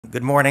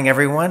Good morning,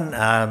 everyone.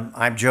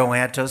 I'm Joe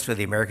Antos with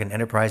the American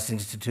Enterprise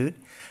Institute,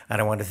 and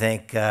I want to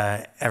thank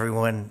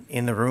everyone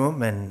in the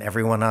room and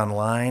everyone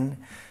online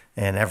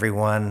and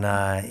everyone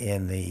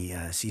in the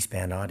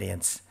C-SPAN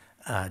audience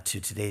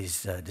to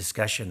today's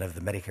discussion of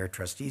the Medicare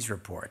Trustees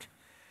Report.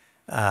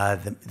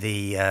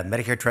 The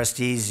Medicare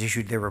Trustees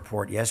issued their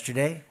report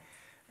yesterday,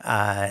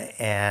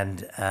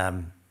 and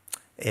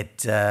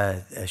it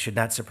should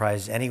not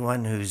surprise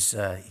anyone who's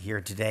here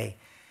today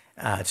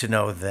to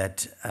know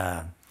that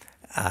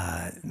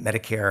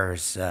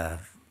Medicare's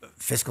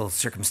fiscal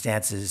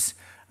circumstances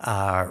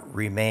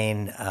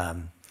remain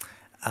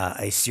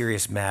a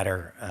serious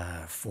matter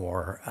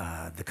for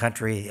the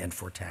country and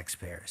for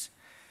taxpayers.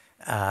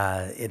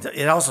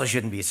 It also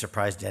shouldn't be a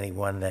surprise to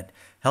anyone that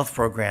health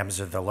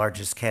programs are the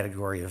largest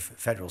category of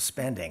federal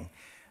spending.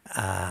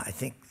 I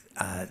think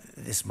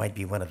this might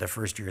be one of the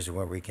first years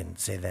where we can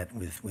say that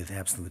with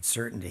absolute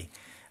certainty,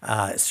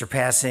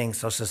 surpassing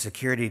Social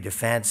Security,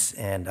 defense,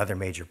 and other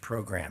major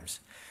programs.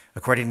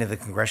 According to the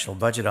Congressional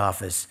Budget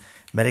Office,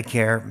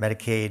 Medicare,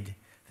 Medicaid,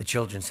 the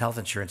Children's Health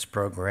Insurance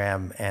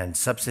Program, and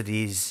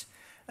subsidies,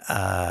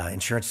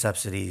 insurance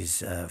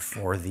subsidies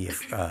for the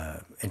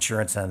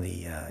insurance on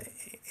the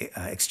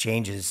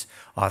exchanges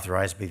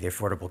authorized by the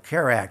Affordable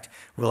Care Act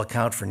will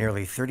account for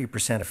nearly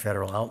 30% of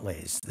federal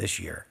outlays this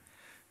year.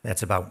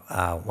 That's about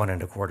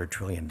 $1.25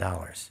 trillion,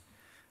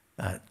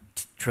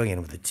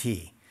 trillion with a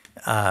T.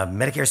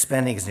 Medicare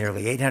spending is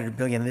nearly $800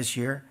 billion this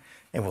year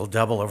and will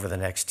double over the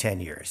next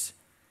 10 years.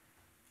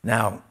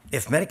 Now,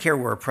 if Medicare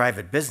were a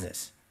private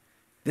business,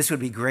 this would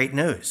be great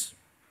news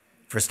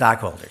for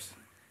stockholders.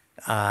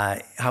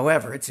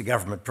 However, it's a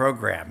government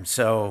program,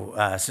 so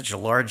such a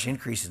large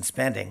increase in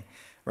spending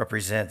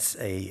represents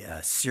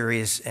a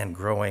serious and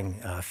growing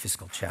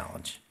fiscal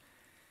challenge.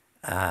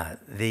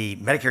 The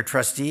Medicare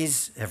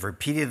trustees have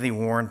repeatedly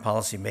warned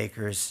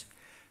policymakers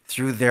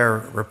through their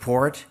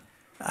report,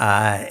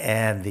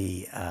 and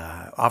the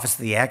Office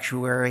of the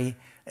Actuary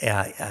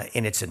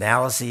in its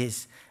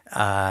analyses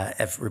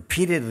have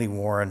repeatedly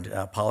warned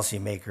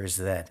policymakers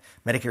that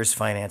Medicare's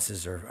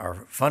finances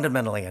are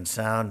fundamentally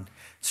unsound,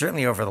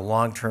 certainly over the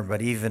long term,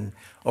 but even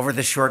over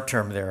the short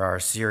term, there are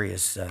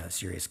serious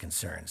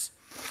concerns.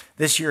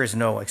 This year is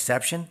no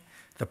exception.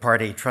 The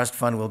Part A trust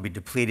fund will be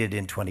depleted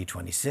in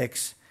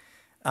 2026.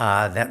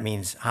 That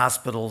means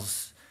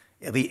hospitals,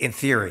 in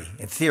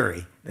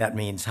theory, that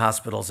means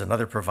hospitals and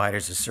other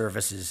providers of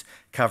services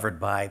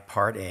covered by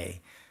Part A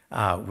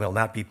will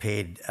not be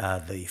paid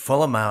the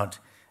full amount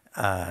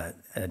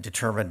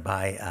determined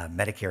by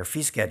Medicare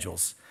fee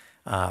schedules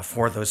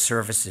for those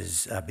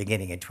services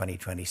beginning in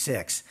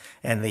 2026.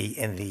 And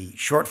the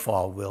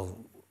shortfall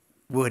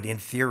would, in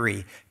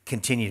theory,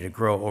 continue to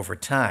grow over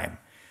time.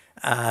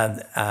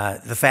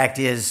 The fact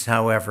is,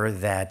 however,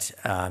 that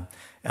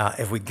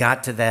if we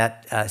got to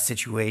that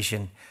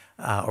situation,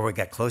 or we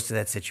got close to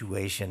that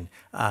situation,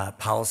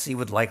 policy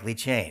would likely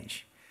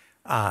change.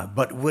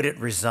 But would it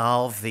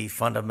resolve the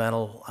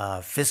fundamental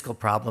fiscal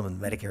problem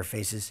that Medicare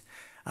faces?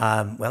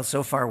 Well,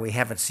 so far we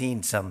haven't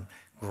seen some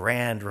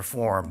grand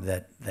reform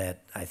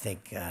that I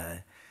think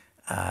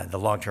the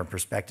long-term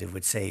perspective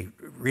would say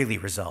really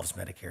resolves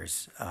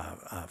Medicare's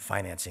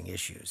financing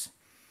issues.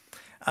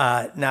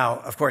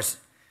 Now, of course,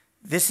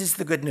 this is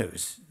the good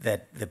news,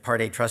 that the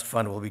Part A trust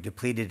fund will be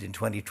depleted in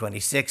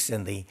 2026,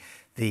 and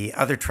the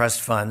other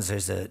trust funds,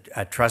 there's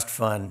a trust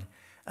fund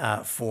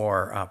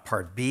for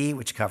Part B,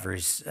 which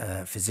covers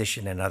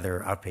physician and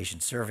other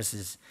outpatient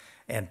services,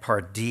 and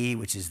Part D,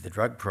 which is the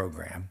drug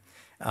program.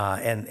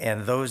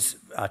 And those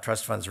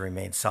trust funds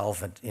remain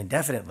solvent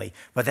indefinitely,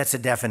 but that's a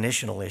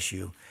definitional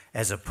issue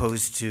as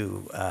opposed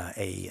to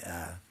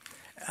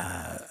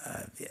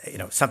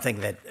something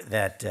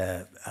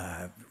that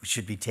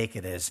should be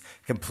taken as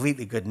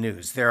completely good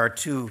news. There are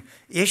two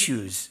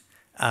issues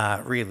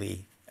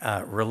really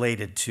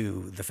related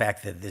to the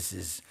fact that this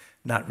is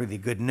not really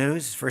good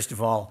news. First of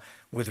all,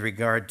 with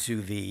regard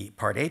to the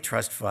Part A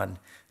trust fund,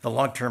 the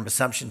long-term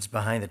assumptions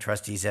behind the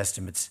trustees'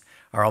 estimates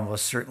are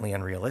almost certainly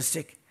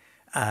unrealistic.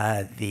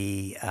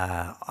 The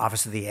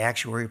Office of the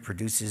Actuary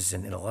produces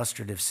an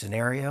illustrative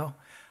scenario.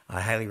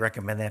 I highly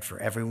recommend that for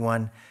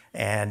everyone.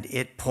 And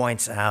it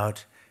points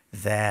out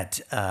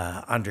that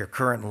under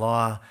current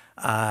law,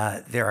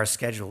 there are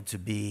scheduled to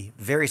be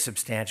very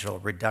substantial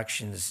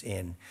reductions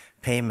in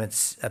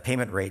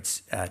payment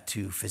rates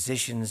to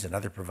physicians and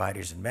other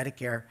providers in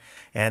Medicare.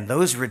 And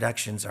those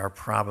reductions are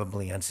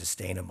probably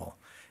unsustainable.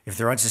 If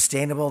they're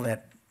unsustainable,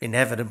 that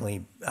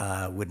inevitably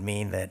would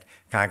mean that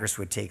Congress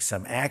would take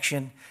some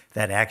action.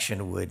 That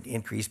action would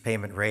increase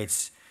payment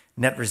rates.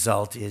 Net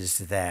result is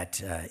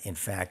that, in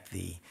fact,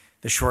 the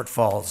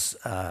shortfalls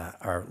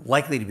are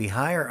likely to be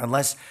higher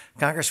unless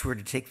Congress were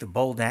to take the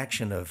bold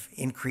action of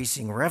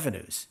increasing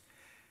revenues.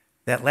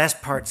 That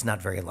last part's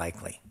not very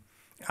likely.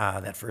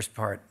 That first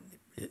part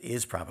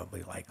is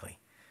probably likely.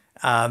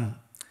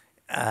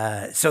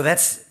 So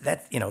that's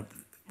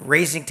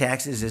Raising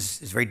taxes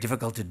is very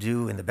difficult to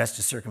do in the best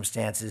of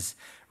circumstances.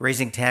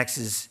 Raising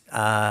taxes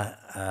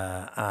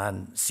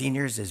on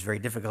seniors is very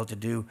difficult to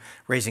do.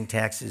 Raising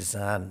taxes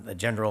on the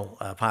general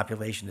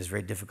population is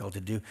very difficult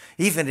to do,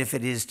 even if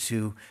it is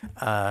to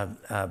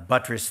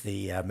buttress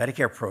the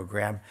Medicare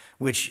program,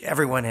 which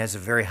everyone has a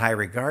very high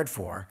regard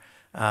for,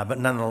 but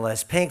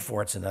nonetheless paying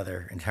for it's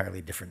another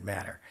entirely different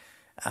matter.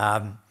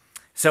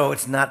 So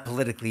it's not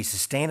politically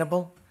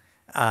sustainable.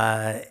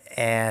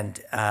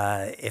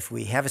 If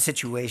we have a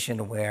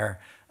situation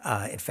where,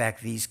 in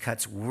fact, these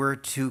cuts were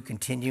to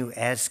continue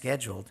as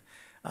scheduled,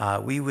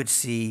 we would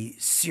see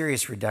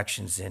serious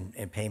reductions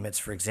in payments.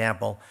 For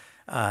example,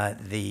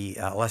 the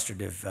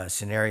illustrative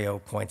scenario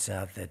points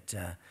out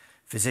that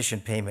physician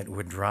payment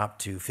would drop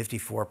to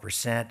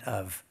 54%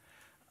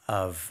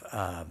 of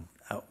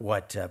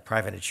what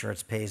private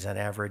insurance pays on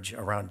average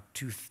around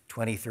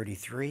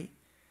 2033.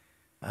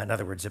 In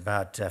other words,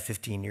 about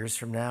 15 years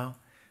from now.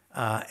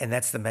 And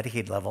that's the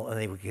Medicaid level,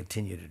 and they would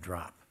continue to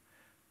drop.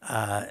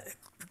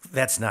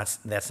 That's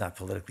not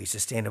politically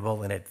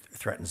sustainable, and it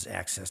threatens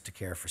access to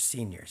care for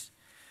seniors.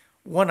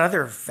 One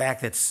other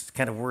fact that's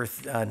kind of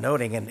worth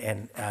noting,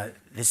 and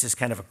this is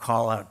kind of a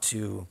call out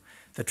to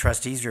the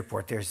Trustees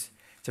Report. It's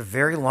a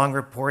very long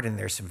report, and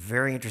there's some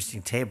very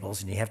interesting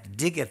tables, and you have to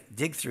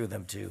dig through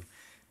them to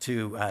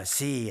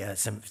see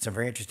some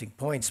very interesting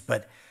points.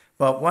 But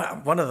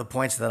one of the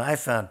points that I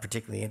found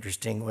particularly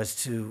interesting was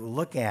to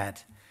look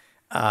at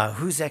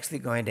who's actually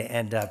going to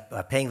end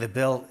up paying the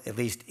bill, at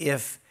least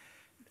if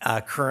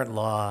current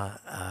law,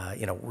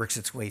 works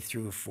its way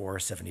through for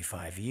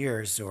 75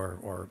 years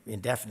or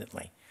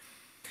indefinitely.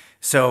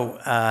 So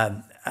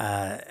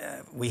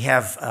we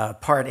have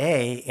Part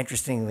A.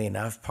 Interestingly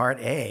enough, Part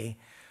A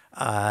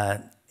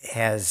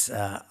has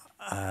a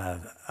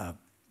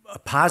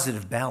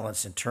positive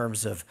balance in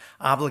terms of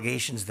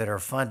obligations that are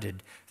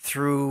funded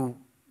through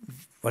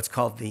what's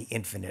called the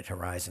infinite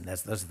horizon.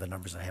 Those are the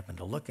numbers I happen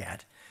to look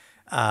at.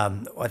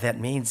 What that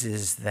means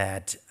is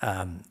that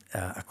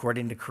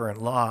according to current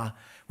law,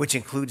 which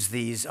includes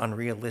these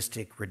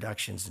unrealistic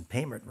reductions in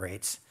payment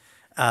rates,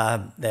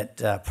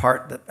 that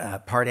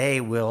Part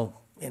A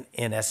will,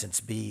 in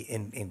essence, be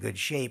in good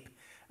shape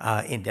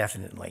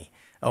indefinitely.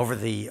 Over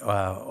the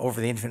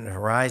infinite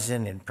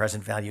horizon, in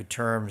present value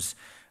terms,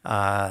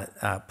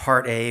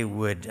 Part A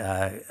would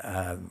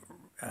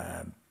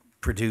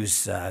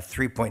produce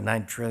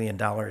 $3.9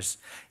 trillion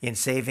in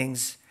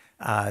savings.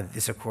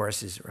 This, of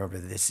course, is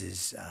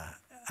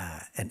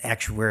an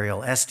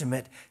actuarial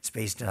estimate. It's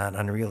based on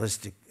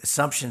unrealistic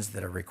assumptions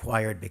that are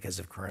required because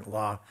of current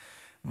law.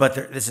 But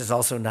this is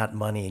also not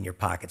money in your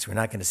pockets. We're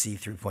not going to see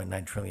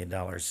 $3.9 trillion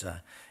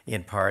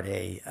in Part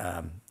A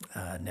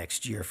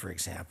next year, for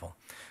example.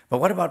 But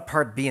what about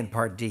Part B and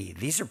Part D?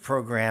 These are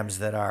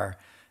programs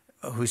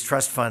whose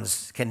trust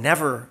funds can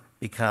never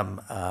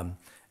become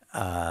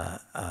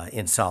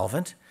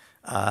insolvent.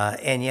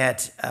 And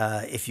yet,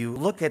 if you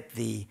look at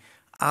the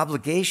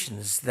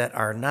obligations that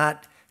are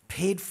not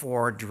paid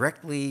for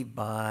directly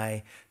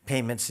by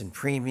payments and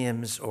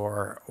premiums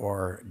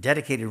or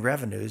dedicated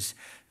revenues,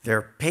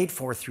 they're paid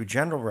for through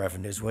general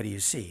revenues. What do you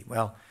see?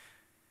 Well,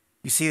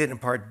 you see that in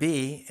Part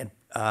B,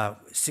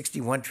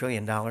 $61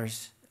 trillion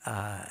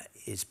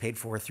is paid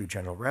for through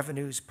general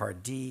revenues.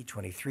 Part D,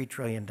 $23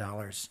 trillion.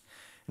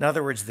 In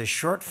other words, the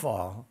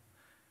shortfall,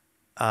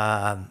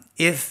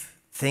 if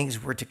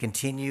things were to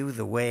continue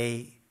the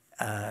way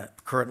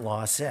current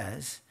law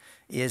says,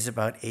 is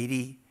about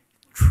 $80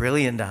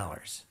 trillion.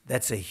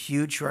 That's a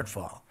huge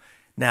shortfall.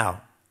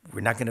 Now,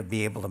 we're not going to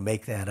be able to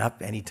make that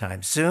up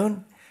anytime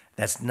soon.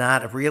 That's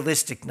not a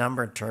realistic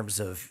number in terms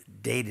of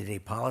day-to-day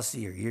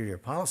policy or year-to-year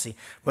policy,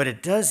 but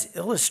it does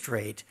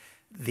illustrate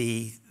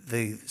the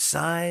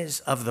size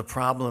of the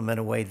problem in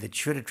a way that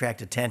should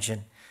attract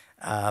attention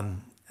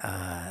and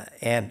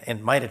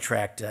might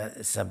attract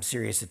some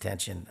serious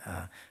attention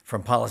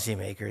from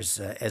policymakers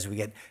as we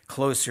get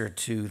closer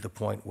to the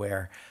point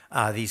where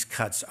these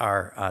cuts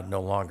are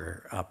no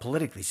longer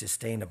politically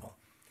sustainable.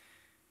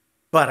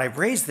 But I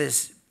raise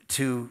this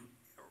to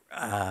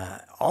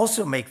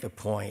also make the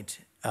point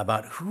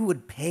about who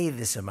would pay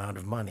this amount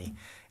of money.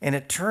 And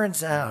it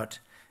turns out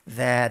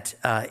that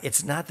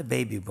it's not the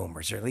baby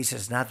boomers, or at least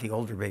it's not the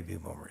older baby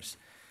boomers.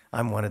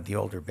 I'm one of the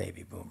older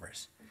baby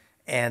boomers.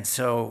 And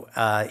so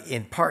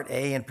in Part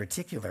A in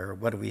particular,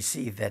 what do we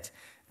see? That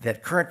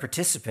current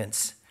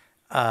participants,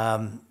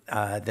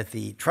 that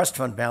the trust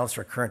fund balance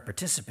for current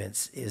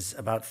participants is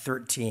about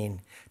 $13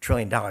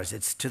 trillion.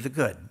 It's to the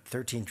good,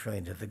 $13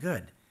 trillion to the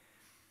good.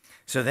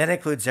 So that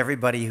includes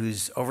everybody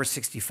who's over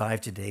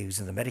 65 today, who's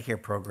in the Medicare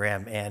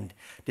program, and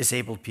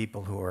disabled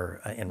people who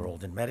are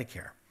enrolled in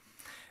Medicare.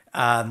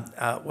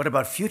 What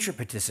about future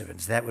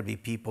participants? That would be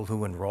people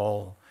who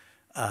enroll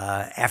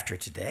after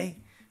today.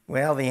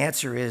 Well, the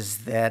answer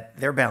is that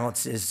their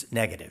balance is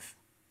negative.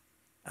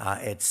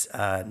 It's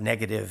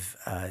negative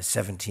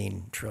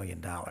 $17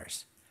 trillion.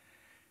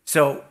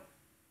 So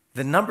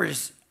the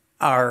numbers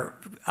are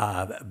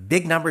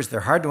big numbers. They're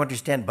hard to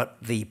understand, but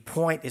the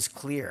point is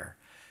clear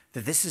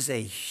that this is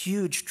a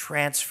huge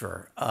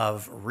transfer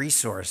of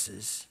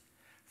resources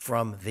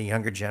from the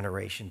younger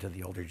generation to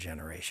the older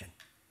generation.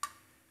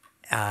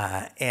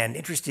 And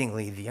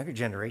interestingly, the younger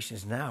generation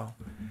is now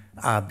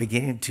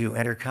beginning to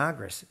enter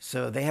Congress,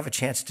 so they have a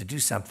chance to do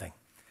something.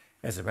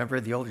 As a member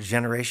of the older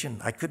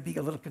generation, I could be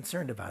a little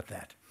concerned about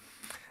that.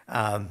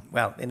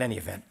 Well, in any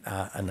event,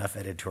 enough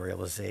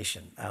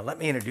editorialization. Let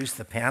me introduce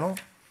the panel.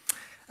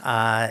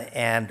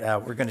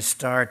 We're going to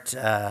start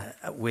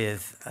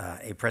with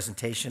a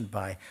presentation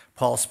by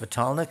Paul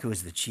Spitalnik, who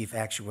is the Chief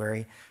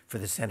Actuary for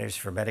the Centers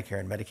for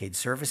Medicare and Medicaid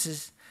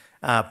Services.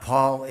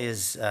 Paul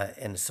is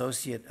an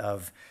associate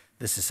of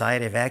the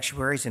Society of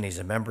Actuaries, and he's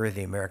a member of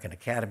the American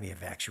Academy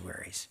of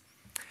Actuaries.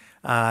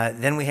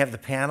 Then we have the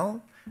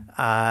panel.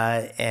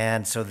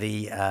 And so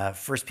the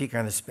first speaker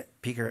on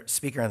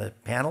the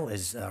panel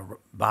is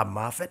Bob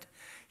Moffett.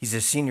 He's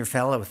a senior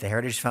fellow with the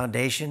Heritage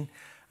Foundation.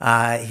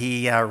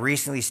 He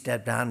recently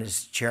stepped down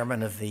as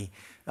chairman of the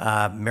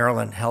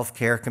Maryland Health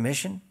Care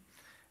Commission.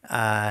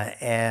 Long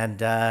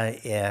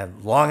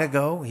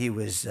ago, he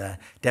was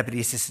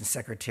Deputy Assistant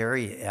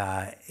Secretary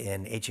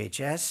in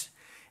HHS,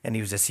 and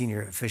he was a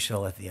senior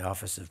official at the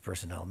Office of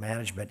Personnel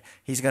Management.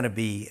 He's going to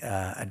be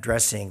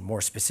addressing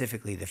more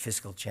specifically the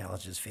fiscal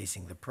challenges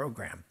facing the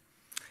program.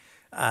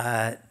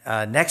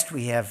 Next,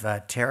 we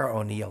have Tara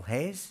O'Neill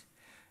Hayes.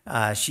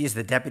 She is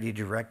the Deputy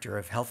Director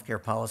of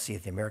Healthcare Policy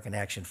at the American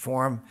Action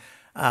Forum.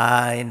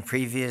 In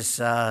previous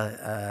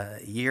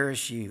years,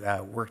 she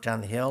worked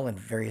on the Hill in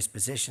various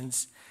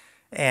positions,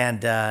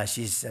 and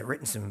she's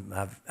written some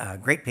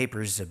great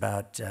papers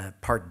about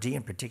Part D,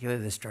 in particular,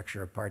 the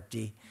structure of Part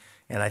D.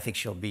 And I think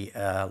she'll be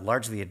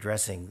largely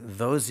addressing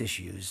those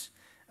issues,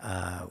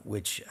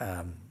 which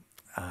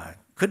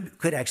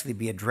could actually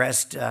be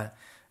addressed, in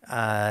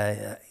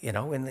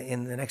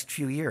the next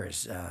few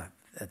years.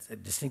 That's a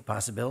distinct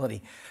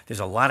possibility.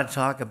 There's a lot of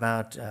talk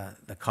about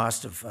the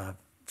cost of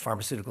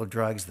pharmaceutical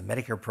drugs. The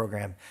Medicare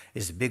program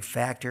is a big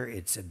factor.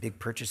 It's a big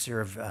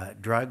purchaser of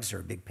drugs,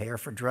 or a big payer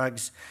for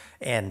drugs,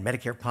 and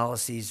Medicare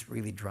policies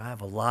really drive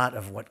a lot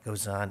of what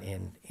goes on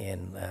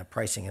in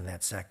pricing in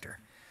that sector.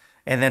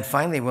 And then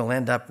finally, we'll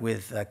end up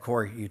with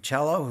Corey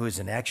Uccello, who is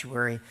an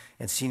actuary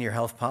and senior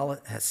health fellow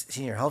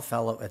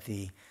at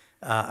the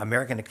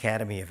American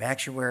Academy of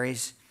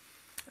Actuaries.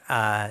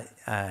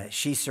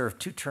 She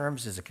served 2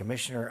 terms as a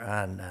commissioner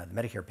on the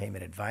Medicare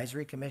Payment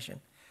Advisory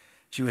Commission.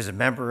 She was a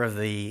member of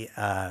the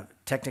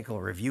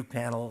technical review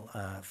panel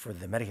for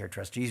the Medicare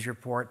Trustees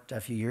Report a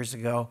few years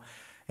ago,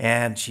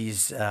 and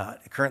she's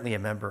currently a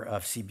member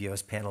of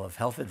CBO's panel of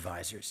health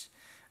advisors.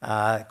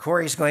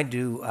 Corey's going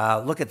to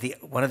look at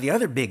one of the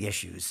other big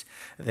issues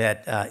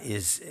that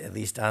is at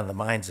least on the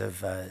minds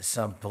of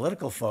some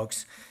political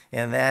folks,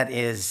 and that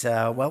is,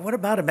 well, what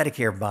about a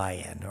Medicare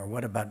buy-in? Or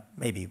what about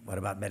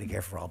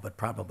Medicare for all, but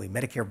probably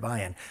Medicare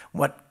buy-in?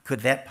 What could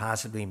that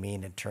possibly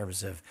mean in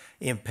terms of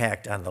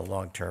impact on the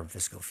long-term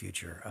fiscal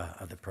future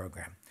of the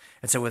program?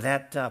 And so with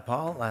that,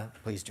 Paul,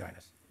 please join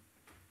us.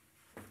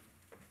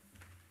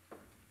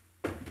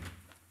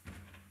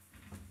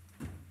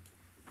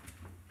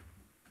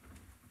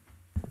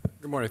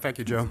 Good morning. Thank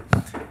you, Joe.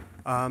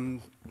 I'd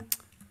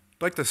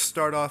like to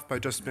start off by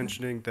just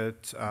mentioning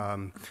that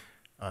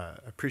I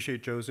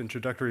appreciate Joe's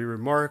introductory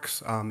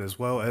remarks, as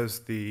well as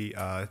the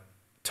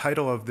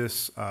title of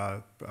this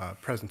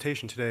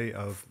presentation today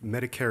of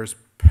Medicare's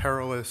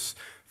Perilous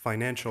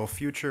Financial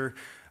Future.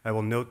 I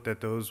will note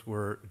that those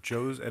were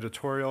Joe's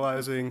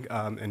editorializing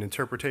and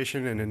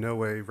interpretation, and in no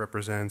way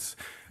represents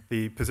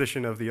the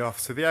position of the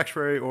Office of the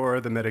Actuary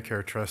or the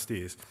Medicare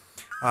trustees.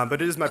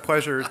 But it is my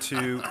pleasure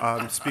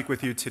to speak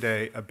with you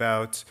today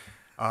about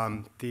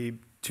the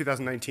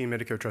 2019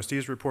 Medicare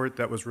Trustees Report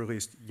that was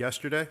released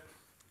yesterday.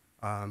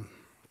 I'm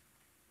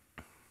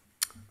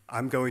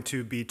going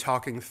to be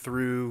talking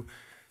through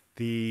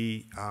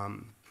the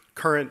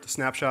current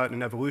snapshot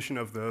and evolution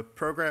of the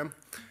program,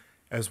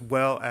 as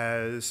well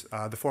as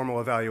the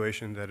formal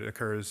evaluation that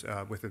occurs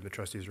within the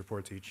trustees'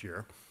 reports each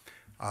year.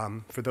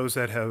 For those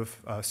that have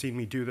seen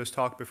me do this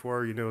talk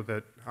before, you know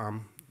that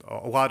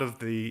a lot of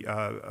the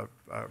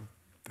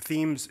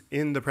themes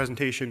in the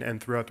presentation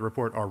and throughout the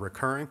report are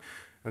recurring,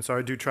 and so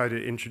I do try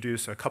to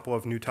introduce a couple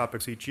of new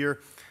topics each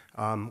year.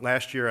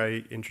 Last year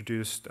I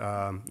introduced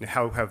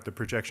how have the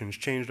projections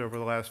changed over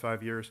the last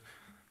 5 years,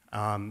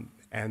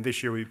 and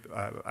this year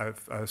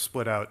I've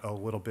split out a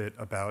little bit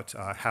about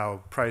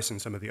how price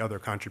and some of the other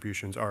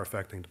contributions are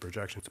affecting the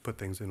projections, to put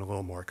things in a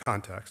little more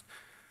context.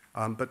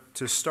 But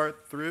to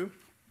start through,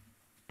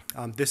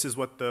 this is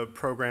what the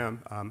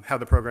program, how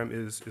the program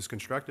is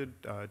constructed.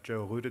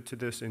 Joe alluded to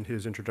this in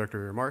his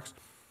introductory remarks.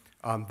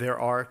 There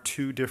are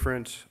 2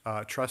 different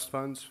trust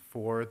funds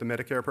for the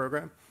Medicare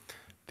program.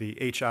 The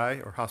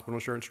HI, or Hospital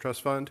Insurance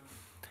Trust Fund,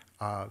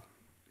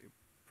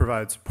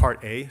 provides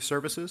Part A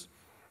services.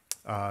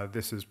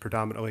 This is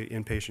predominantly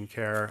inpatient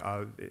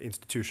care,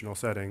 institutional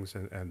settings,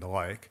 and the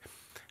like.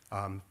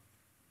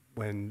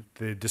 When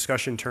the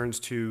discussion turns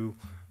to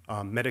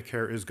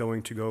Medicare is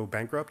going to go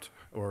bankrupt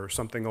or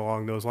something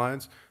along those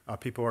lines,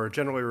 people are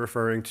generally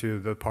referring to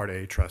the Part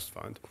A trust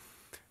fund.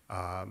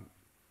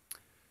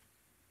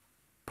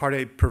 Part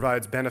A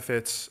provides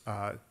benefits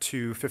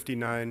to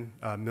 59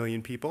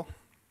 million people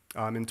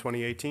in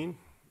 2018,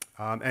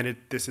 and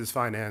this is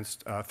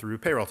financed through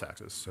payroll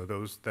taxes. So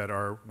those that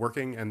are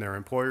working and their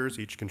employers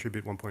each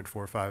contribute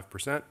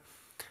 1.45%.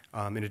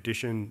 In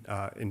addition,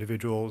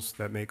 individuals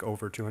that make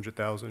over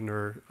 200,000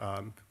 or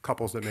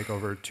couples that make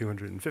over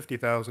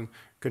 250,000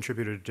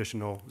 contribute an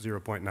additional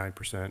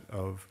 0.9%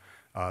 of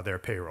their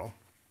payroll.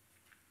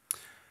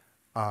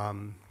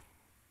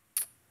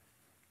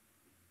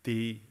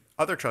 The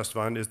other trust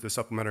fund is the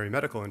Supplementary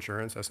Medical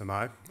Insurance,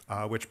 SMI,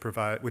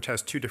 which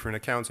has two different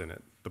accounts in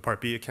it. The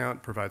Part B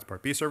account provides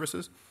Part B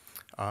services.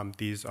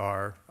 These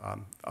are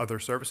other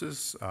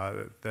services,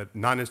 that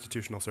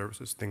non-institutional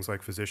services, things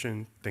like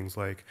physician, things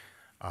like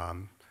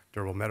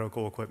durable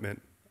medical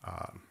equipment,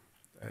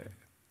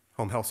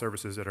 home health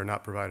services that are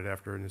not provided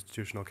after an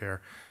institutional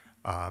care,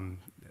 and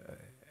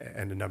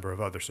a number of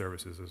other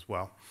services as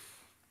well.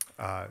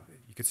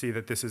 You can see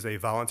that this is a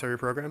voluntary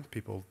program.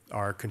 People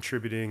are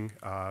contributing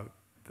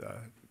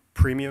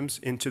premiums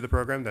into the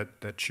program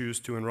that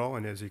choose to enroll,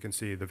 and as you can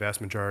see, the vast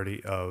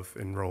majority of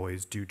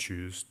enrollees do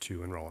choose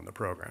to enroll in the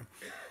program.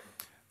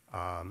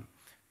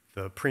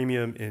 The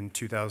premium in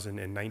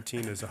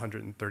 2019 is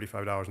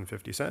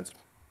 $135.50,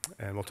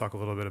 and we'll talk a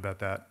little bit about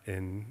that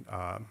in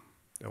a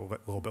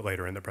little bit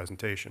later in the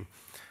presentation.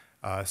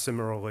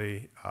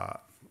 Similarly,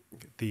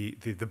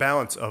 the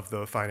balance of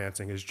the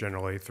financing is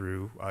generally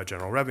through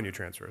general revenue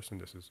transfers, and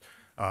this is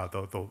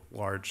the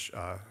large,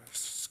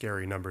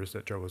 scary numbers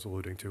that Joe was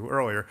alluding to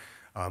earlier.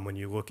 When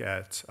you look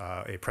at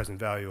a present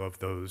value of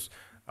those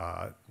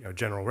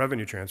general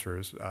revenue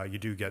transfers, you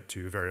do get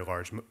to very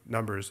large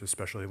numbers,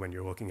 especially when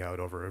you're looking out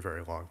over a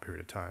very long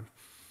period of time.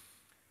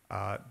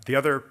 The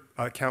other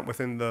account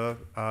within the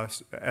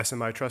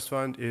SMI Trust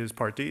Fund is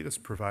Part D. This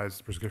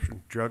provides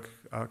prescription drug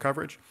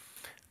coverage.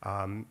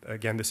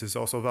 Again, this is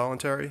also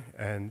voluntary,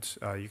 and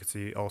you can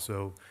see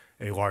also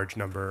a large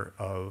number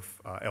of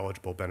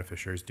eligible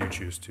beneficiaries do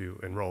choose to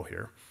enroll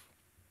here.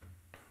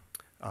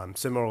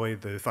 Similarly,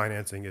 the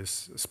financing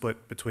is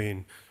split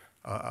between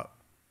a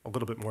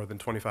little bit more than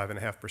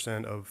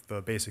 25.5% of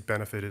the basic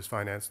benefit is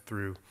financed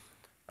through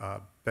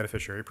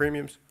beneficiary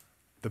premiums.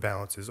 The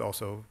balance is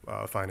also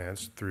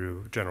financed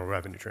through general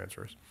revenue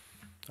transfers.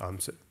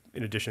 So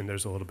in addition,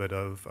 there's a little bit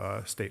of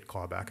state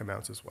clawback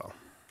amounts as well.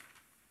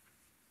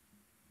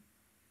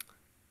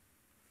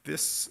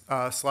 This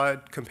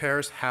slide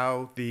compares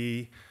how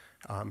the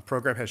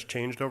program has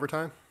changed over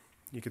time.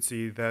 You can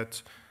see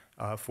that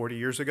 40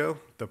 years ago,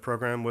 the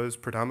program was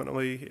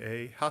predominantly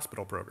a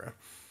hospital program.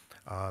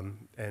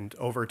 And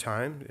over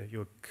time, you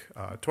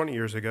look 20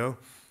 years ago,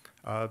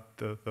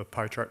 the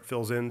pie chart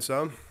fills in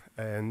some,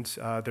 and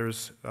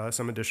there's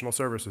some additional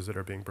services that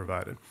are being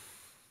provided.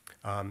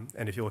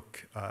 And if you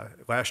look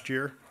last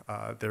year,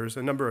 there's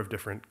a number of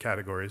different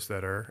categories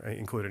that are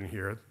included in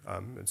here,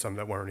 and some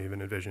that weren't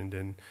even envisioned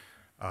in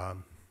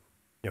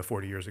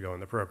 40 years ago in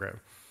the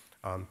program.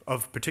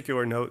 Of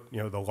particular note,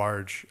 the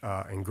large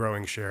and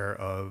growing share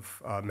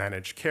of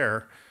managed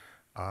care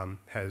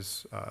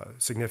has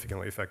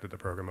significantly affected the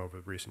program over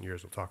recent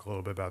years. We'll talk a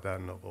little bit about that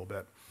in a little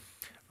bit.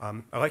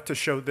 I like to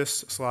show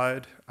this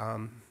slide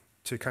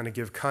to kind of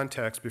give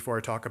context before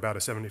I talk about a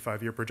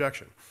 75-year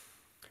projection.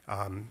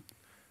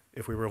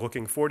 If we were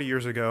looking 40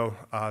 years ago,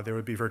 there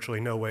would be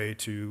virtually no way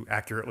to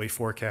accurately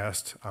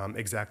forecast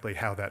exactly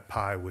how that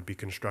pie would be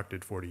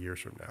constructed 40 years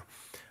from now.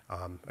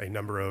 A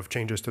number of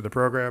changes to the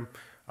program,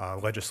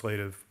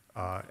 legislative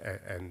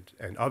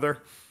and other,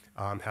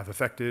 have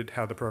affected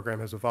how the program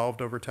has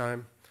evolved over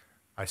time.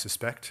 I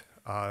suspect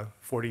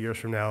 40 years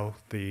from now,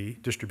 the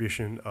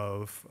distribution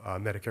of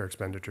Medicare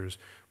expenditures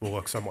will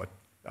look somewhat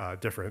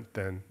different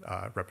than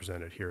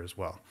represented here as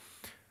well.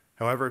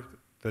 However,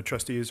 the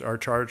trustees are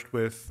charged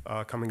with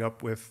coming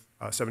up with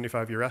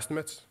 75-year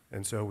estimates,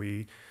 and so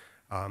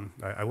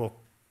I will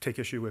take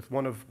issue with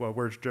one of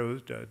words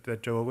that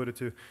Joe alluded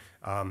to,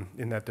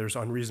 in that there's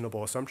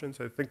unreasonable assumptions.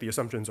 I think the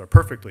assumptions are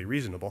perfectly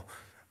reasonable.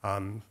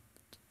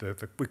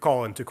 We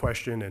call into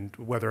question and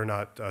whether or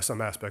not some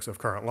aspects of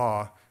current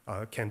law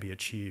can be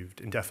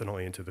achieved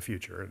indefinitely into the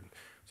future. And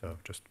so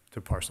just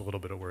to parse a little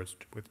bit of words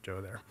with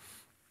Joe there.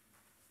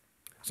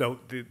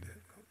 So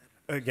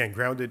again,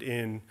 grounded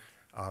in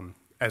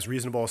as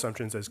reasonable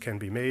assumptions as can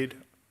be made,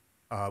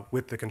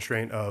 with the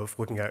constraint of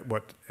looking at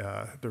what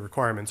the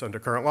requirements under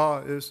current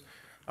law is.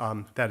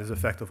 That is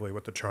effectively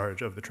what the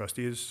charge of the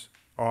trustees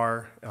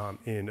are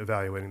in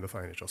evaluating the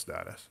financial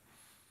status.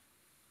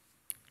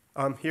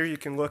 Here you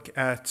can look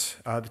at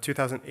the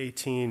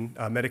 2018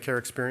 Medicare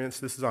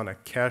experience. This is on a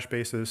cash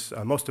basis.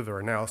 Most of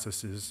our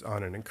analysis is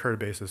on an incurred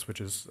basis,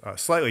 which is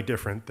slightly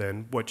different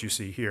than what you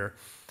see here.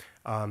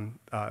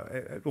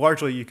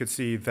 Largely, you could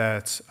see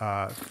that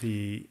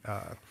the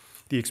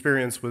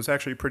experience was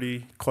actually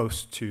pretty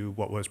close to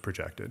what was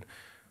projected.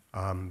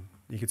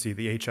 You can see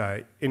the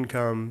HI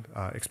income,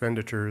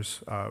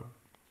 expenditures,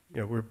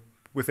 were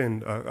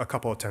within a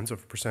couple of tenths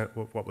of %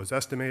 of what was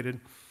estimated.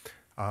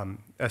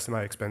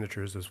 SMI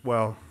expenditures as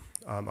well.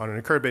 On an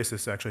incurred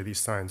basis, actually, these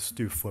signs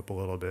do flip a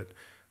little bit,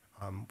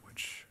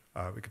 which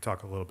we could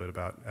talk a little bit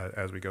about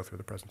as we go through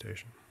the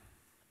presentation.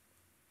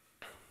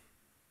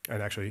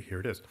 And actually, here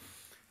it is.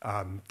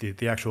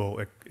 The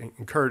actual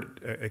incurred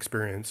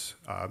experience,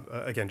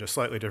 again, just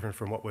slightly different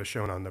from what was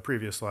shown on the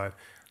previous slide,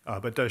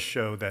 but does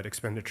show that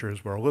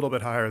expenditures were a little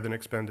bit higher than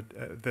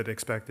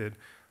expected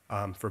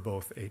for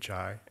both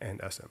HI and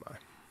SMI.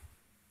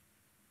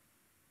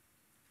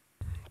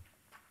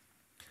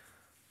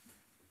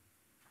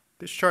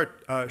 This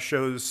chart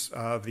shows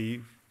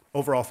the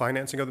overall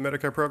financing of the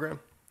Medicare program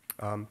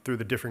through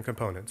the different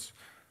components.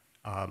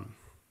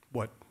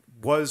 What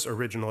was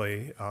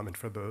originally, and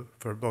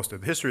for most of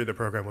the history of the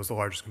program, was the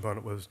largest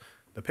component was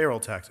the payroll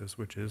taxes,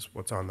 which is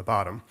what's on the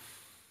bottom.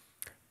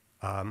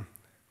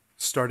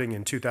 Starting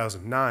in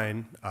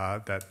 2009,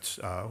 that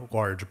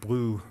large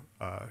blue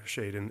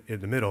shade in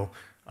the middle,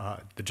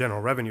 the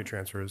general revenue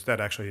transfers, that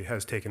actually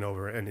has taken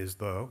over and has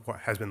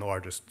been the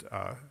largest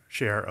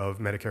share of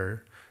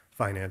Medicare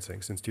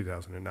financing since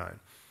 2009.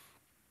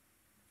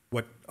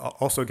 What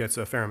also gets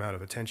a fair amount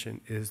of attention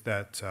is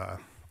that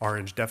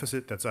orange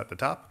deficit that's at the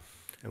top,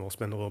 and we'll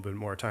spend a little bit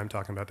more time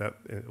talking about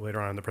that later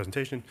on in the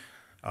presentation,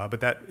 but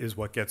that is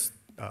what gets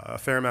a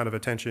fair amount of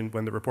attention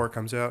when the report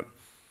comes out,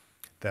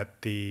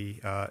 that the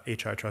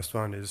HI Trust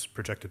Fund is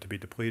projected to be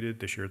depleted.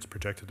 This year it's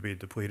projected to be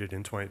depleted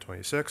in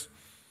 2026.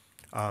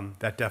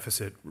 That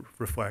deficit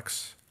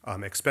reflects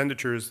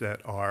expenditures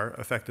that are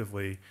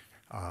effectively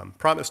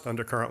promised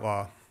under current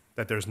law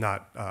that there's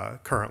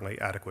not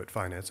currently adequate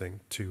financing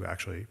to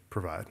actually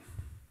provide.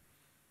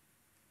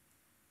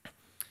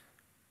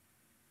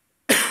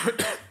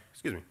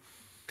 Excuse me.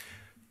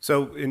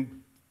 So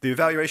in the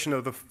evaluation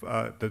of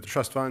the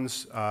trust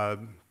funds,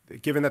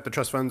 given that the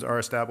trust funds are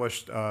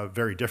established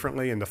very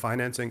differently and the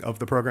financing of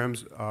the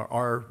programs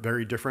are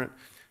very different,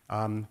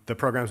 the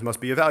programs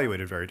must be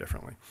evaluated very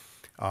differently.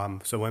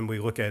 So when we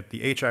look at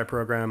the HI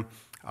program,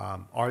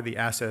 are the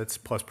assets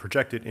plus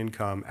projected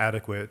income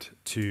adequate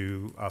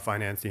to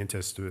finance the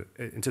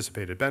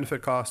anticipated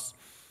benefit costs?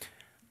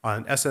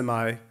 On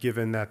SMI,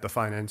 given that the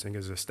financing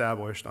is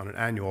established on an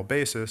annual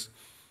basis,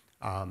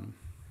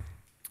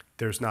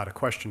 there's not a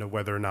question of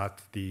whether or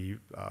not the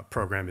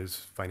program is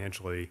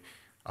financially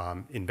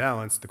in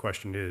balance. The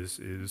question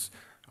is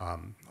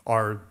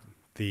are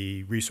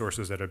the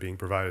resources that are being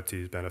provided to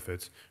these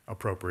benefits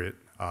appropriate,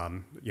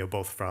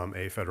 both from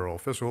a federal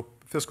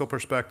fiscal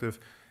perspective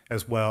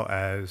as well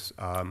as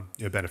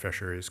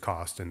beneficiaries'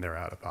 costs and their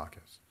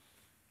out-of-pockets.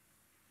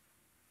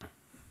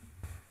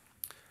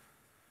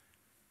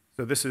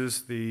 So this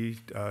is the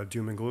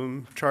doom and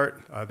gloom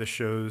chart. This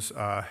shows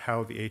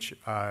how the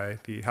HI,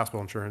 the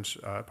Hospital Insurance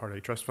Part A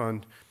Trust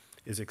Fund,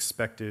 is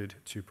expected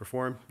to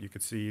perform. You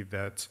could see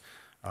that,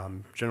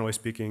 generally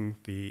speaking,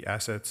 the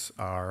assets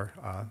are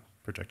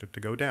projected to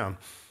go down.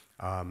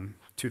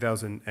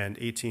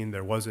 2018,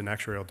 there was an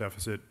actuarial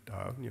deficit.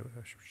 I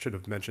should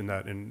have mentioned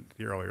that in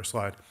the earlier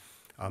slide.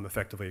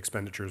 Effectively,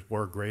 expenditures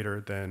were greater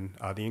than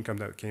the income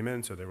that came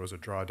in, so there was a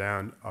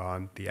drawdown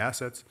on the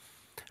assets.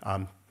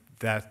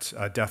 That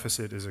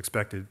deficit is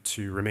expected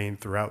to remain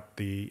throughout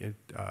the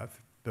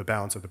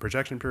balance of the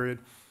projection period.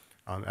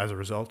 As a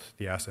result,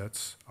 the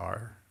assets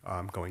are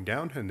going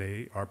down, and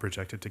they are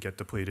projected to get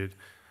depleted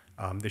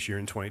this year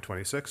in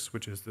 2026,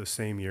 which is the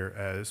same year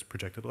as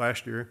projected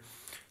last year.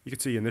 You can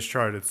see in this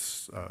chart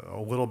it's a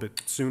little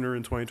bit sooner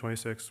in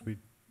 2026. We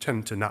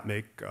tend to not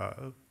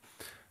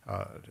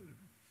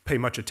pay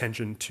much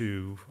attention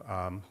to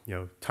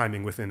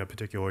timing within a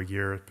particular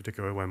year,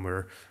 particularly when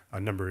we're a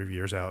number of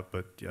years out.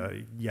 But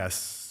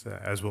yes,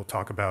 as we'll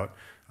talk about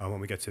when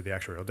we get to the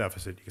actuarial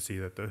deficit, you can see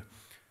that the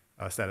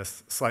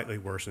status slightly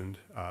worsened.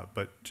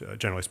 But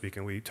generally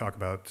speaking, we talk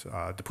about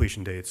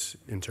depletion dates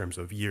in terms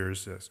of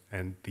years,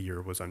 and the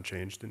year was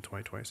unchanged in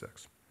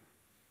 2026.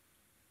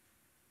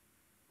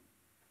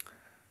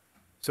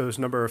 So there's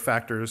a number of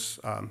factors.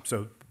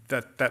 So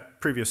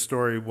that previous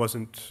story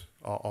wasn't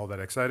all that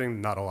exciting.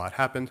 Not a lot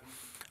happened.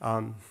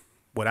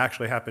 What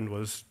actually happened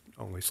was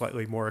only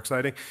slightly more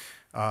exciting.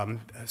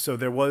 So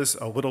there was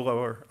a little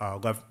lower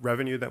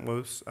revenue than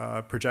was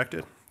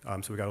projected.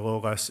 So we got a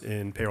little less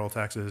in payroll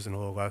taxes and a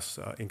little less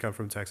income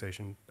from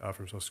taxation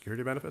from Social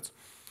Security benefits.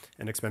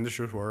 And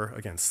expenditures were,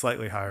 again,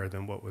 slightly higher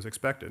than what was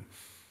expected.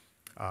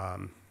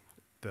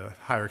 The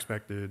higher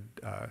expected,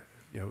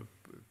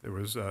 there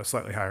was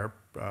slightly higher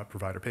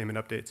provider payment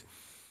updates.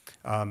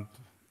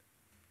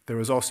 There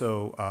was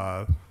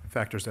also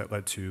factors that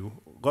led to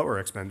lower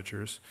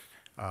expenditures.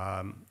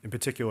 In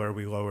particular,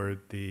 we lowered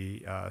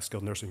the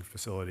skilled nursing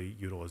facility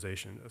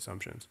utilization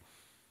assumptions.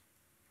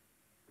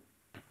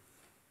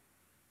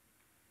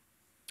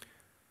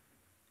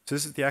 So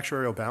this is the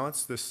actuarial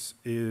balance. This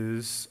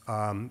is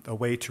a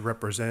way to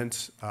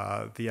represent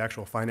the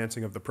actual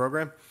financing of the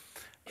program,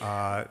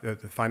 the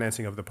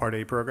financing of the Part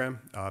A program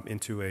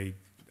into a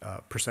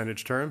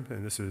percentage term.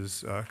 And this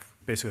is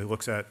basically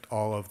looks at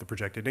all of the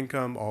projected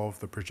income, all of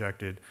the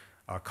projected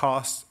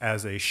costs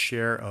as a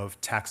share of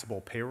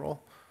taxable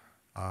payroll.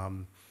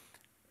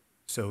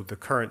 So the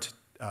current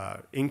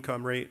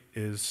income rate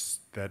is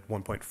that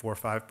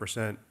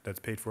 1.45% that's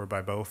paid for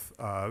by both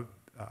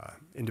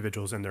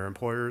individuals and their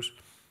employers.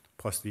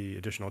 plus the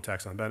additional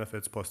tax on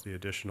benefits, plus the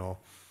additional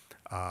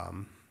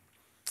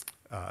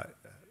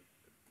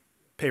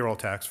payroll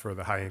tax for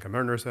the high income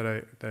earners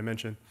that I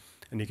mentioned.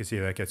 And you can see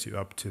that gets you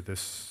up to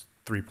this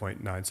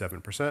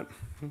 3.97%.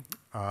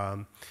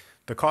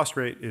 The cost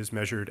rate is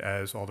measured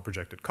as all the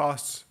projected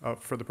costs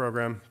for the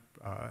program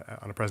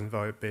on a present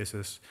value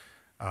basis,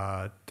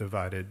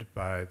 divided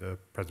by the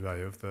present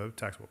value of the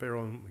taxable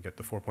payroll, and we get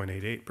the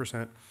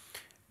 4.88%.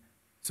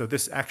 So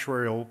this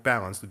actuarial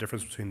balance, the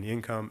difference between the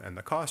income and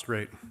the cost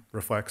rate,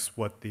 reflects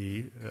what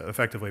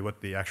effectively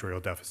what the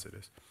actuarial deficit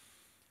is.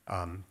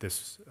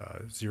 This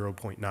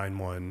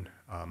 0.91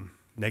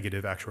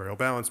 negative actuarial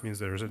balance means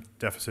there's a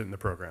deficit in the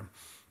program.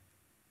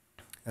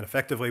 And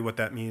effectively what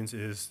that means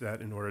is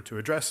that in order to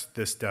address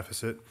this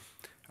deficit,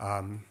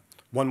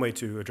 one way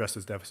to address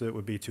this deficit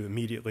would be to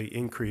immediately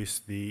increase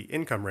the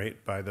income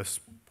rate by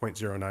this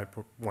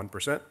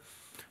 0.091%.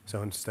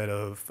 So instead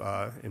of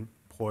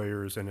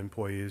employers and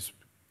employees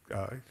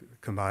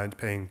combined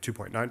paying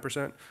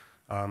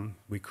 2.9%,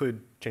 we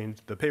could change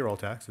the payroll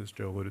tax, as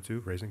Joe alluded to.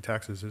 Raising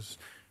taxes is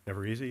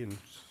never easy, and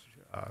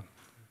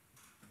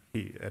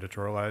he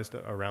editorialized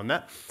around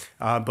that.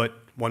 But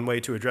one way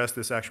to address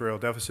this actuarial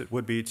deficit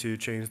would be to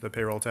change the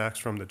payroll tax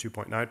from the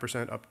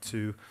 2.9% up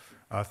to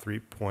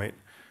 2.9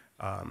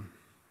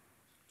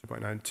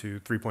 to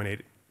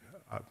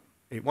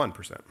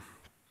 3.81%.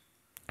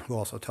 We'll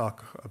also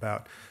talk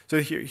about,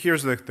 so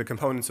here's the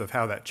components of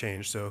how that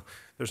changed. So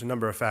there's a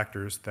number of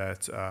factors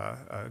that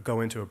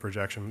go into a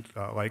projection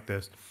like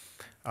this.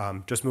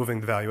 Just moving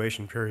the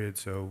valuation period,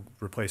 so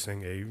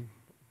replacing a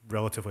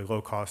relatively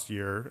low-cost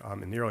year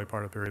in the early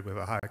part of the period with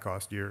a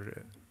high-cost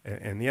year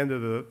and the end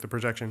of the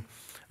projection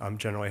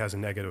generally has a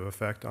negative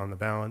effect on the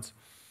balance.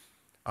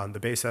 On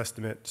the base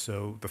estimate,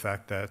 so the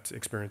fact that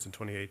experience in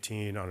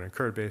 2018 on an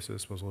incurred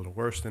basis was a little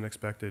worse than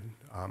expected,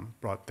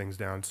 brought things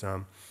down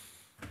some.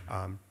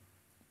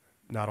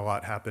 Not a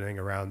lot happening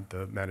around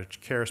the managed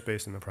care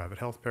space and the private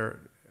health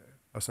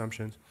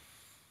assumptions.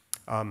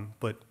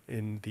 But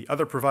in the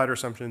other provider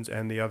assumptions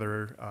and the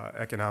other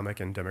economic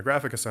and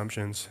demographic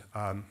assumptions,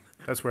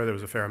 that's where there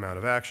was a fair amount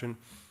of action.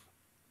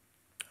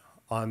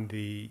 On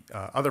the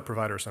other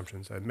provider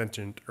assumptions, I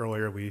mentioned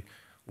earlier, we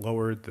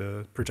lowered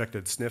the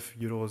projected SNF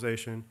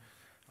utilization.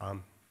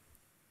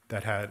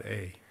 That had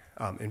a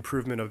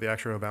improvement of the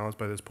actuarial balance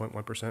by this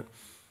 0.1%.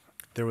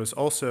 There was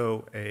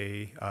also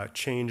a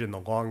change in the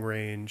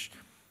long-range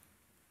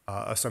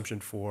assumption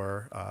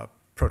for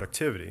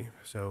productivity.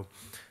 So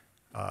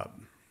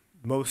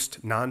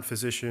most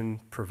non-physician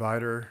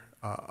provider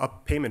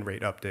payment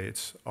rate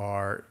updates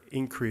are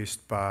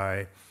increased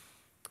by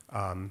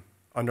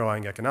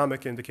underlying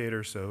economic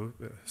indicators, so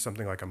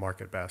something like a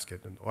market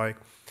basket and the like.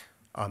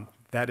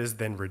 That is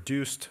then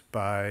reduced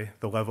by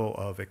the level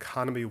of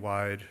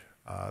economy-wide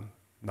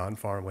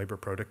non-farm labor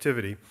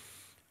productivity.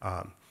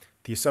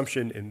 The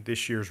assumption in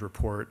this year's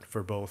report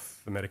for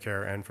both the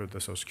Medicare and for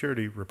the Social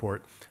Security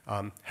report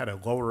had a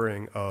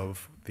lowering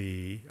of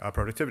the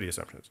productivity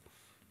assumptions.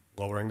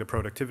 Lowering the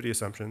productivity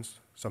assumptions,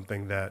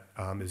 something that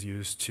is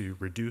used to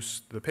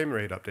reduce the payment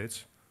rate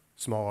updates.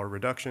 Smaller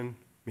reduction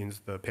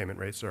means the payment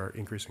rates are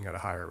increasing at a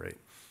higher rate.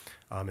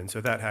 And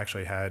so that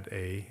actually had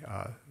a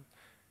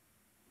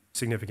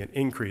significant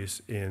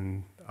increase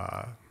in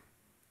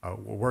a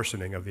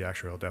worsening of the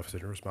actuarial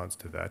deficit in response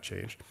to that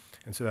change.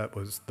 And so that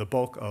was the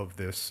bulk of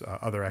this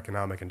other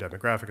economic and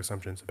demographic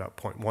assumptions. About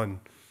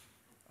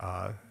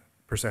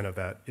 0.1% of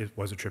that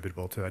was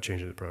attributable to that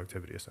change in the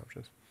productivity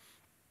assumptions.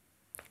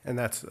 And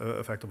that's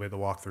effectively the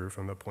walkthrough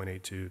from the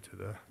 0.82 to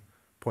the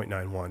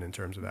 0.91 in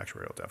terms of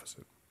actuarial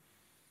deficit.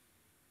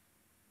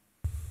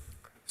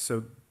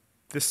 So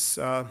this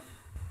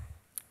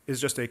is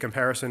just a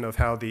comparison of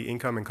how the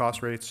income and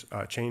cost rates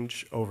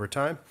change over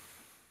time.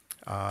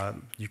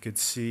 You could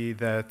see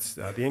that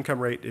the income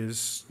rate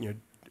is,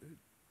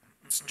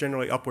 it's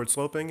generally upward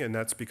sloping, and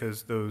that's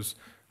because those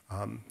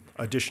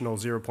additional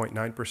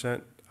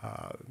 0.9%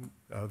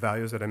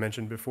 values that I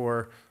mentioned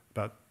before,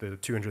 about the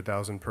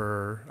 200,000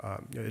 per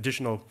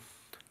additional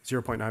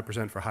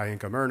 0.9% for high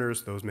income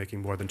earners, those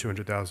making more than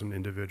 200,000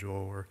 individual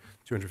or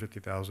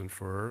 250,000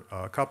 for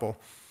a couple.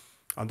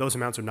 Those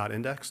amounts are not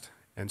indexed,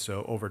 and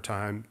so over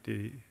time,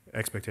 the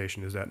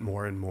expectation is that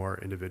more and more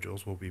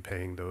individuals will be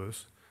paying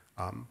those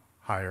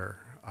higher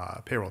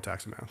payroll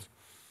tax amounts.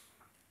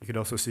 You could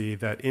also see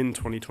that in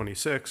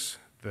 2026,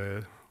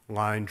 the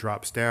line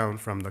drops down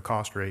from the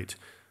cost rate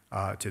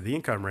to the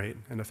income rate,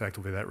 and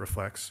effectively that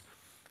reflects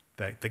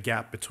that the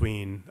gap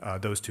between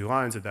those two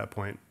lines at that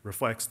point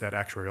reflects that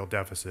actuarial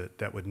deficit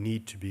that would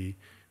need to be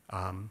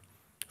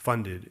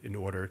funded in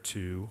order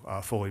to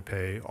fully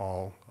pay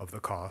all of the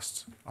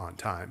costs on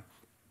time.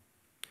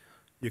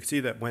 You can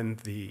see that when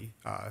the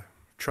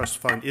trust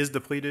fund is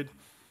depleted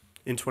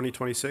in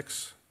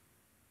 2026,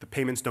 the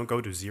payments don't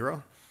go to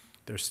zero.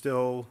 There's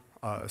still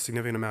a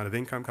significant amount of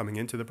income coming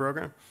into the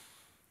program.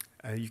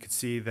 You can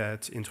see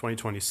that in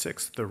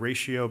 2026, the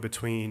ratio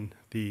between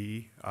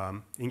the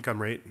income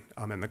rate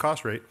and the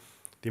cost rate,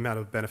 the amount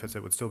of benefits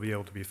that would still be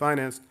able to be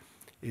financed,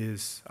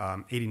 is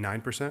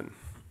 89%.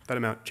 That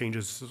amount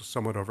changes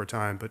somewhat over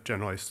time, but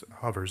generally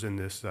hovers in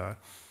this,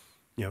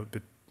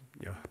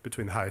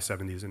 between the high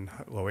 70s and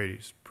low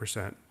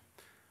 80s%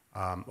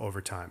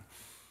 over time.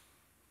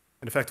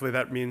 And effectively,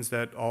 that means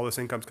that all this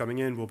income's coming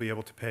in, we'll be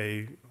able to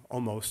pay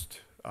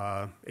almost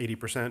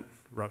 80%,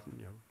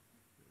 roughly,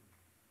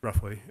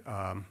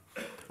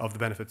 of the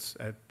benefits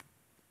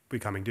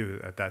becoming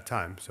due at that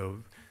time.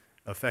 So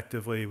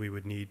effectively, we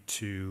would need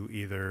to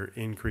either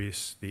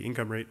increase the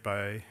income rate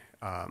by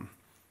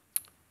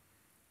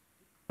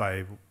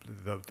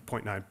the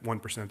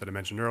 0.91% that I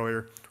mentioned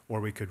earlier,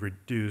 or we could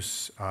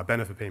reduce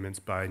benefit payments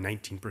by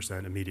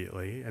 19%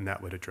 immediately, and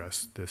that would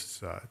address this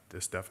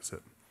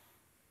deficit.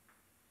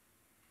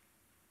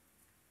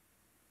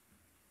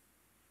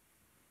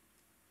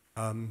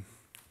 You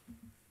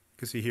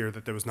can see here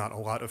that there was not a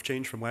lot of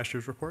change from last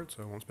year's report,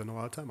 so I won't spend a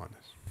lot of time on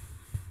this.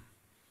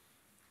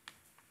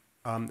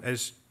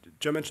 As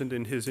Joe mentioned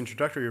in his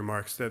introductory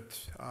remarks, that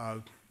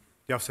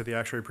the Office of the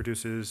Actuary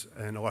produces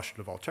an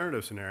illustrative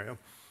alternative scenario.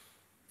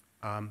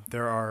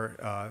 There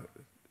are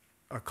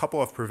a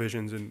couple of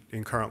provisions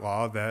in current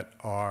law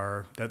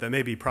that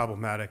may be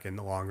problematic in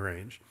the long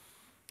range.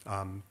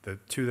 The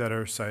two that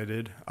are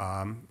cited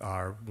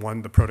are,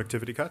 one, the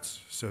productivity cuts.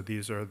 So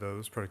these are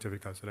those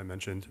productivity cuts that I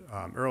mentioned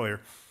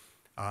earlier,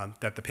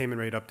 that the payment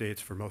rate updates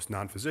for most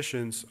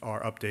non-physicians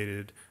are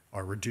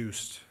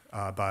reduced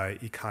by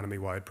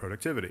economy-wide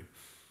productivity.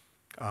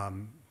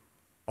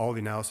 All the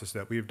analysis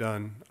that we've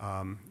done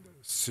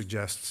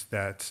suggests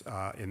that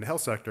in the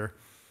health sector,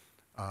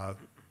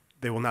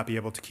 they will not be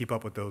able to keep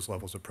up with those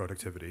levels of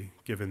productivity,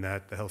 given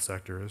that the health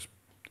sector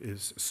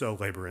is so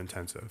labor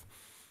intensive.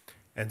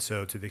 And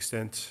so to the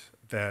extent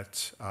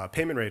that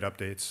payment rate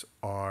updates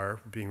are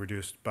being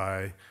reduced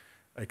by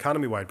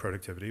economy-wide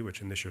productivity,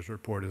 which in this year's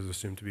report is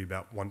assumed to be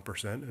about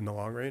 1% in the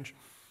long range,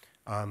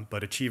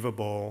 but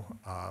achievable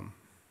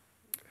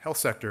health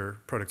sector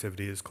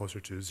productivity is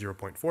closer to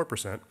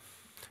 0.4%.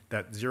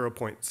 That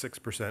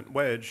 0.6%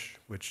 wedge,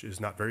 which is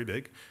not very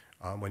big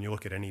when you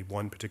look at any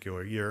one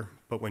particular year,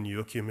 but when you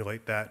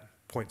accumulate that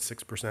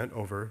 0.6%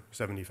 over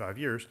 75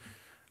 years,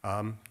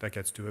 that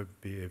gets to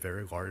be a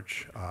very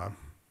large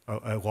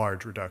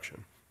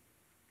reduction.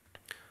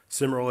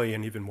 Similarly,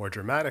 and even more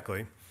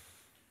dramatically,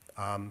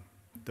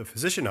 the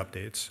physician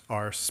updates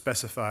are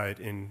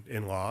specified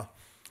in law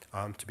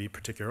to be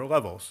particular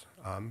levels,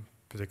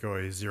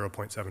 particularly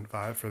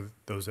 0.75 for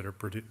those that are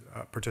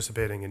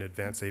participating in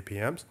advanced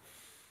APMs,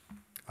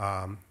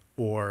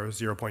 or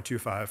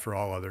 0.25 for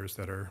all others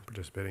that are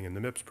participating in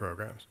the MIPS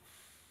programs.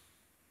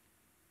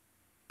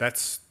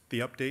 That's the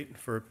update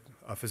for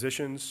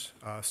physicians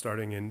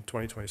starting in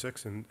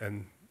 2026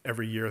 and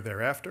every year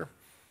thereafter.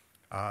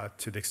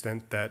 To the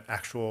extent that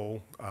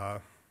actual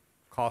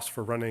costs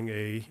for running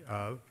a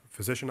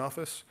physician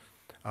office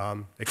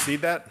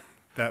exceed that,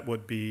 that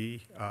would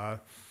be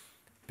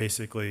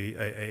basically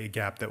a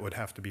gap that would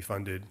have to be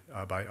funded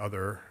by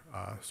other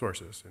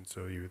sources. And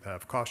so you would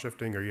have cost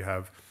shifting, or you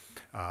have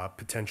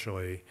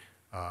potentially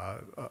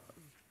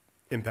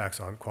impacts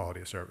on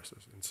quality of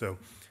services. And so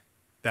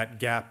that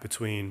gap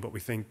between what we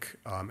think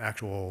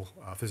actual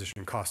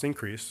physician cost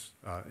increase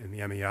in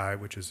the MEI,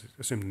 which is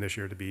assumed in this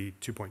year to be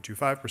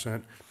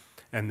 2.25%,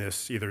 and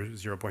this either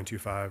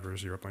 0.25 or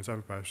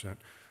 0.75%,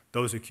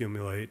 those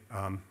accumulate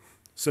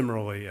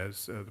similarly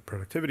as the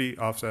productivity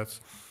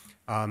offsets,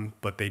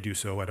 but they do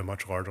so at a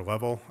much larger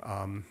level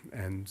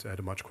and at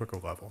a much quicker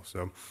level.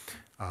 So,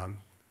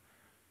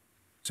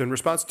 in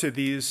response to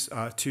these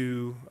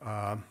two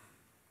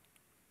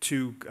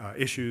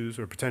issues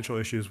or potential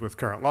issues with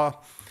current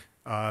law,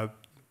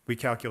 we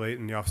calculate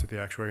in the Office of the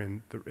Actuary,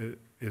 and it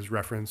is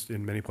referenced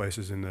in many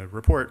places in the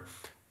report,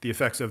 the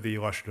effects of the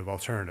illustrative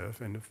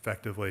alternative. And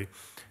effectively,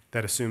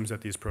 that assumes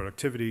that these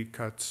productivity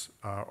cuts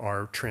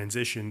are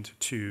transitioned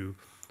to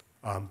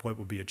what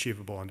will be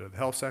achievable under the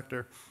health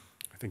sector.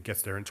 I think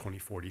gets there in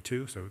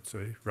 2042, so it's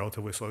a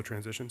relatively slow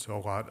transition. So a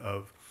lot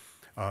of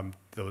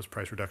those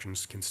price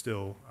reductions can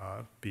still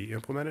be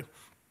implemented.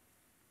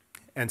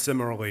 And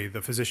similarly,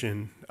 the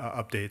physician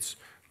updates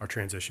are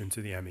transitioned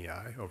to the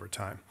MEI over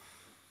time.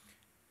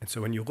 And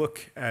so when you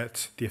look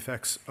at the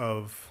effects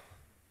of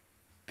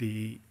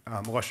the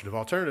illustrative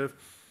alternative,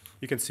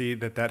 you can see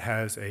that that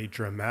has a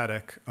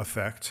dramatic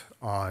effect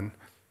on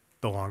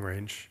the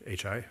long-range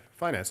HI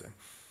financing.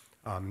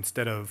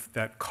 Instead of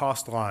that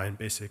cost line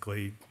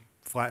basically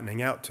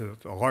flattening out to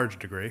a large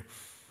degree,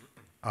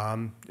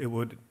 it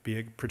would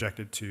be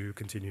projected to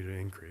continue to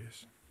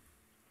increase.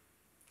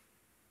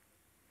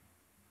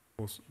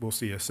 We'll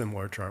see a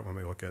similar chart when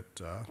we look at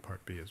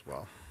Part B as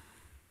well.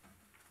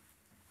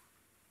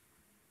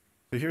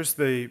 So here's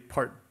the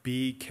Part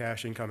B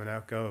cash income and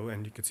outgo,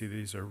 and you can see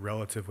these are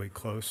relatively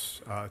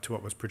close to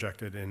what was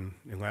projected in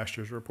last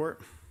year's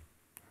report.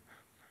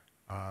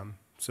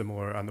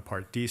 Similar on the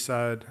Part D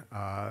side,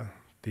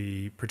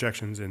 the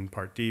projections in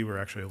Part D were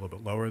actually a little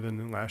bit lower than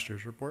in last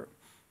year's report.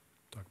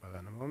 Talk about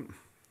that in a moment.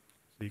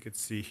 So you could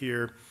see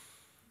here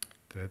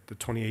that the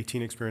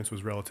 2018 experience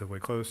was relatively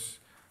close.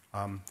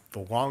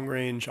 The long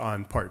range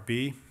on Part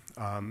B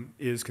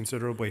is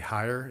considerably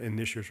higher in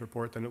this year's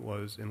report than it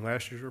was in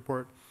last year's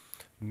report.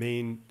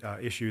 Main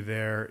issue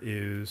there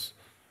is,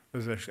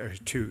 there's actually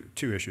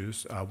two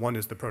issues. One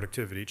is the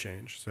productivity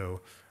change.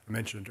 So I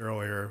mentioned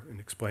earlier in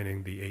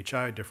explaining the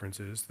HI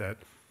differences that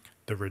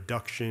the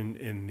reduction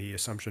in the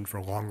assumption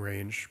for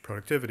long-range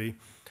productivity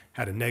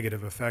had a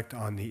negative effect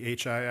on the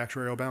HI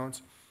actuarial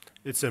balance.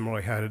 It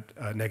similarly had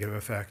a negative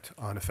effect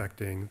on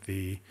affecting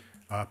the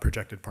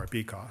projected Part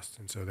B cost.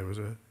 And so there was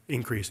an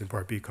increase in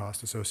Part B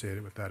cost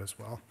associated with that as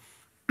well.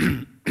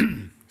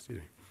 Excuse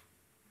me.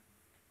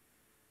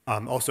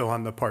 Also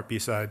on the Part B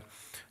side,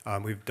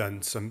 we've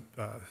done some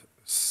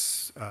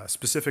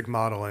specific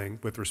modeling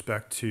with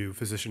respect to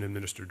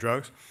physician-administered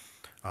drugs.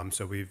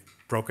 So we've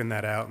broken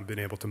that out and been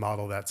able to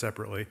model that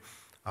separately.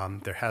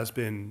 There has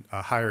been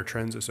higher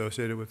trends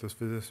associated with those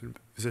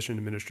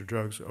physician-administered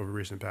drugs over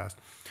recent past,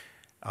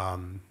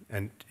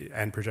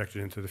 and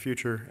projected into the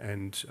future.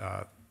 And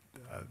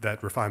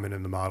that refinement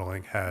in the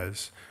modeling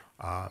has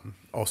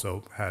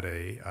also had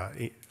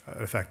an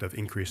effect of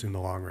increasing the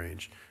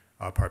long-range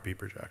Part B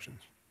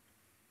projections.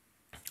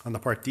 On the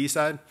Part D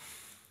side,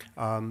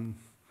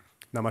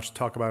 not much to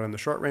talk about in the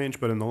short range,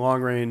 but in the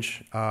long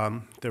range,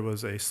 there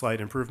was a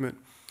slight improvement,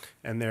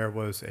 and there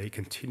was a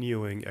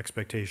continuing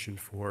expectation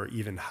for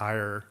even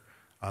higher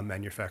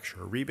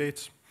manufacturer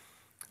rebates,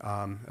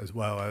 as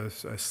well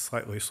as a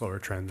slightly slower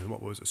trend than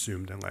what was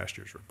assumed in last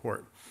year's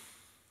report.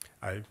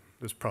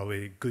 There's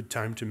probably a good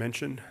time to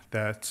mention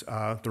that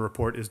the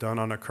report is done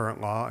on a current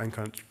law and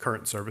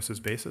current services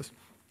basis.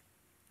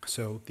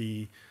 So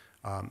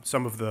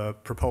some of the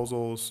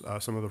proposals,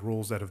 some of the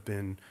rules that have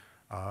been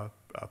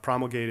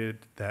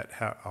promulgated that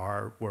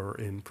were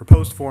in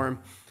proposed form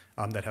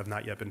that have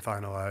not yet been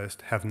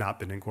finalized have not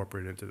been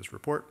incorporated into this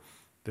report.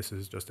 This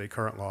is just a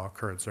current law,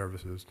 current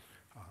services,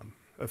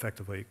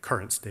 effectively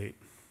current state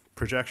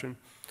projection.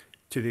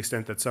 To the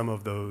extent that some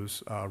of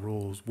those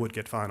rules would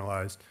get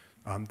finalized,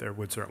 there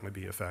would certainly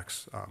be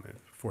effects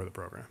for the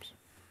programs.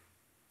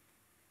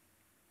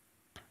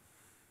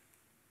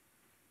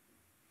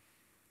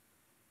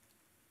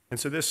 And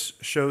so this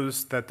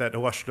shows that that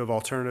illustrative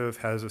alternative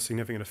has a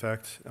significant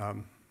effect,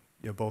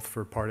 both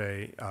for Part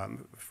A,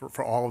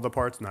 for all of the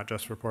parts, not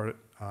just for Part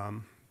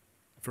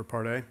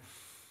A.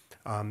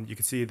 You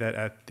can see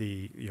that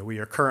we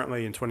are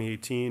currently in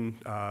 2018,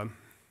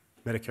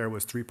 Medicare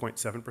was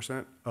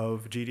 3.7%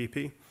 of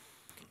GDP.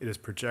 It is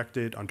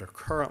projected under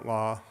current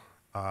law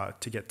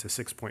to get to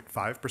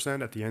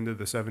 6.5% at the end of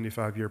the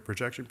 75-year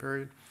projection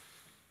period.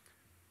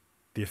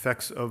 The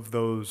effects of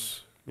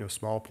those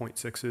small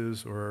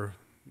 0.6s or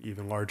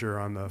even larger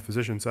on the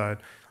physician side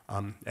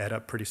add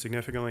up pretty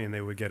significantly, and they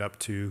would get up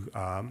to,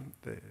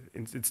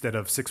 instead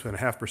of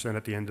 6.5%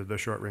 at the end of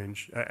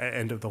the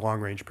end of the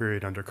long range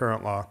period under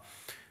current law,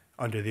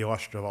 under the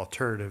illustrative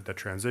alternative that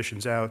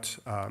transitions out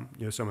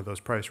some of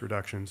those price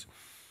reductions,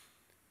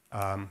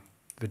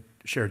 the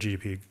share of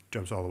GDP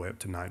jumps all the way up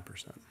to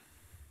 9%.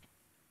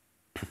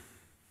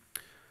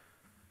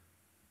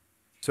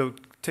 So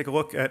take a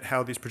look at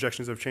how these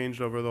projections have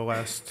changed over the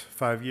last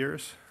 5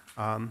 years.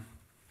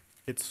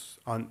 It's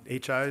on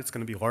HI, it's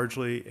going to be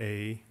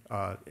largely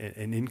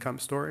an income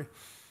story.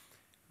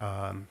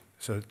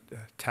 So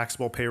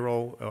taxable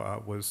payroll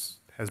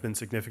has been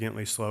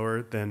significantly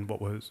slower than what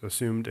was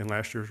assumed in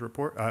last year's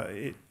report,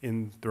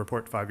 in the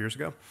report 5 years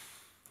ago.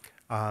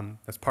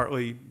 That's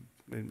partly,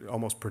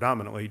 almost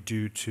predominantly,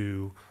 due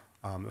to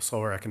a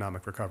slower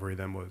economic recovery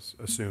than was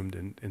assumed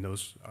in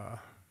those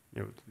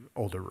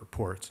older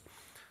reports.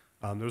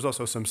 There was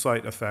also some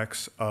slight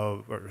effects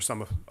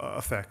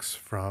effects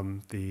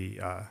from the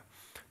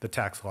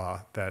tax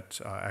law that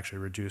actually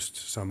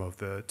reduced some of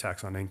the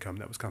tax on income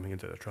that was coming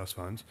into the trust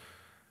funds.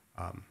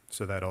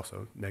 So that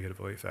also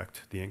negatively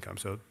affected the income.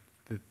 So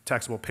the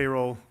taxable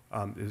payroll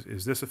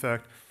is this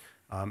effect,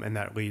 and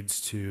that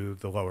leads to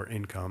the lower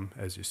income,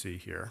 as you see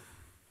here.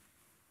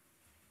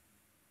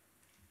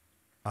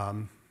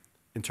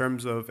 In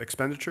terms of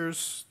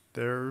expenditures,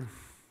 they're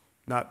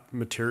not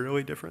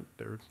materially different.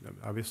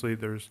 Obviously,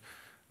 there's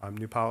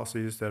new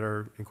policies that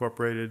are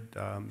incorporated,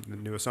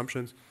 new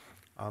assumptions,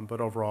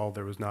 but overall,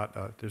 there's not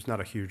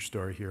a huge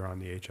story here on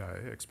the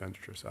HI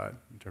expenditure side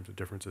in terms of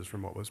differences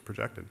from what was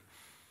projected.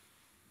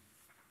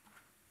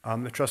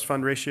 The trust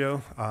fund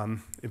ratio,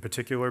 in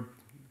particular,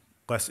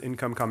 less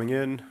income coming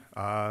in,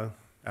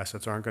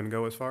 assets aren't going to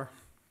go as far,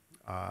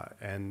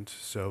 and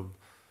so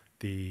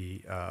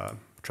the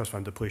trust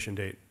fund depletion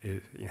date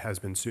has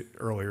been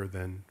earlier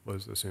than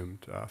was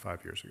assumed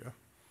 5 years ago.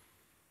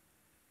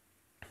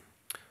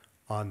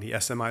 On the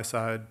SMI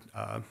side,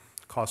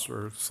 costs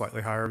were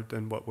slightly higher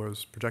than what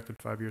was projected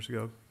 5 years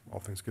ago. All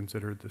things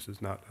considered, this is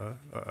not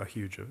a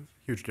huge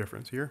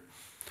difference here.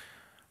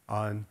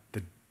 On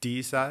the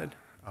D side,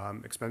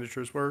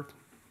 expenditures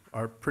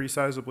are pretty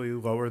sizably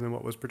lower than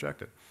what was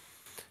projected.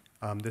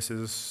 This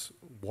is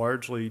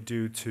largely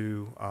due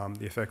to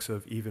the effects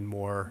of even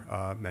more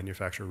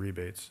manufacturer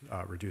rebates,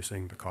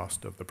 reducing the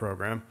cost of the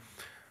program,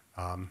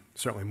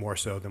 certainly more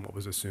so than what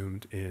was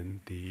assumed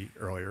in the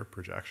earlier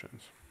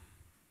projections.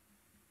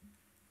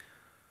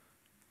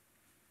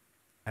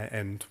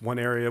 And one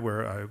area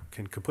where I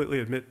can completely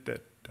admit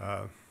that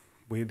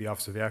we, the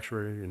Office of the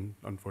Actuary, and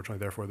unfortunately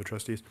therefore the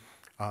trustees,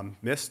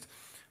 missed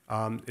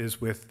is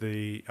with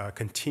the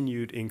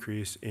continued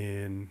increase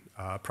in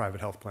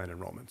private health plan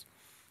enrollments.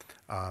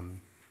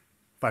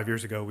 5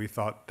 years ago, we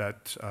thought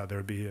that there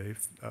would be a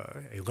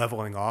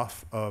leveling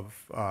off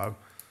of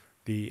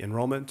the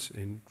enrollment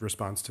in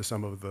response to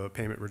some of the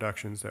payment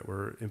reductions that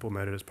were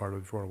implemented as part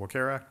of the Affordable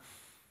Care Act.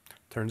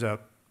 Turns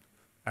out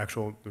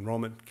actual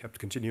enrollment kept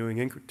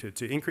continuing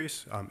to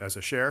increase as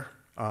a share.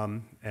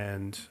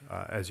 And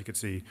as you can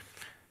see,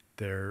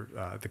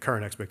 the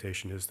current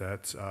expectation is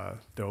that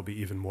there will be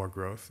even more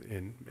growth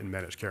in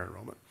managed care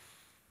enrollment.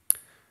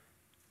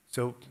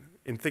 So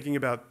in thinking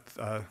about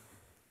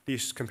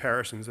these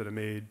comparisons that I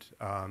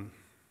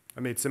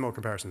made similar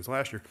comparisons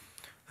last year,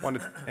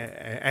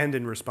 and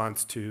in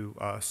response to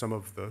some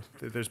of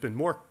there's been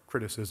more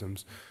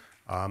criticisms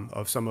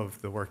of some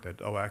of the work that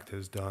OACT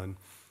has done.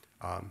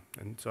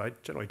 And so I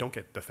generally don't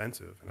get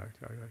defensive, and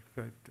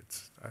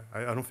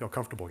I don't feel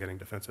comfortable getting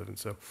defensive. And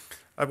so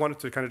I wanted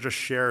to kind of just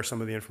share some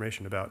of the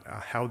information about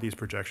how these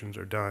projections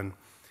are done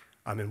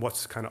and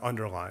what's kind of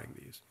underlying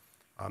these.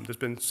 There's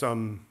been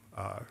some,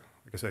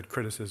 like I said,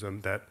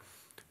 criticism that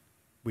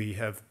we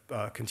have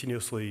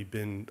continuously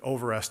been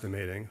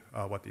overestimating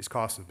what these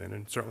costs have been.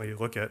 And certainly you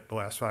look at the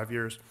last 5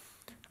 years,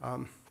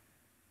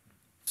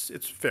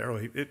 it's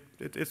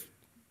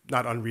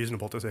not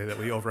unreasonable to say that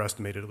we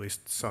overestimated at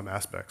least some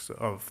aspects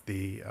of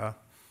the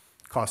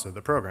cost of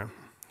the program.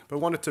 But I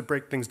wanted to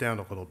break things down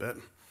a little bit.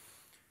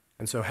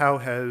 And so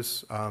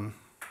however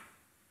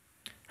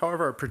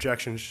our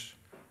projections,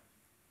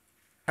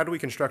 how do we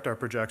construct our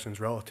projections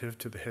relative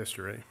to the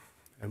history?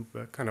 And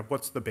kind of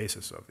what's the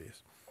basis of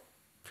these?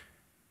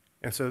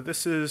 And so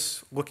this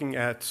is looking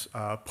at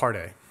Part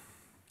A.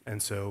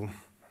 And so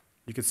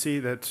you can see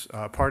that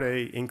Part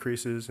A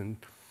increases, and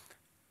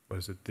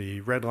the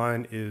red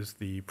line is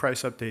the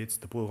price updates,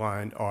 the blue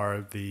line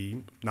are the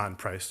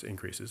non-price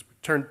increases. We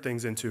turned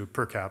things into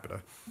per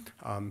capita.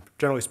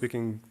 Generally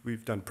speaking,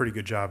 we've done a pretty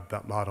good job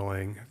about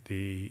modeling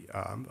the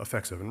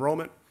effects of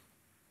enrollment.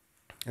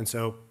 And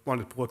so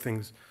wanted to look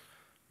things,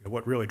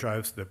 what really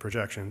drives the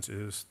projections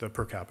is the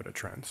per capita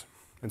trends.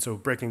 And so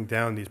breaking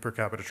down these per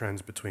capita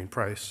trends between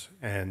price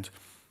and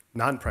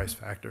non-price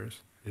factors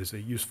is a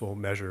useful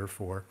measure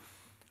for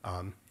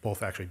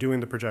both actually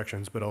doing the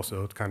projections, but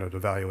also to kind of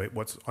evaluate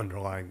what's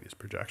underlying these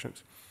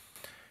projections.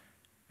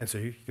 And so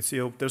you can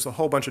see there's a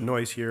whole bunch of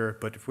noise here,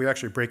 but if we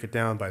actually break it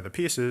down by the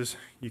pieces,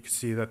 you can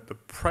see that the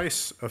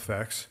price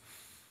effects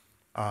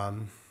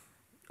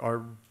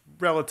are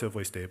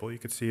relatively stable. You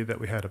can see that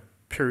we had a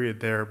period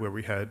there where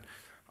we had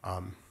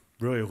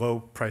really low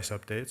price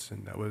updates,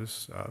 and that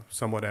was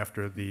somewhat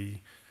after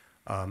the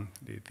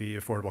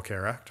Affordable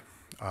Care Act.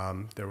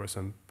 There were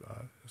some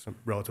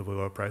relatively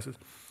low prices.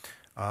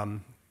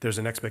 There's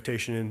an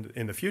expectation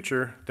in the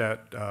future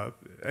that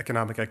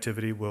economic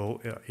activity will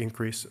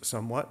increase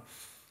somewhat,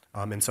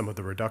 and some of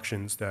the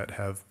reductions that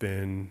have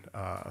been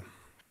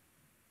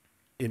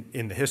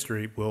in the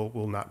history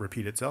will not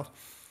repeat itself.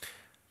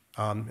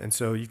 And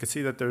so you can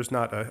see that there's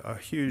not a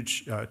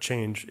huge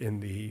change in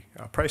the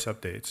price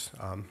updates.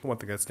 One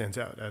thing that stands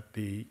out, at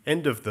the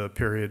end of the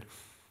period,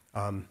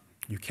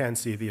 you can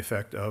see the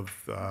effect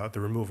of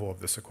the removal of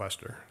the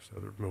sequester. So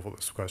the removal of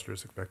the sequester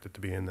is expected to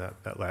be in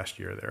that last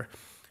year there.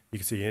 You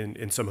can see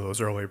in some of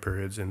those earlier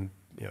periods, in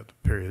the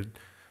period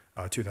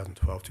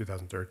 2012,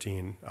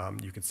 2013,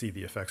 you can see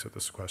the effects of the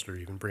sequester,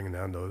 even bringing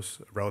down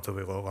those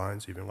relatively low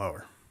lines even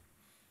lower.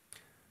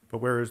 But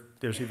where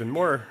there's even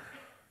more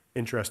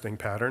interesting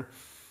pattern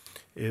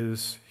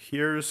is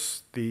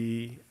here's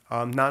the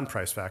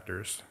non-price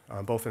factors,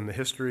 both in the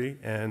history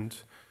and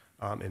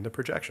in the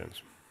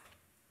projections.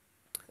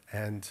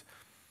 And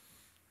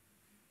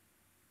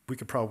we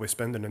could probably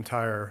spend an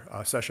entire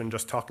session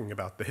just talking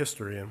about the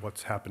history and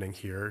what's happening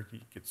here.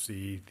 You could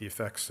see the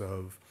effects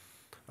of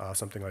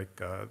something like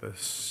the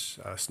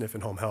SNF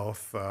and home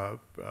health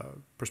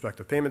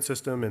prospective payment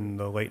system in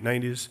the late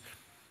 90s.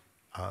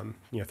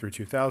 Through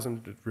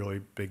 2000,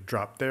 really big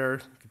drop there.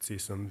 You could see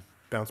some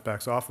bounce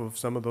backs off of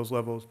some of those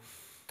levels.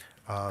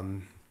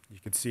 You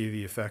could see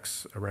the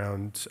effects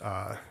around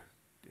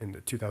in the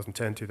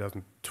 2010,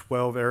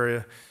 2012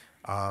 area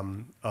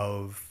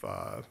of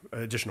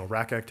additional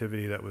RAC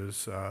activity that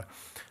was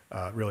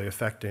really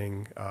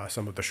affecting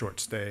some of the short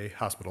stay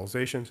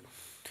hospitalizations.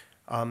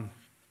 But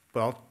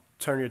I'll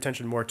turn your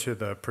attention more to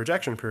the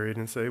projection period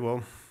and say,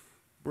 well,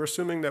 we're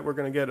assuming that we're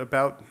going to get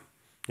about,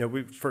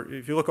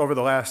 if you look over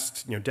the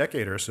last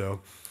decade or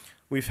so,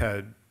 we've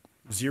had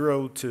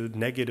 0 to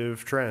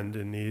negative trend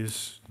in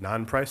these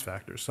non-price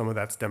factors. Some of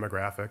that's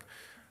demographic,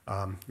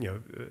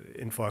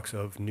 influx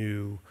of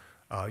new,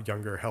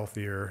 younger,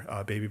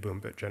 healthier baby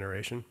boom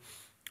generation.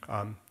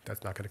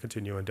 That's not going to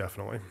continue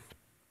indefinitely.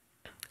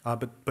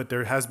 But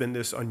there has been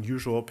this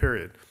unusual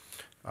period.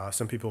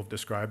 Some people have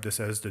described this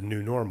as the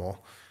new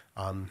normal.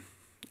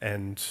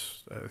 And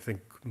I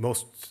think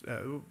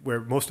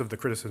where most of the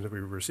criticism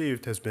we've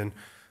received has been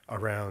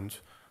around,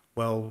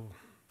 well,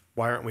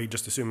 why aren't we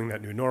just assuming that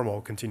new normal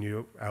will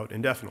continue out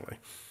indefinitely?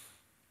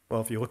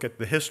 Well, if you look at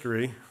the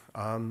history,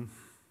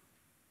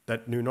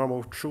 that new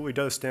normal truly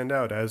does stand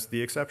out as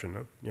the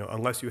exception.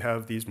 Unless you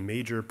have these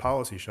major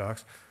policy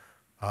shocks,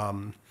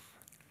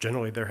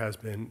 generally there has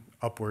been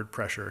upward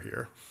pressure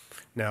here.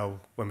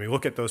 Now, when we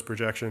look at those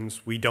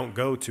projections, we don't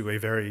go to a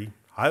very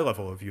high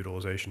level of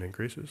utilization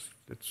increases.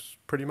 It's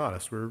pretty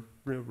modest. We're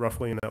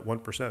roughly in that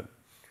 1%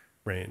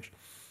 range.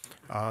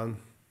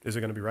 Is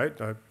it going to be right?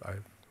 I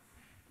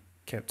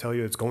can't tell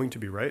you it's going to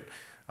be right.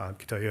 I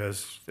can tell you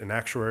as an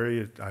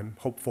actuary, I'm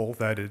hopeful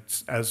that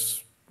it's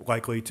as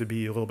likely to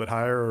be a little bit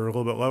higher or a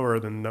little bit lower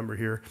than the number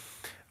here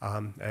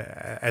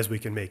as we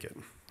can make it.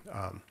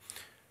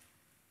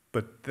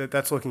 But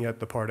that's looking at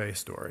the Part A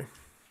story.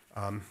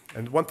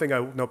 And one thing I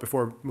note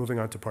before moving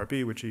on to Part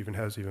B, which even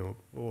has a little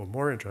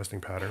more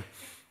interesting pattern,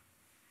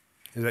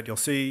 is that you'll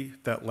see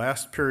that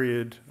last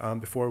period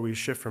before we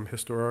shift from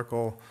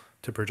historical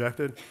to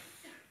projected,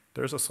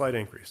 there's a slight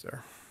increase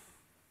there.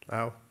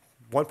 Now,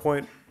 1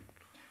 point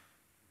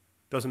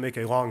doesn't make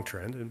a long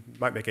trend. It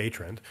might make a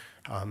trend,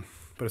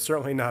 but it's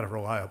certainly not a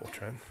reliable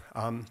trend.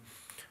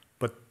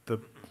 But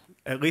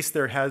at least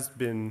there has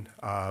been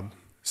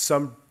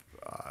some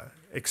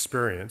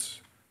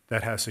experience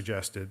that has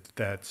suggested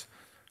that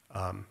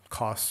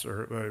costs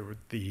or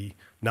the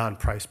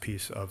non-price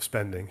piece of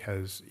spending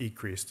has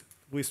increased,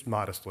 at least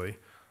modestly,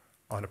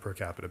 on a per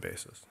capita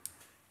basis.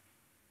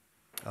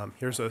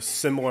 Here's a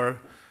similar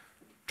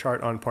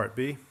chart on Part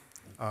B.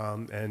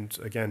 And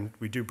again,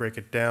 we do break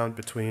it down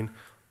between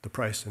the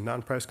price and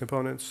non-price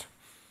components.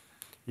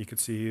 You can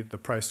see the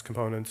price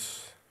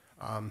components.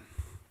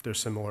 There's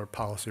similar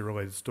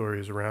policy-related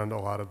stories around a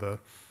lot of the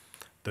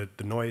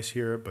noise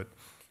here, but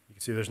you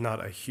can see there's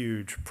not a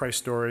huge price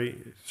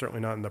story,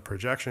 certainly not in the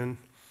projection.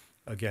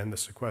 Again, the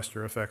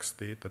sequester affects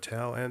the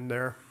tail end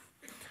there.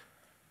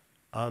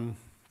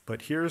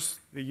 But here's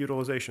the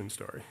utilization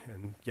story.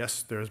 And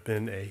yes, there's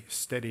been a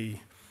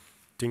steady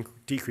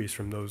decrease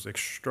from those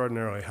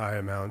extraordinarily high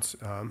amounts,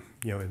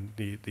 in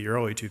the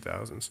early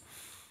 2000s.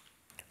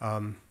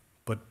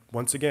 But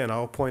once again,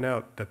 I'll point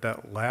out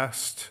that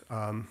last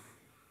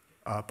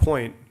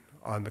point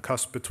on the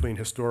cusp between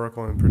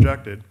historical and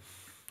projected,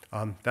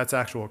 that's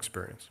actual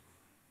experience.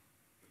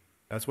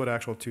 That's what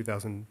actual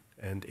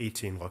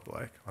 2018 looked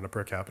like on a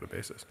per capita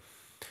basis.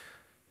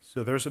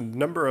 So there's a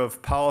number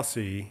of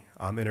policy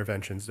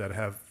interventions that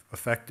have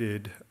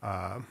affected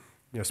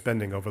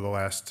spending over the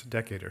last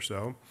decade or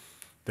so.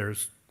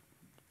 There's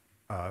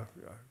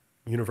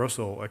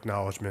universal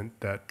acknowledgement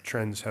that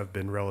trends have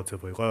been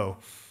relatively low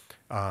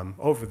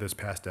over this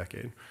past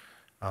decade.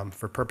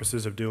 For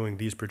purposes of doing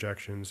these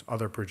projections,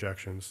 other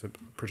projections that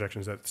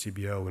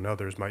CBO and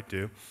others might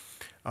do,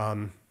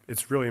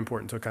 it's really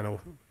important to kind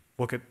of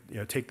look at,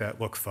 take that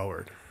look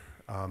forward.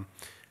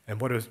 And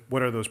what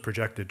are those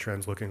projected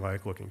trends looking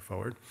like looking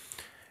forward?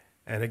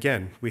 And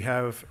again, we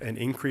have an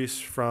increase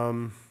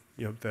from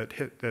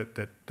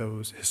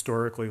those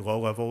historically low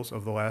levels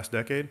of the last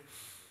decade,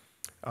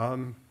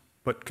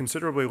 but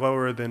considerably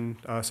lower than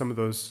some of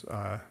those,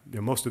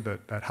 most of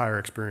that higher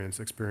experience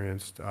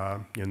experienced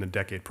in the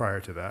decade prior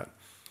to that,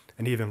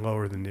 and even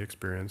lower than the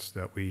experience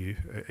that we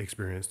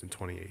experienced in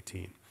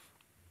 2018.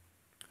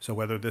 So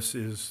whether this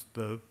is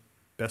the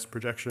best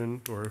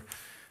projection or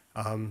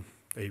I'm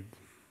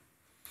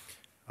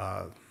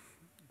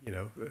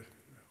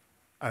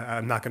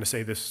not going to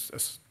say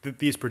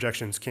these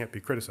projections can't be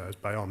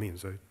criticized by all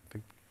means. I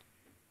think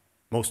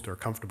most are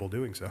comfortable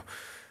doing so.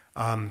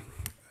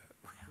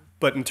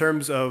 But in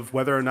terms of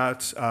whether or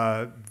not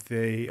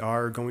they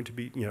are going to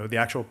be, the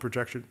actual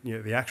projection,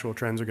 the actual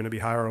trends are going to be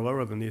higher or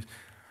lower than these,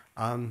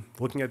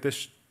 looking at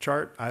this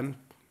chart, I'm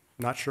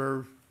not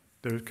sure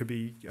there could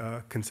be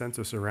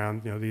consensus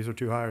around, these are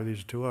too high or these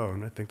are too low.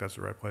 And I think that's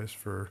the right place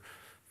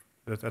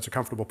that's a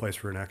comfortable place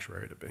for an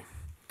actuary to be. I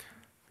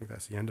think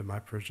that's the end of my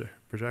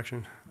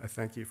projection. I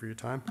thank you for your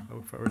time. I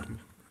look forward to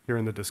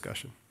hearing the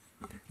discussion.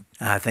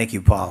 Thank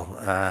you, Paul.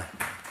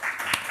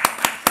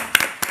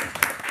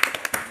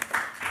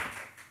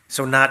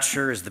 So not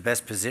sure is the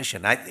best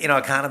position.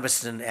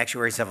 Economists and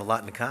actuaries have a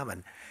lot in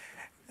common.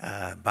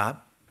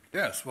 Bob?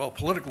 Yes, well,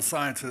 political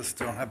scientists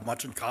don't have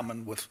much in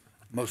common with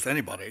most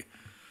anybody.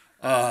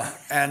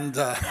 And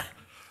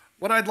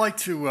what I'd like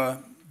to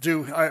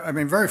do,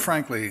 very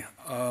frankly,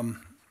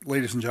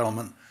 ladies and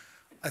gentlemen,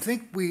 I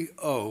think we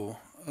owe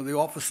the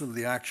Office of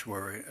the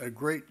Actuary a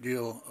great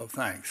deal of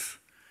thanks.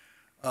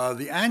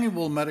 The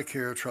annual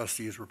Medicare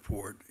Trustees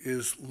Report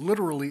is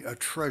literally a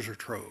treasure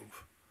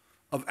trove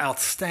of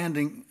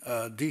outstanding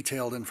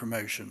detailed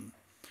information.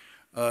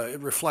 It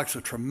reflects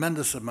a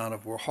tremendous amount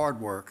of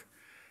hard work,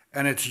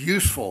 and it's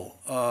useful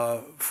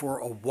for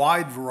a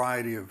wide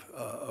variety of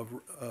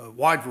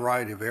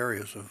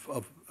areas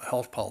of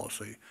health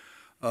policy.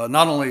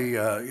 Not only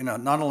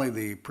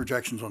the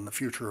projections on the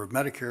future of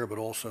Medicare, but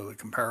also the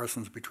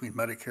comparisons between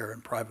Medicare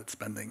and private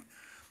spending,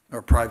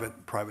 or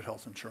private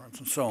health insurance,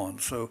 and so on.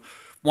 So,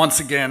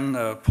 once again,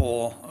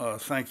 Paul,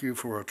 thank you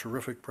for a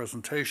terrific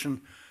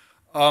presentation.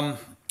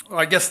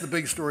 I guess the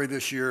big story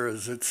this year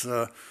is it's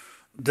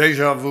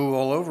Deja vu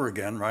all over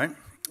again, right?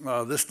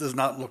 This does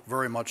not look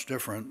very much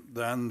different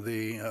than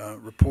the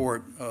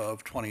report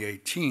of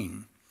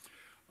 2018.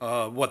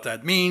 What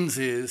that means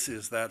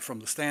is that from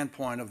the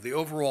standpoint of the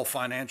overall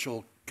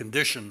financial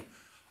condition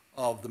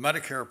of the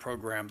Medicare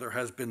program, there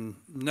has been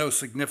no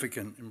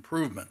significant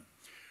improvement.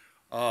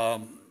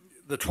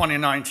 The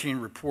 2019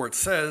 report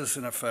says,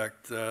 in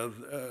effect,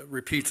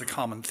 repeats a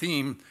common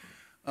theme,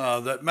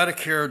 that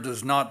Medicare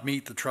does not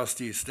meet the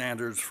trustees'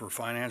 standards for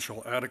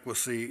financial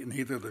adequacy in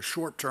either the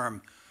short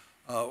term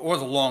or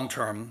the long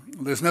term.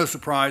 There's no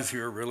surprise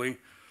here, really.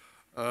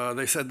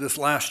 They said this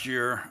last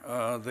year.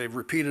 They've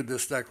repeated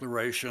this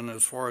declaration,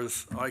 as far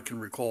as I can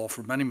recall,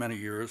 for many, many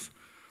years.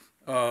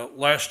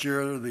 Last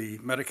year, the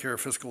Medicare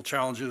fiscal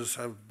challenges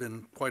have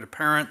been quite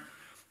apparent.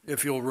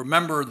 If you'll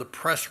remember, the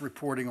press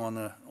reporting on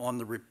the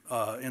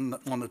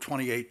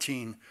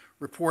 2018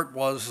 report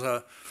was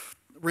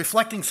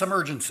reflecting some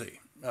urgency,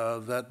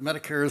 that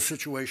Medicare's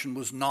situation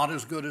was not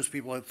as good as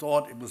people had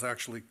thought. It was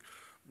actually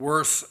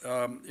worse.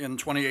 In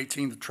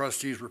 2018, the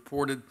trustees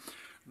reported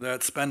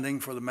that spending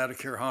for the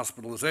Medicare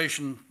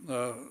Hospitalization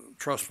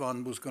Trust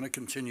Fund was going to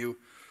continue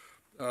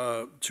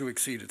to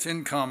exceed its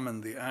income,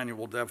 and the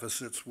annual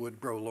deficits would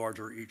grow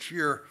larger each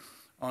year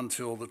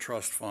until the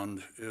trust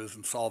fund is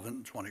insolvent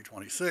in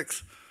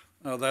 2026.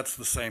 That's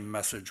the same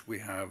message we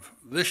have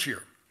this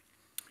year.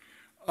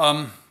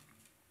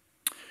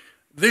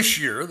 This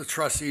year, the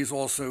trustees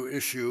also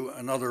issue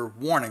another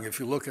warning. If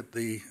you look at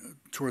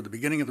toward the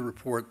beginning of the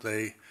report,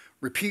 they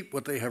repeat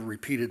what they have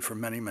repeated for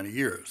many, many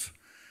years.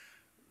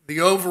 The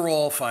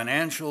overall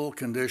financial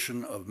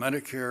condition of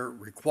Medicare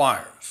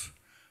requires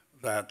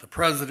that the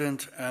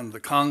President and the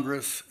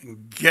Congress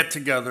get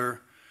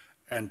together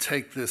and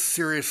take this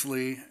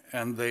seriously,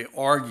 and they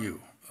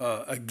argue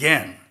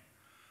again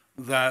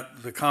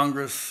that the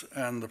Congress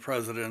and the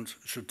President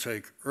should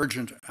take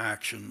urgent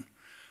action,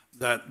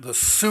 that the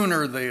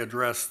sooner they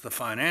address the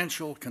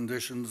financial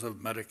conditions of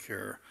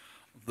Medicare,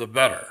 the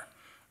better.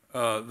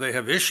 They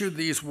have issued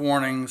these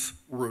warnings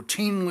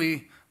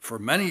routinely for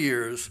many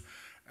years,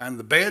 and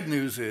the bad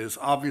news is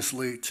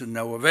obviously to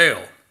no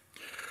avail.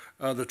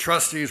 The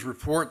trustees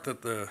report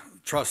that the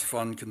trust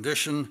fund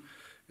condition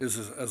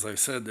is, as I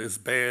said, as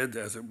bad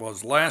as it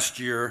was last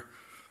year.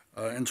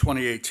 In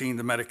 2018,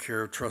 the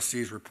Medicare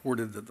trustees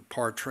reported that the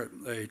Part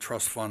A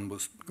trust fund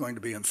was going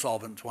to be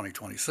insolvent in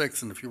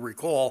 2026, and if you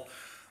recall,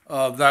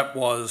 that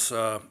was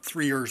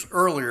 3 years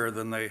earlier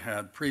than they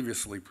had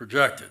previously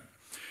projected.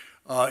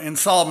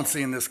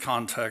 Insolvency in this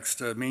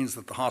context means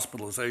that the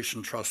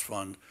hospitalization trust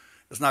fund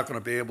is not going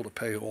to be able to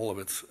pay all of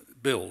its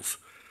bills.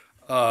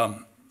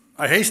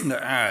 I hasten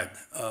to add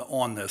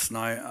on this, and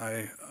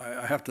I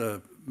have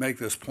to make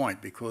this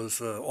point because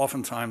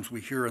oftentimes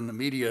we hear in the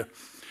media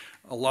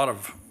a lot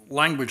of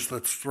language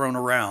that's thrown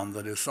around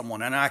that is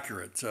somewhat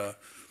inaccurate.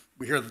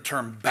 We hear the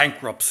term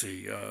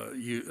bankruptcy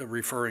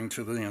referring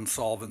to the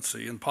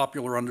insolvency. In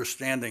popular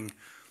understanding,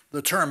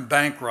 the term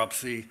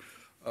bankruptcy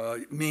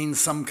means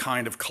some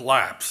kind of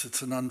collapse.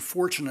 It's an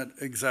unfortunate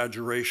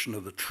exaggeration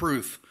of the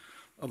truth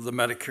of the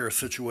Medicare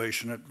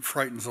situation. It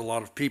frightens a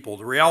lot of people.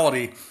 The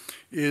reality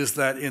is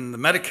that in the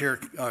Medicare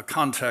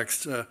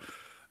context,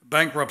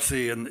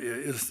 bankruptcy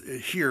is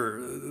here.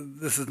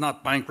 This is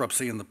not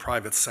bankruptcy in the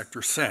private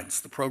sector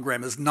sense. The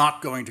program is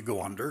not going to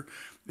go under.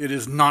 It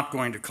is not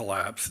going to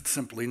collapse. It's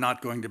simply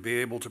not going to be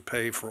able to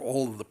pay for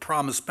all of the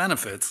promised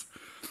benefits.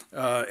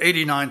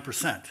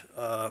 89%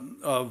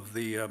 of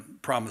the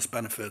promised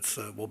benefits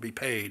will be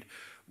paid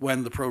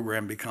when the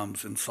program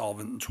becomes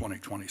insolvent in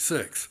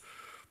 2026.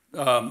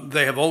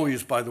 They have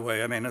always, by the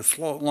way, I mean, as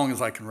long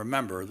as I can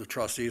remember, the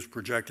trustees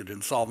projected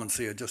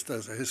insolvency. Just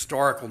as a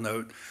historical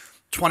note,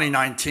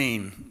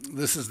 2019,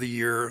 this is the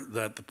year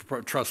that the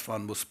trust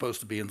fund was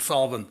supposed to be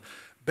insolvent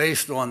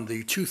based on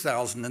the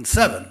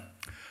 2007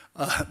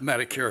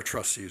 Medicare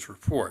trustees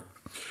report.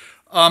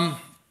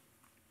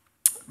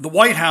 The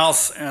White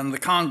House and the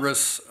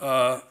Congress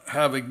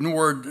have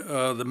ignored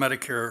the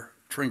Medicare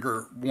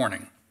trigger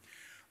warning.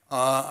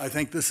 I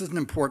think this is an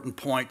important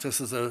point. Just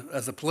as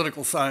a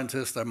political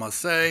scientist, I must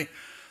say,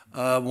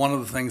 one of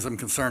the things I'm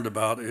concerned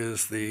about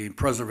is the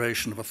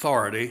preservation of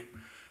authority.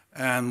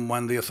 And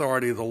when the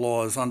authority of the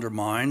law is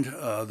undermined,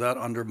 that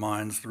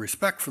undermines the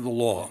respect for the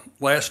law.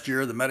 Last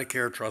year, the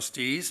Medicare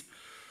trustees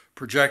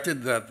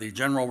projected that the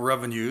general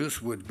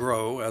revenues would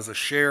grow as a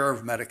share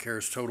of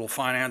Medicare's total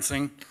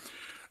financing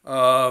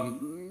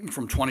from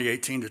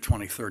 2018 to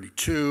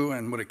 2032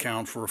 and would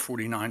account for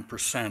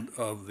 49%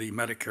 of the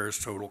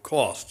Medicare's total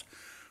cost.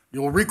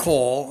 You'll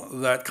recall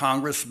that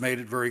Congress made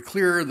it very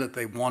clear that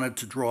they wanted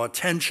to draw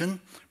attention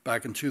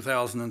back in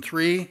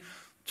 2003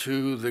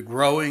 to the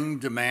growing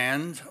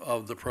demand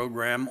of the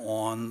program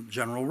on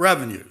general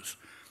revenues.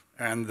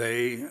 And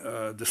they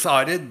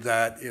decided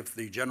that if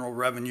the general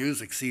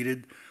revenues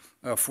exceeded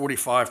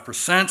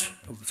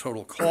 45% of the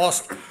total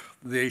cost,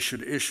 they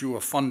should issue a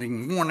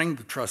funding warning.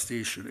 The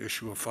trustees should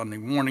issue a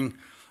funding warning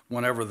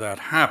whenever that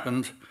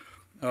happened.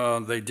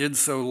 They did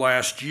so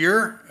last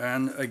year,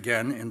 and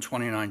again in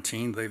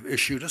 2019, they've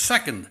issued a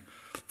second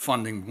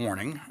funding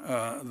warning.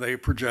 They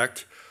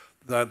project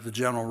that the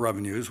general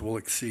revenues will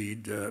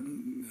exceed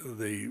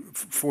the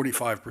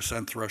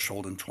 45%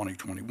 threshold in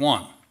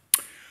 2021.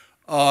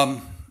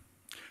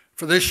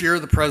 For this year,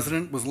 the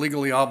President was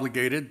legally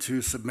obligated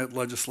to submit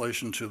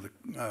legislation to the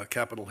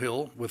Capitol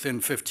Hill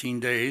within 15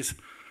 days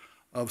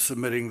of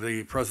submitting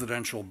the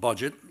presidential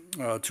budget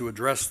to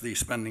address the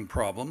spending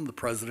problem. The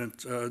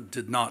President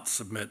did not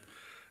submit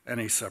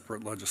any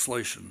separate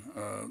legislation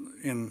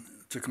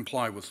to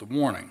comply with the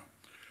warning.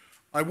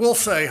 I will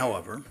say,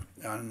 however,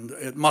 and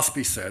it must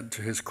be said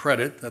to his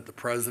credit, that the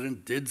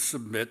President did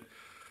submit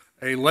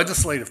a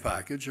legislative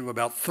package of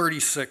about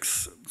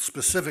 36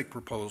 specific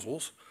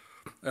proposals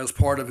as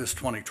part of his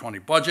 2020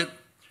 budget.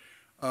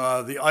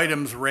 The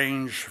items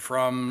range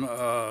from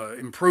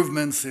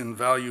improvements in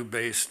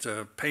value-based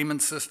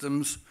payment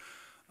systems,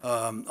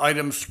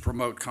 items to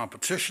promote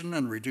competition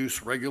and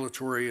reduce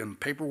regulatory and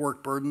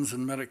paperwork burdens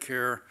in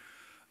Medicare,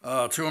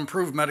 to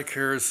improve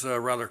Medicare's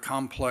rather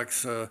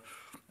complex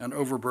and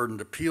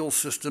overburdened appeal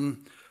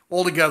system.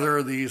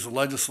 Altogether, these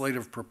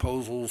legislative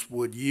proposals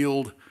would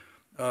yield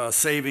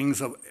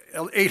savings of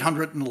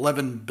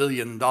 $811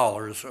 billion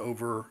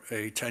over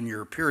a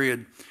 10-year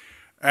period.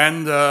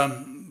 And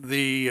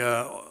the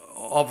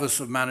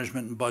Office of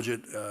Management and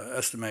Budget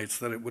estimates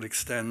that it would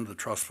extend the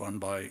trust fund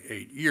by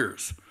 8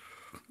 years.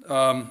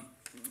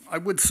 I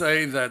would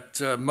say that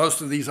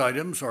most of these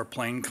items are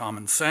plain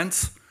common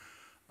sense,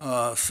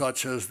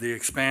 such as the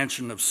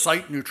expansion of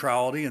site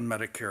neutrality in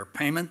Medicare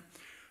payment,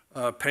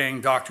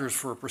 paying doctors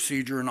for a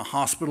procedure in a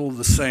hospital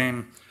the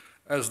same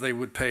as they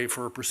would pay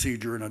for a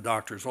procedure in a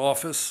doctor's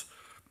office,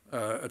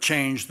 a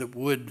change that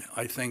would,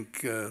 I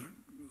think,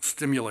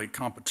 stimulate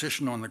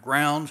competition on the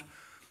ground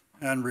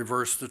and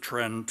reverse the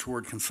trend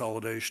toward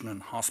consolidation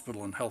in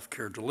hospital and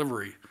healthcare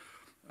delivery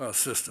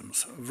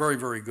systems. A very,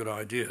 very good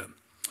idea.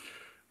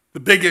 The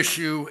big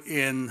issue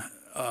in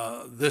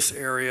this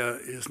area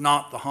is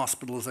not the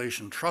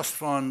hospitalization trust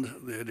fund,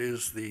 it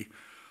is the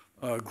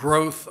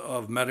growth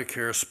of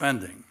Medicare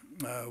spending.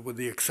 With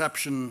the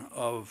exception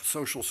of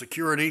Social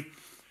Security,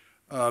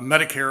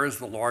 Medicare is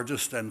the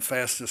largest and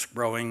fastest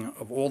growing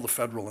of all the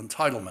federal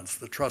entitlements.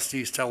 The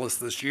trustees tell us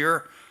this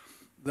year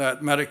that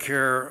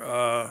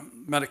Medicare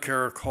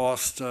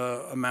costs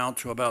amount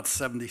to about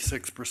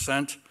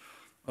 76%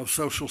 of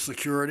Social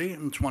Security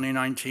in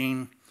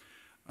 2019.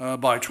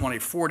 By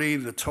 2040,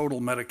 the total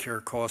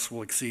Medicare costs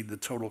will exceed the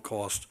total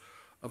cost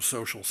of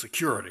Social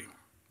Security.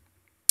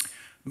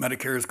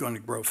 Medicare is going to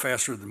grow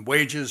faster than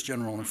wages,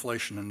 general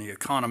inflation, and the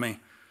economy.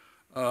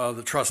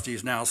 The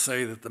trustees now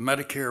say that the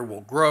Medicare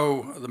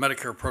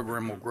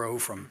program will grow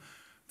from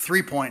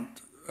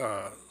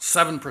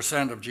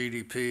 3.7% of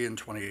GDP in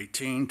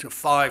 2018 to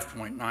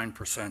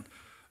 5.9%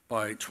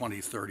 by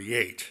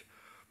 2038.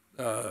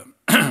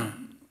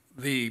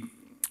 The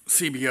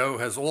CBO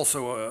has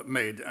also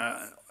made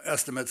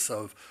estimates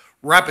of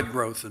rapid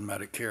growth in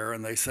Medicare,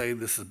 and they say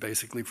this is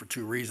basically for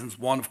two reasons.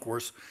 One, of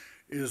course,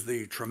 is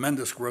the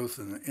tremendous growth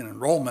in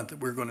enrollment that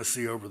we're going to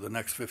see over the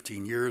next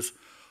 15 years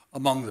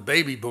among the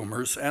baby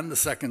boomers. And the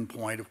second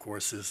point, of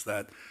course, is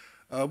that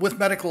with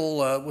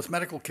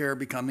medical care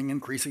becoming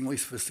increasingly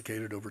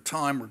sophisticated over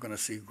time, we're going to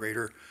see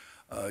greater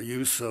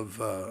use of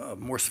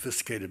more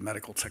sophisticated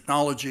medical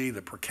technology.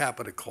 The per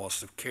capita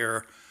cost of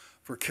care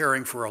for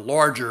caring for a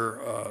larger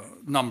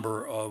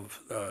number of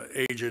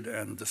aged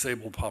and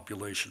disabled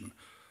population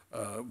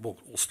will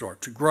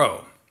start to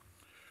grow.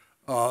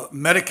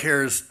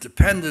 Medicare's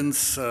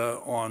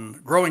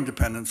growing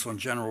dependence on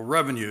general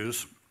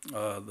revenues,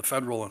 the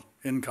federal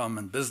income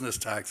and business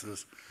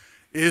taxes,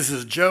 is,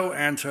 as Joe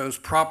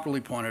Antos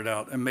properly pointed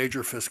out, a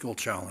major fiscal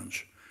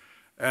challenge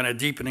and a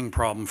deepening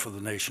problem for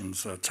the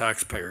nation's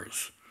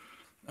taxpayers.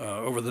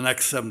 Over the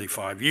next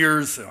 75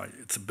 years,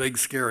 it's a big,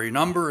 scary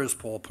number, as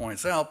Paul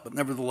points out, but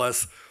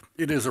nevertheless,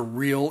 it is a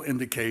real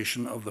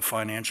indication of the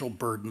financial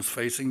burdens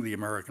facing the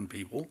American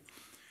people.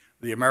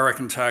 The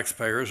American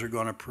taxpayers are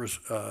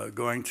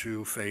going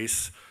to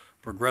face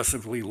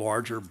progressively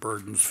larger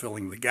burdens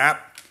filling the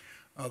gap,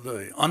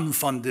 the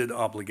unfunded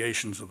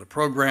obligations of the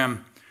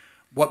program,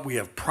 what we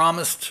have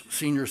promised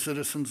senior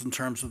citizens in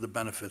terms of the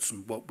benefits,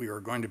 and what we are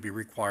going to be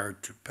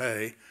required to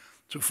pay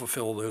to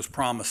fulfill those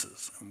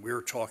promises. And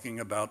we're talking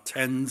about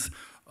tens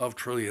of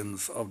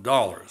trillions of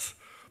dollars,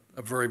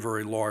 a very,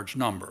 very large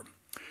number.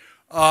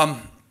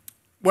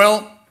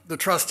 Well, the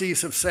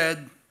trustees have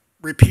said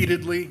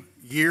repeatedly,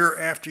 year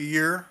after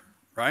year,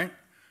 right,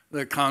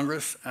 that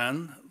Congress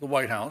and the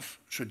White House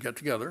should get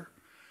together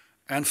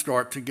and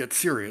start to get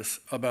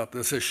serious about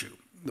this issue.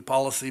 The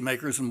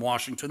policymakers in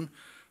Washington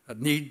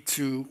need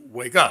to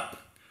wake up.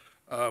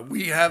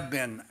 We have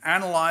been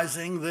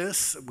analyzing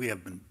this, we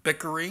have been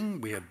bickering,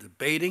 we have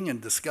debating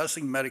and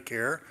discussing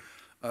Medicare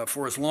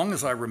for as long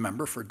as I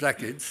remember, for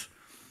decades.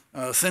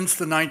 Since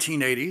the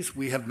 1980s,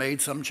 we have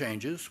made some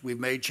changes. We've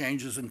made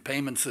changes in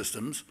payment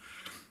systems,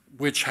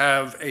 which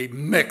have a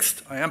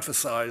mixed, I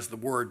emphasize the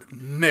word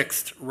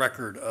mixed,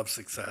 record of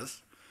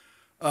success.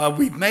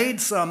 We've made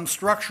some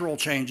structural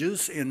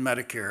changes in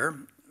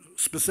Medicare,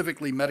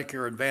 specifically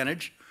Medicare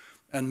Advantage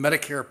and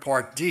Medicare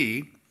Part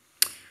D,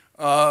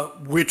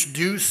 which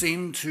do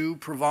seem to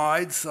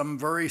provide some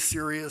very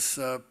serious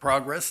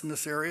progress in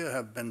this area,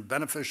 have been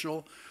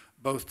beneficial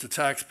both to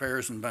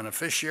taxpayers and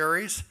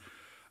beneficiaries.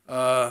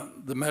 The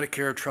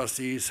Medicare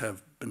trustees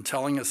have been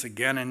telling us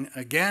again and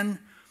again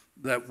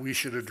that we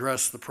should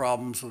address the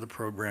problems of the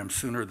program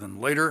sooner than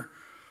later.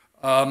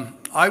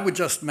 I would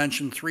just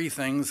mention three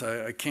things.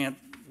 I can't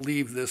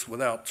leave this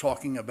without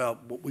talking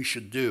about what we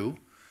should do.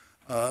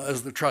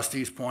 As the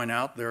trustees point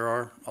out, there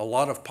are a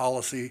lot of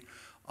policy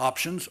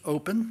options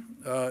open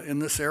in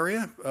this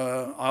area.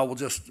 I will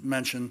just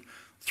mention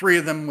three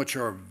of them, which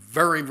are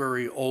very,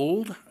 very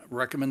old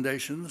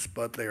recommendations,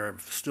 but they are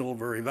still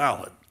very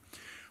valid.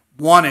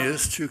 One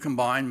is to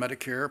combine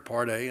Medicare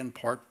Part A and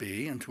Part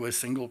B into a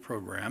single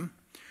program,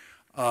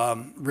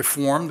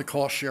 reform the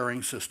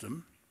cost-sharing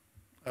system,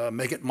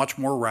 make it much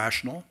more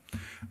rational.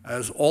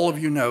 As all of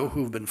you know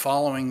who've been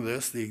following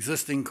this, the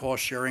existing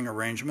cost-sharing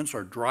arrangements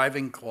are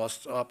driving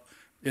costs up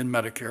in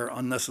Medicare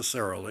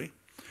unnecessarily,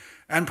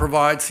 and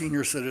provide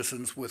senior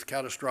citizens with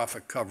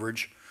catastrophic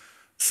coverage,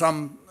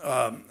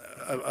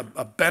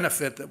 a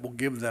benefit that will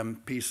give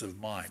them peace of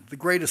mind. The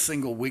greatest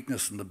single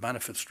weakness in the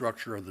benefit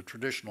structure of the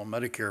traditional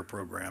Medicare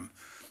program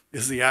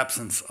is the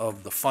absence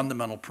of the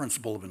fundamental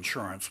principle of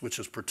insurance, which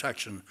is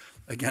protection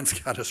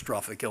against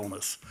catastrophic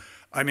illness.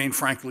 I mean,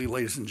 frankly,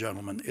 ladies and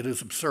gentlemen, it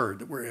is absurd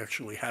that we're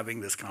actually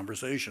having this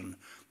conversation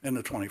in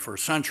the 21st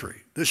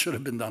century. This should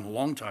have been done a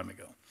long time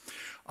ago.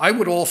 I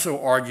would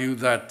also argue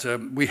that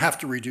we have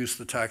to reduce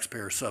the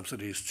taxpayer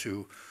subsidies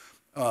to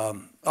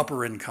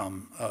upper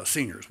income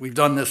seniors. We've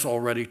done this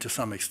already to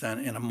some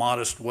extent in a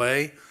modest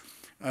way.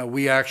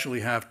 We actually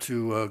have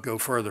to go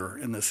further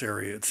in this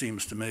area, it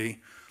seems to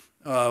me.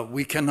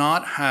 We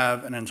cannot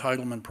have an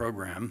entitlement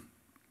program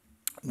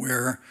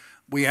where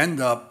we end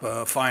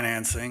up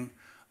financing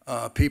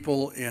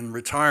people in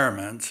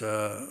retirement,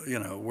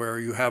 where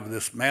you have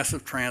this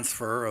massive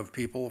transfer of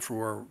people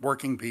for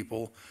working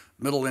people,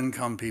 middle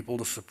income people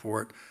to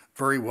support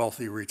very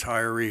wealthy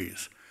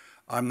retirees.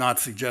 I'm not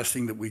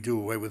suggesting that we do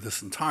away with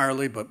this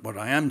entirely, but what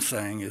I am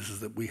saying is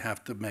that we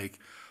have to make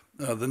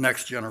the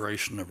next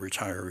generation of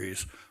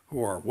retirees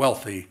who are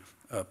wealthy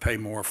pay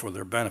more for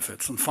their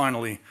benefits. And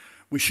finally,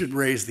 we should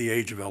raise the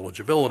age of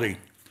eligibility,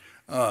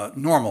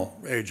 normal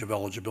age of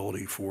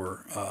eligibility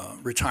for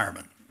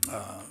retirement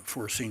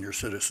for senior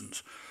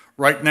citizens.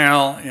 Right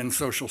now in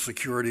Social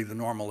Security, the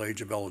normal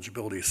age of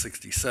eligibility is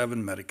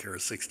 67, Medicare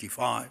is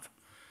 65.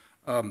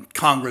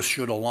 Congress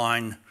should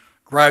align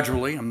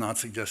gradually, I'm not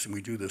suggesting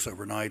we do this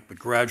overnight, but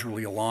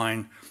gradually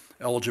align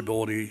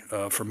eligibility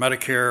for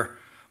Medicare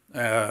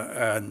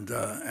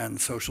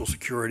and Social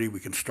Security. We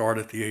can start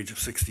at the age of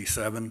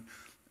 67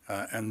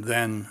 and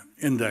then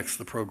index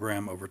the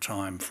program over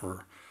time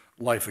for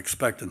life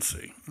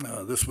expectancy.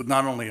 This would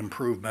not only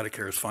improve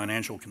Medicare's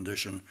financial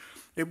condition,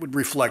 it would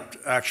reflect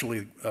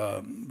actually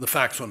the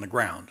facts on the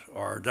ground.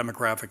 Our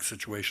demographic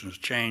situation has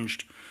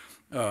changed.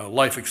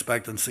 Life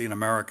expectancy in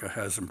America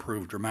has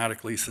improved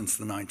dramatically since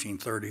the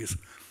 1930s,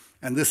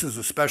 and this is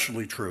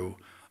especially true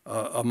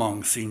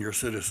among senior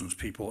citizens,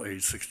 people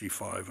age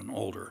 65 and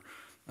older.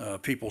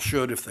 People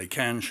should, if they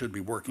can, should be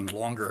working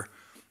longer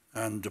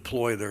and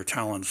deploy their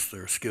talents,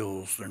 their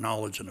skills, their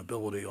knowledge and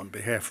ability on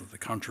behalf of the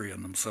country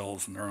and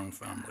themselves and their own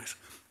families.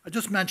 I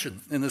just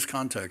mentioned in this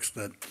context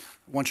that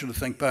I want you to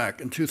think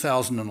back. In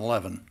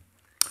 2011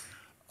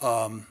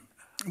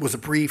 was a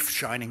brief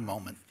shining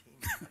moment.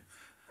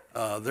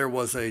 There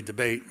was a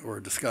debate or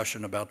a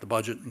discussion about the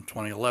budget in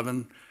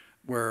 2011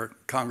 where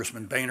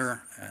Congressman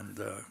Boehner and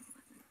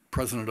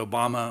President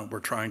Obama were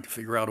trying to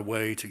figure out a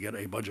way to get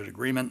a budget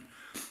agreement,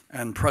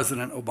 and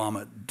President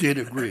Obama did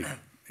agree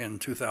in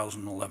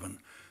 2011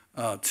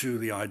 to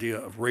the idea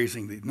of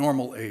raising the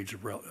normal age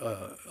of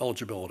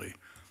eligibility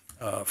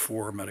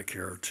for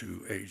Medicare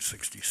to age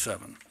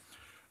 67.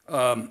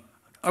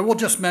 I will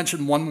just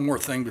mention one more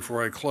thing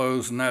before I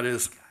close, and that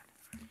is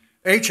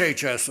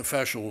HHS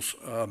officials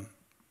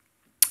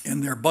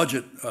in their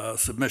budget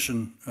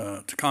submission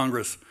to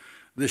Congress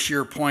this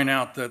year point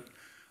out that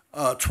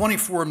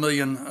 24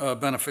 million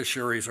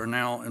beneficiaries are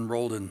now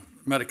enrolled in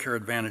Medicare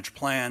Advantage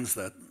plans.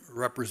 That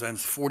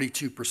represents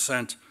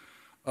 42%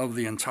 of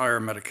the entire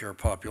Medicare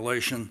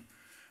population.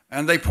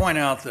 And they point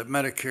out that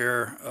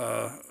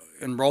Medicare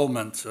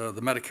enrollment,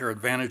 the Medicare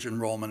Advantage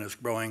enrollment is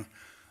growing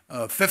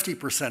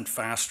 50%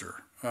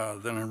 faster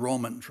than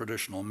enrollment in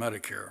traditional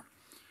Medicare.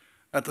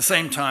 At the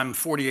same time,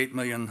 48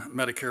 million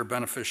Medicare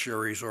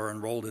beneficiaries are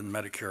enrolled in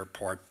Medicare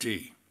Part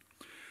D.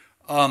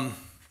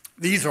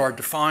 These are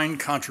defined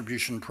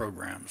contribution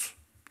programs.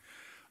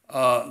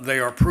 They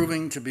are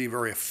proving to be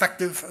very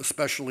effective,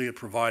 especially at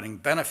providing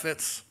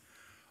benefits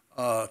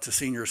to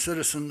senior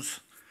citizens.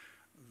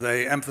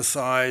 They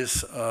emphasize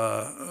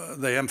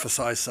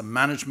some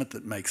management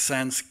that makes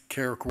sense.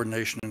 Care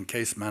coordination and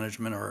case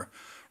management are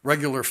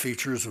regular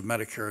features of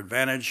Medicare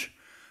Advantage.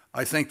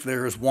 I think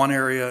there is one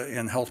area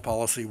in health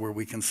policy where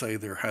we can say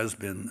there has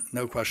been,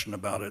 no question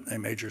about it, a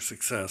major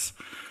success,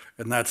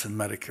 and that's in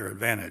Medicare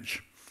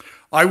Advantage.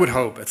 I would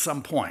hope at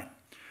some point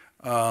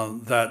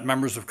that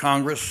members of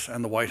Congress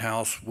and the White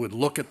House would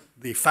look at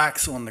the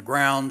facts on the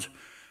ground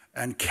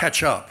and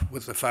catch up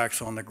with the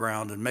facts on the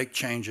ground and make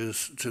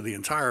changes to the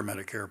entire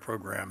Medicare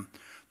program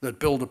that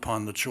build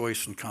upon the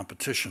choice and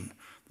competition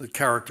that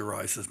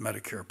characterizes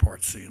Medicare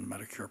Part C and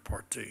Medicare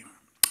Part D.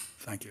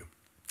 Thank you.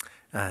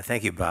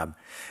 Thank you, Bob.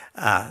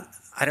 I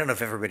don't know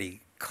if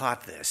everybody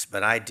caught this,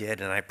 but I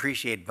did, and I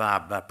appreciate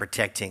Bob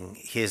protecting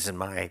his and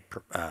my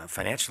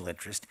financial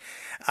interest.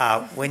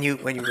 When you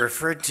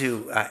referred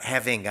to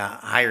having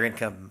higher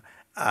income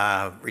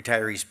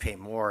retirees pay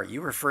more,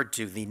 you referred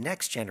to the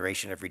next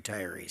generation of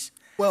retirees.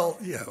 Well,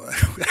 yeah.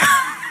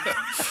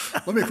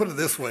 Let me put it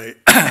this way.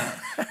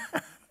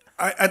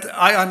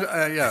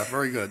 Yeah,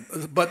 very good.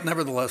 But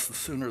nevertheless, the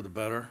sooner the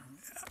better.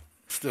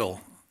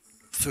 Still,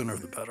 sooner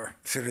the better.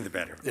 Sooner the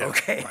better. Yeah,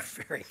 okay, right.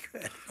 Very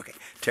good. Okay,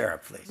 Tara,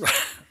 please.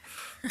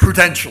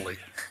 Prudentially.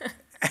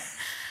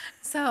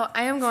 So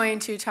I am going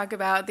to talk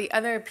about the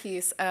other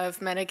piece of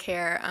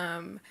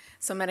Medicare.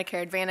 So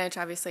Medicare Advantage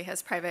obviously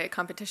has private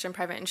competition,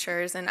 private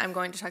insurers, and I'm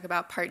going to talk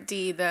about Part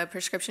D, the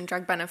prescription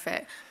drug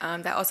benefit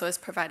that also is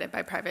provided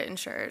by private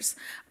insurers,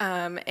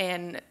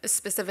 and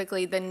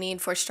specifically the need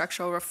for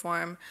structural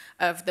reform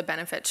of the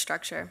benefit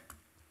structure.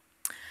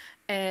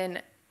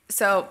 And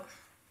so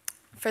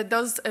for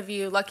those of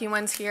you lucky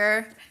ones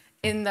here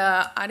in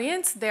the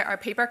audience, there are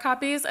paper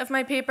copies of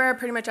my paper.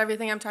 Pretty much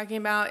everything I'm talking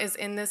about is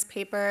in this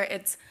paper.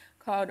 It's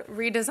called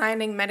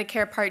Redesigning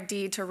Medicare Part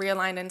D to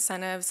Realign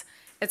Incentives.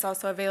 It's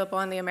also available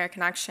on the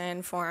American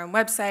Action Forum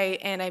website,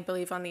 and I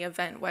believe on the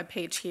event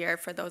webpage here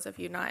for those of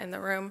you not in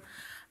the room.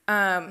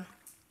 And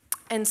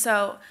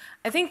so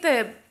I think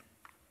the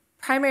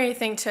primary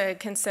thing to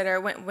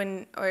consider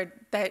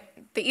that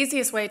the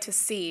easiest way to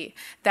see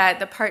that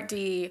the Part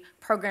D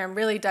program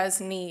really does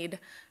need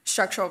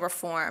structural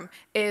reform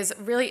is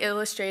really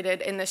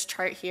illustrated in this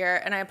chart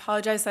here. And I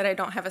apologize that I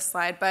don't have a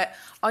slide, but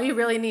all you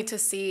really need to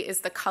see is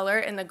the color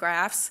in the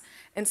graphs.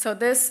 And so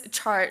this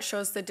chart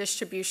shows the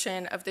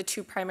distribution of the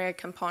two primary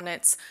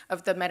components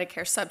of the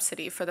Medicare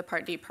subsidy for the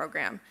Part D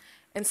program.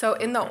 And so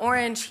in the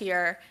orange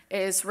here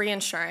is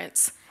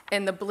reinsurance,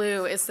 and the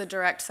blue is the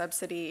direct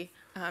subsidy,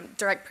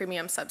 direct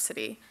premium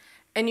subsidy.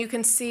 And you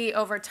can see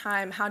over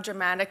time how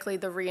dramatically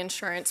the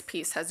reinsurance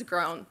piece has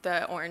grown.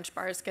 The orange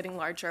bar is getting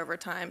larger over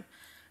time.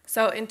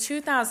 So in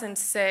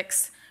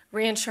 2006,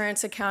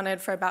 reinsurance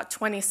accounted for about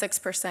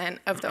 26%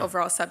 of the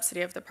overall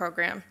subsidy of the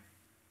program.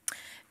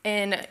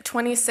 In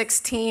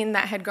 2016,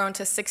 that had grown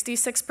to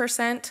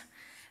 66%,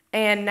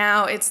 and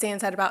now it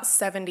stands at about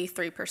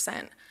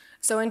 73%.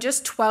 So in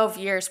just 12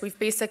 years, we've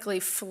basically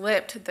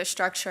flipped the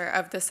structure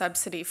of the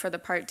subsidy for the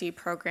Part D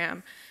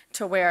program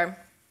to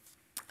where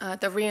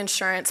the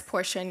reinsurance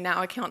portion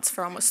now accounts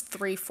for almost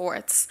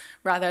 3/4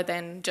 rather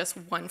than just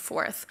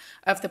 1/4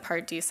 of the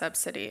Part D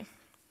subsidy.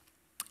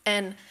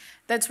 And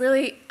that's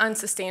really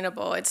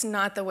unsustainable. It's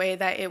not the way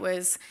that it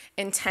was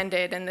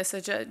intended, and this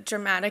is a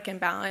dramatic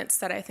imbalance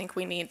that I think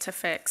we need to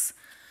fix.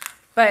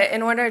 But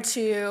in order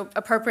to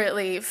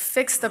appropriately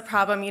fix the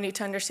problem, you need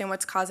to understand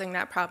what's causing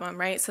that problem,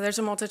 right? So there's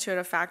a multitude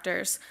of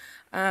factors.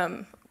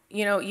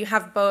 You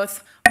have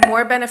both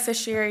more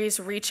beneficiaries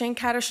reaching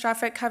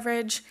catastrophic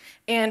coverage,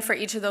 and for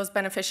each of those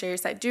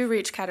beneficiaries that do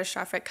reach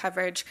catastrophic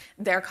coverage,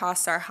 their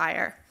costs are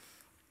higher.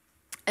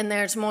 And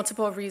there's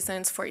multiple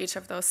reasons for each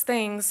of those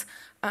things.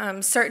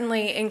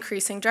 Certainly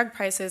increasing drug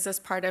prices is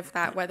part of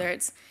that, whether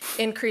it's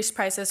increased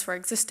prices for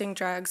existing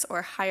drugs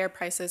or higher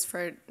prices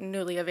for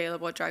newly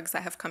available drugs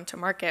that have come to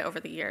market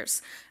over the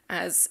years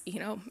as,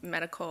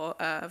 medical,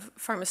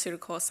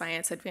 pharmaceutical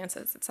science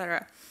advances, et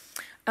cetera.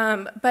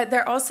 But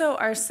there also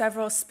are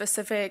several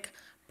specific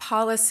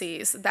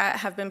policies that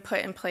have been put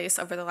in place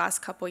over the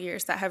last couple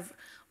years that have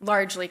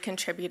largely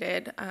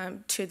contributed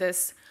to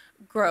this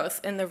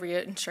growth in the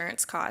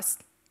reinsurance costs.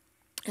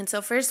 And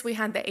so first we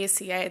had the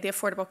ACA, the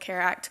Affordable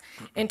Care Act,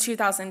 in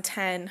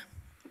 2010,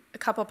 a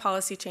couple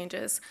policy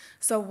changes.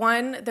 So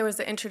one, there was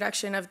the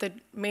introduction of the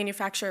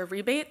manufacturer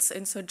rebates,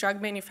 and so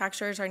drug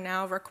manufacturers are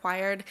now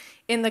required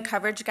in the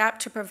coverage gap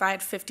to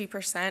provide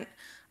 50%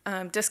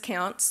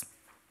 discounts.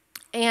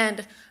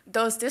 And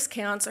those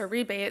discounts or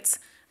rebates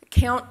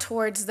count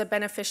towards the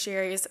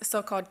beneficiary's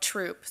so-called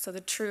TROOP, so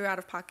the true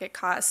out-of-pocket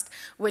cost,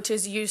 which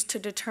is used to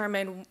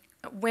determine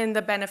when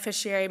the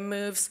beneficiary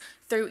moves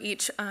through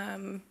each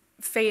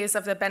phase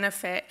of the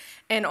benefit,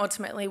 and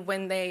ultimately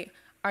when they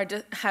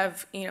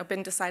have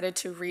been decided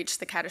to reach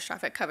the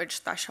catastrophic coverage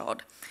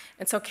threshold.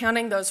 And so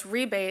counting those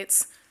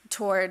rebates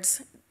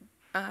towards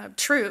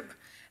TROOP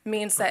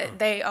means that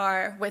they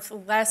are, with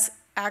less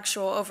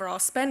actual overall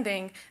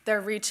spending,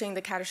 they're reaching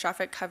the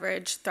catastrophic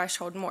coverage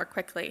threshold more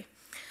quickly.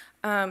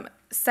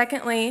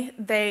 Secondly,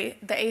 the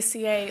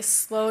ACA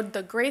slowed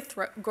the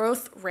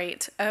growth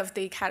rate of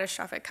the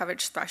catastrophic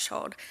coverage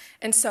threshold.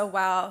 And so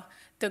while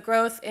the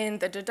growth in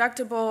the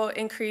deductible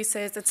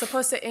increases, it's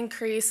supposed to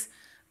increase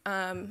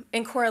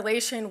in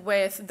correlation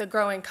with the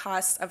growing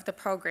costs of the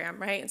program,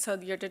 right? And so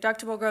your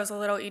deductible grows a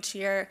little each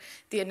year,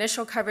 the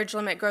initial coverage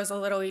limit grows a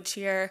little each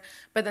year,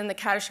 but then the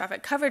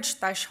catastrophic coverage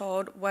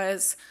threshold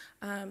was,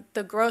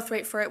 the growth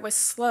rate for it was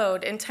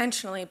slowed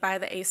intentionally by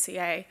the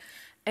ACA.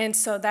 And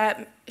so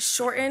that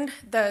shortened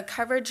the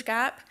coverage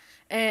gap,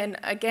 and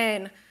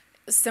again,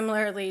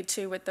 similarly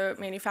to with the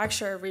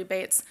manufacturer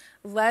rebates,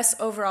 less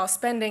overall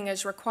spending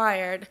is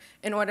required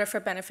in order for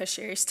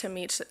beneficiaries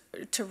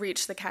to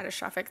reach the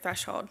catastrophic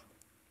threshold.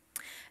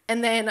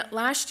 And then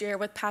last year,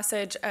 with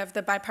passage of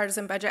the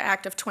Bipartisan Budget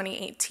Act of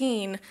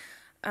 2018,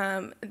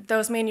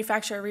 those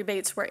manufacturer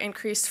rebates were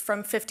increased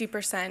from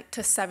 50%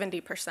 to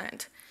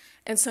 70%.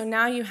 And so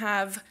now you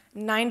have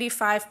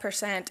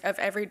 95% of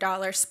every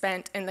dollar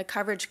spent in the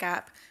coverage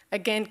gap,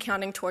 again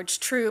counting towards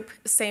TROOP,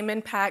 same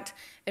impact.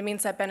 It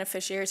means that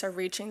beneficiaries are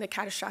reaching the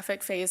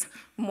catastrophic phase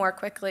more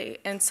quickly.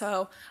 And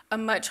so a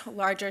much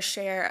larger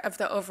share of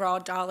the overall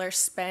dollars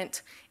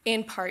spent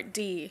in Part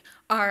D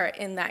are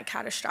in that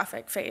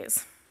catastrophic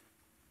phase.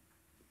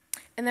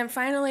 And then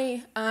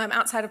finally,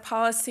 outside of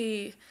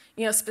policy,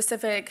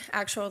 specific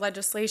actual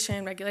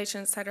legislation,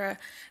 regulation, et cetera,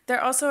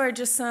 there also are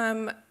just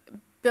some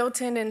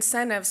built-in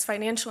incentives,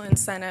 financial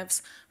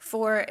incentives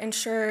for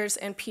insurers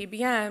and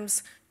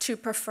PBMs to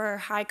prefer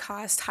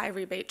high-cost,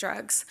 high-rebate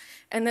drugs.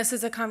 And this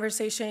is a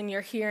conversation you're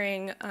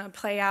hearing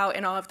play out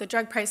in all of the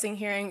drug pricing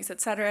hearings,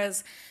 et cetera,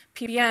 as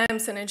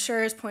PBMs and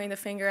insurers pointing the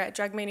finger at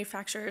drug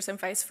manufacturers and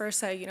vice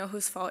versa,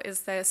 whose fault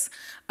is this?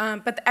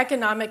 But the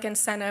economic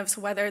incentives,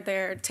 whether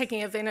they're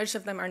taking advantage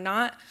of them or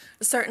not,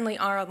 certainly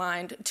are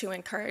aligned to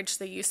encourage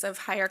the use of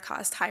higher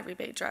cost, high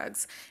rebate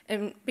drugs.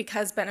 And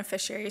because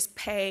beneficiaries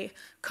pay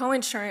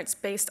coinsurance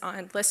based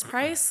on list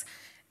price,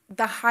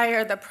 the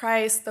higher the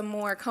price, the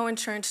more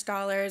coinsurance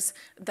dollars,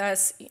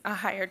 thus a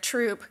higher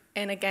TROOP,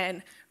 and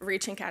again,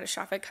 reaching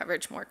catastrophic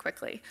coverage more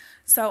quickly.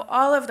 So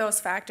all of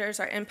those factors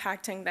are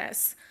impacting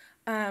this.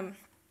 And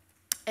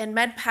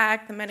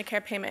MedPAC, the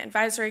Medicare Payment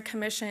Advisory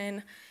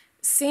Commission,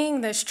 seeing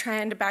this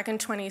trend back in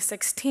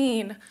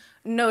 2016,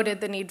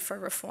 noted the need for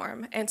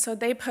reform. And so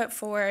they put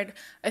forward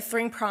a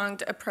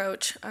three-pronged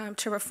approach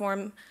to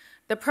reform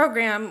the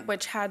program,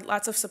 which had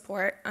lots of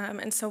support.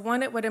 And so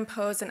one, it would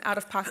impose an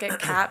out-of-pocket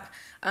cap.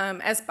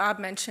 As Bob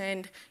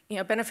mentioned,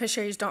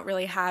 beneficiaries don't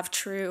really have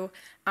true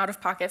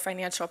out-of-pocket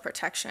financial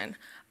protection.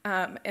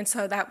 And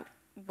so that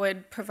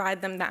would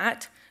provide them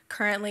that.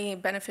 Currently,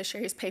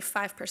 beneficiaries pay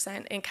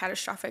 5% in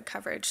catastrophic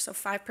coverage. So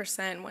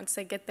 5% once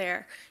they get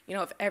there,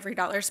 of every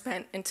dollar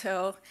spent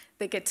until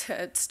they get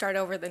to start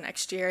over the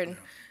next year and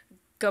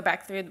go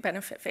back through the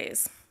benefit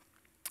phase.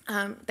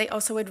 They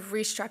also would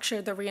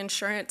restructure the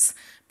reinsurance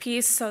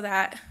piece so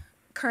that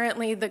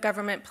currently the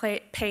government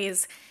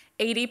pays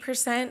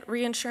 80%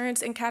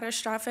 reinsurance in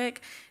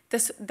catastrophic.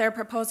 Their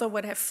proposal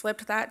would have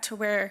flipped that to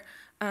where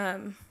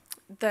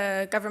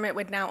the government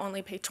would now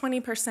only pay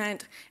 20%,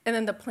 and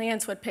then the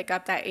plans would pick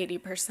up that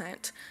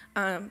 80%.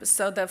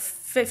 So the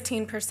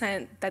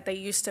 15% that they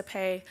used to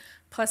pay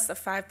plus the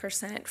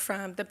 5%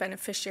 from the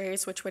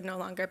beneficiaries, which would no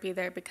longer be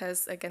there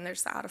because, again,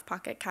 there's the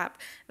out-of-pocket cap.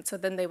 And so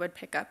then they would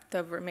pick up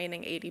the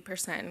remaining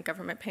 80% and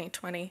government paying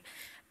 20%.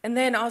 And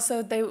then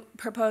also they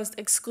proposed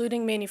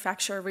excluding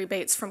manufacturer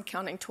rebates from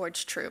counting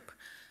towards TROOP.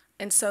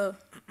 And so,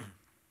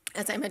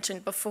 as I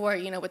mentioned before,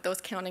 with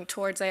those counting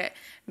towards it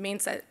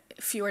means that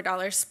fewer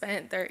dollars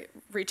spent, they're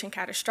reaching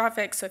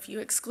catastrophic. So if you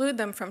exclude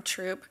them from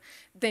TROOP,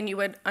 then you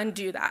would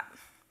undo that.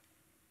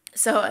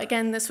 So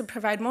again, this would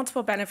provide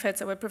multiple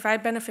benefits. It would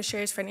provide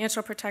beneficiaries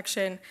financial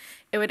protection.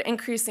 It would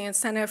increase the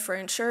incentive for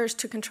insurers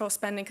to control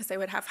spending because they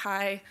would have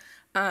high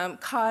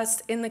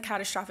costs in the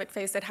catastrophic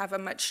phase that have a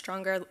much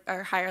stronger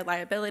or higher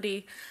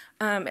liability.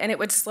 And it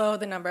would slow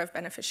the number of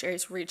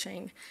beneficiaries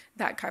reaching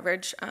that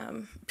coverage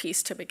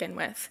piece to begin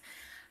with.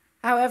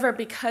 However,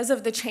 because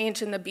of the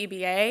change in the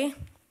BBA,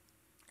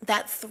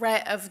 that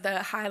threat of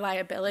the high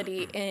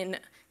liability in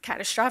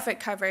catastrophic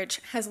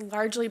coverage has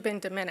largely been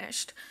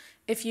diminished.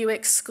 If you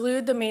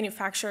exclude the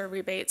manufacturer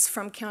rebates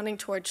from counting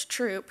towards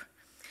TROOP,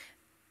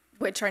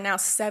 which are now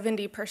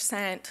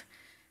 70%,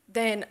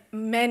 then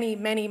many,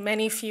 many,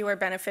 many fewer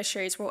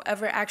beneficiaries will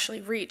ever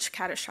actually reach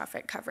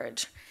catastrophic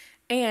coverage.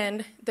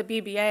 And the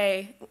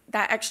BBA,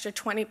 that extra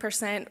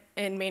 20%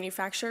 in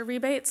manufacturer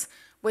rebates,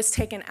 was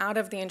taken out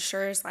of the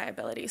insurer's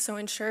liability. So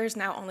insurers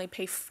now only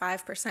pay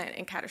 5%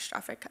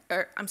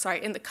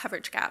 in in the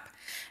coverage gap.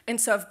 And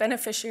so if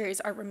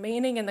beneficiaries are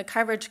remaining in the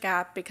coverage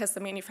gap because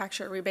the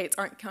manufacturer rebates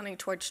aren't counting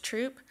towards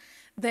TROOP,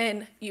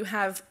 then you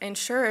have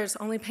insurers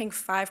only paying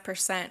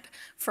 5%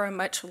 for a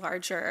much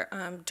larger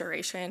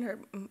duration or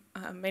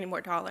many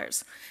more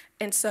dollars.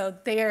 And so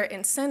their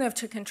incentive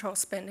to control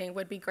spending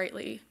would be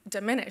greatly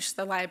diminished.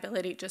 The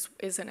liability just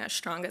isn't as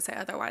strong as it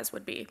otherwise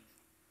would be.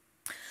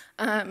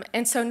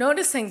 And so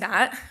noticing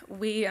that,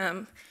 we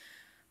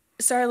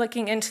started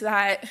looking into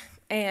that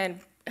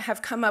and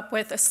have come up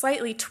with a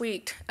slightly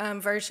tweaked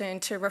version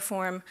to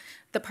reform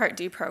the Part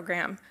D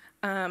program,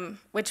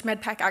 which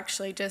MedPAC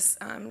actually just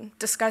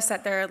discussed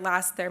at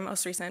their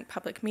most recent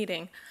public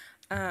meeting.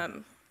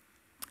 And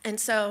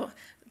so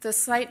the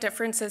slight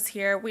differences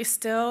here, we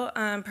still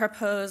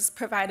propose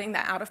providing the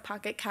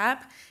out-of-pocket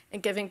cap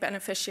and giving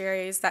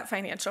beneficiaries that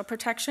financial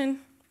protection.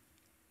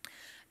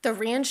 The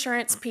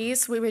reinsurance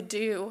piece, we would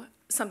do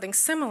something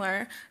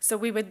similar. So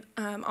we would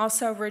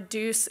also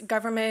reduce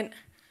government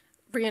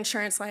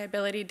reinsurance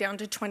liability down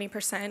to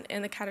 20%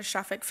 in the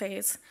catastrophic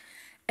phase.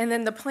 And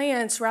then the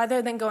plans,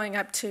 rather than going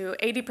up to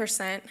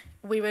 80%,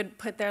 we would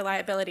put their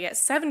liability at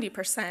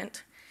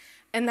 70%.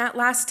 And that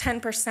last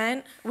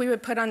 10%, we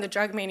would put on the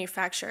drug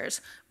manufacturers,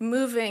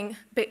 eliminating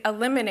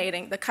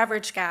the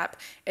coverage gap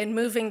and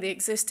moving the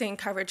existing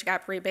coverage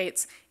gap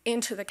rebates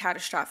into the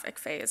catastrophic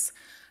phase.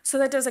 So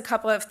that does a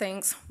couple of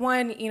things.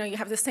 One, you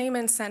have the same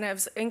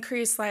incentives,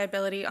 increased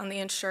liability on the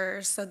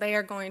insurers, so they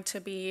are going to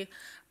be,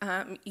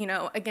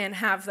 again,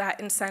 have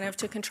that incentive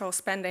to control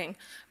spending.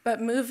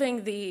 But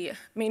moving the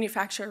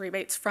manufacturer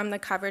rebates from the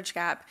coverage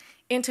gap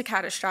into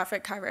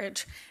catastrophic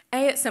coverage,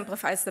 it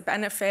simplifies the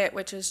benefit,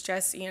 which is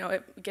just,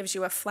 it gives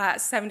you a flat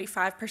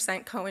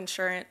 75%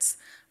 coinsurance,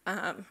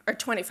 or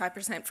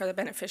 25% for the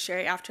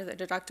beneficiary after the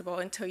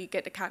deductible until you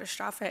get to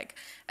catastrophic,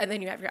 and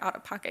then you have your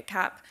out-of-pocket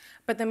cap.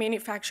 But the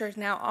manufacturers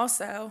now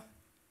also,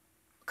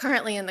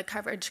 currently in the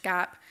coverage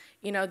gap,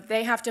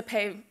 they have to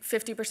pay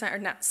 50% or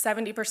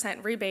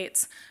 70%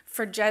 rebates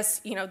for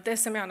just,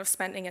 this amount of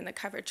spending in the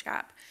coverage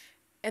gap.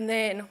 And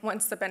then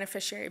once the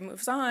beneficiary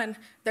moves on,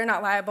 they're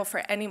not liable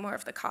for any more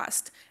of the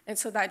cost. And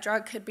so that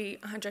drug could be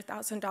 $100,000,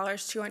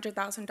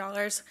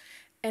 $200,000,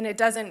 and it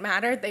doesn't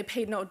matter. They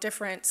paid no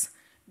difference.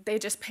 They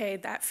just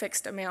paid that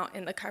fixed amount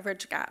in the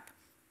coverage gap.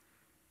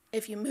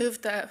 If you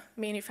move the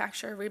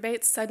manufacturer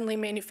rebates, suddenly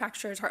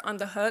manufacturers are on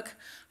the hook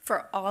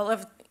for all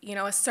of,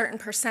 a certain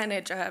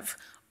percentage of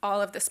all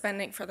of the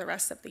spending for the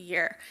rest of the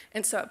year.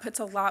 And so it puts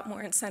a lot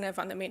more incentive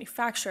on the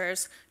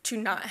manufacturers to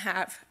not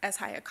have as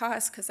high a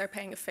cost because they're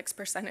paying a fixed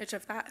percentage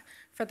of that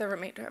for the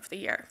remainder of the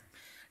year.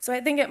 So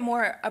I think it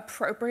more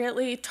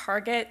appropriately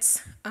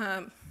targets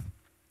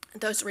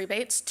those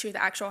rebates to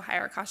the actual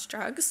higher cost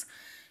drugs.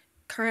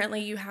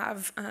 Currently, you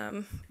have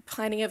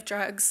plenty of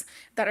drugs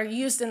that are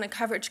used in the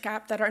coverage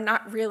gap that are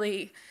not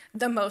really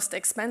the most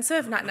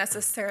expensive, not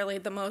necessarily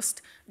the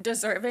most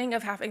deserving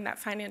of having that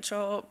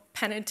financial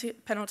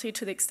penalty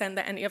to the extent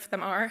that any of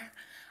them are.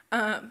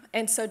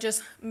 And so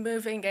just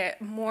moving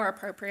it more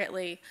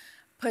appropriately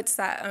puts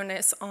that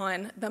onus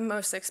on the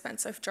most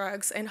expensive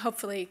drugs and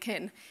hopefully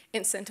can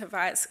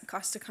incentivize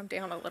costs to come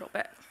down a little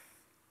bit.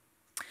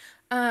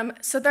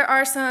 So there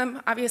are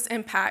some obvious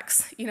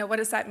impacts. What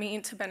does that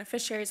mean to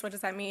beneficiaries? What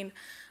does that mean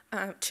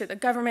to the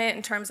government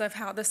in terms of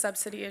how the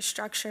subsidy is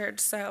structured?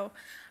 So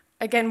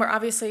again, we're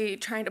obviously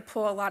trying to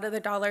pull a lot of the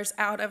dollars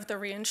out of the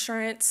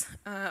reinsurance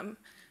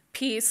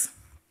piece,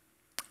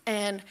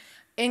 and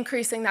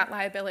increasing that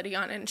liability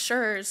on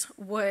insurers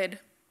would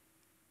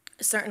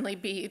certainly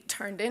be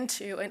turned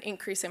into an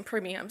increase in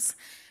premiums.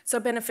 So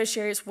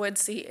beneficiaries would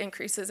see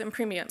increases in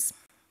premiums.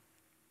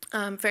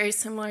 Very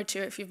similar to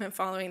if you've been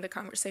following the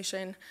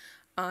conversation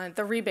on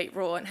the rebate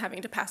rule and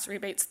having to pass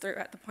rebates through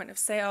at the point of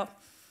sale.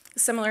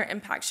 Similar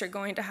impacts, you're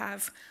going to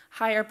have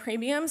higher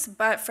premiums,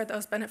 but for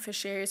those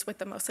beneficiaries with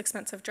the most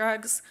expensive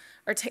drugs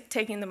or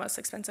taking the most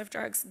expensive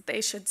drugs,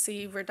 they should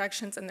see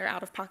reductions in their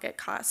out-of-pocket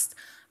costs.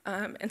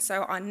 And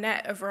so on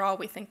net overall,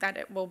 we think that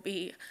it will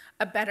be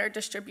a better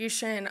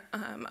distribution,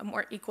 a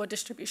more equal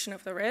distribution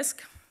of the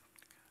risk.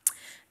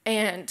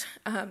 And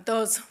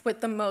those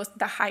with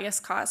the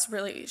highest costs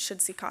really should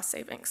see cost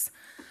savings.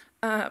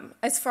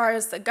 As far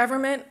as the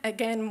government,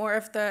 again, more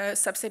of the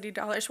subsidy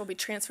dollars will be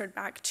transferred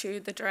back to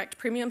the direct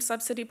premium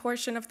subsidy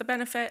portion of the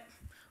benefit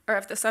or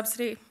of the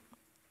subsidy.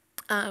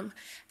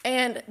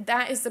 And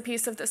that is the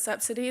piece of the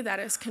subsidy that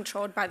is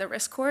controlled by the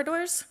risk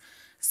corridors.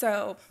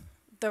 So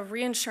the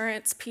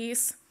reinsurance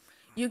piece,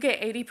 you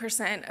get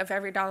 80% of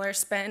every dollar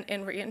spent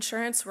in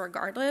reinsurance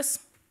regardless,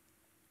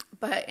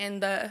 but in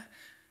the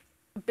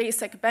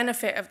basic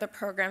benefit of the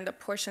program, the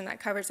portion that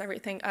covers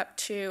everything up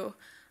to,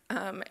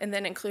 and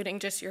then including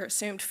just your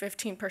assumed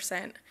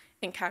 15%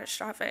 in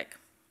catastrophic.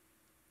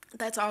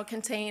 That's all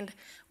contained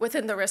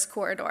within the risk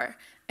corridor.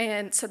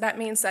 And so that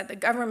means that the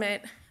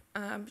government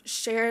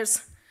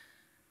shares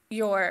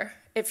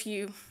if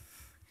you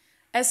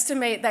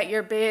estimate that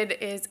your bid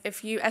is,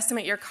 if you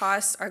estimate your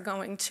costs are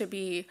going to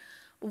be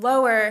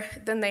lower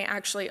than they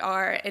actually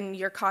are and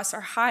your costs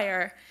are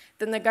higher,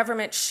 then the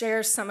government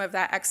shares some of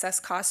that excess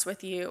cost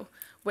with you,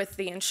 with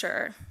the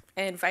insurer,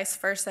 and vice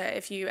versa.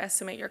 If you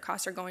estimate your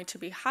costs are going to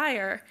be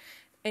higher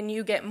and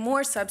you get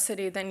more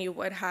subsidy than you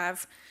would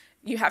have,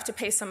 you have to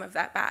pay some of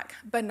that back,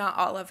 but not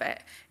all of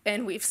it.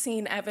 And we've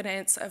seen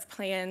evidence of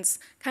plans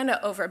kind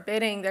of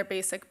overbidding their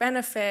basic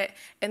benefit,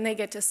 and they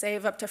get to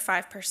save up to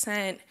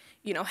 5%,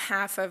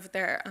 half of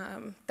their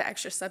the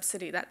extra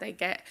subsidy that they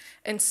get.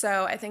 And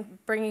so I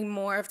think bringing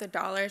more of the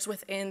dollars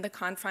within the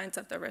confines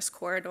of the risk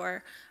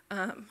corridor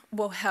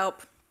will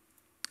help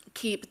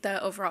keep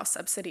the overall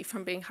subsidy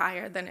from being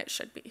higher than it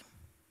should be.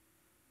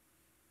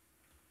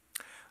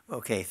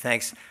 Okay,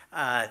 thanks.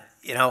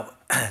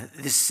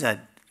 This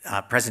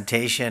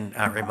presentation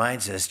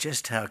reminds us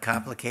just how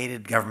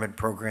complicated government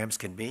programs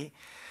can be.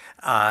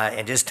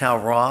 and just how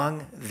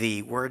wrong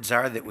the words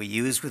are that we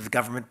use with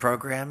government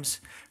programs.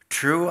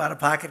 True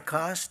out-of-pocket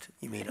cost?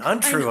 You mean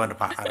untrue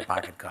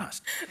out-of-pocket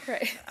cost?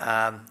 Right.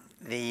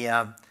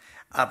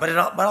 But it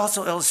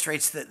also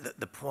illustrates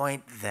the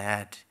point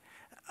that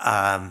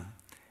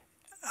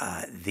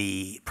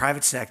the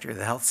private sector,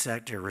 the health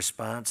sector,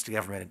 responds to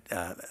government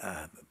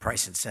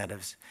price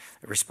incentives.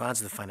 It responds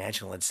to the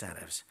financial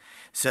incentives.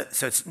 So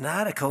it's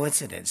not a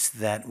coincidence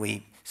that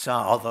we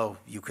saw, although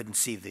you couldn't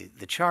see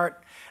the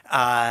chart,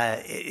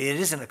 it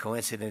isn't a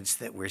coincidence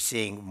that we're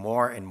seeing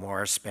more and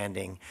more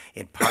spending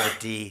in Part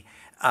D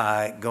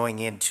going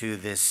into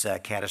this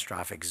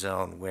catastrophic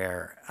zone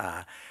where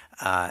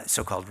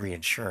so-called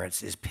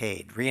reinsurance is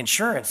paid.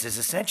 Reinsurance is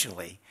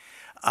essentially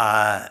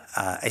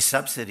a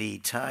subsidy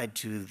tied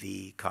to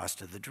the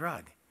cost of the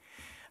drug.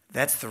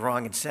 That's the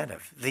wrong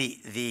incentive.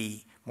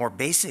 The more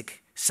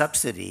basic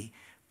subsidy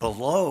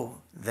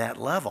below that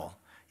level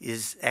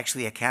is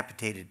actually a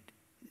capitated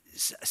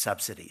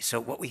subsidy.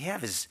 So what we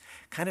have is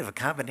kind of a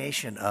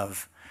combination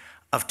of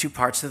two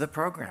parts of the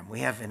program. We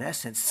have, in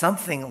essence,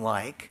 something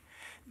like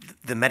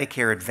the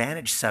Medicare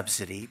Advantage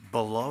subsidy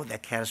below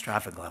that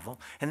catastrophic level,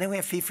 and then we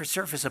have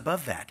fee-for-service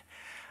above that.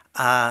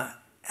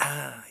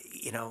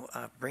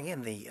 Bring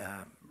in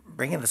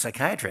the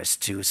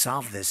psychiatrist to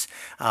solve this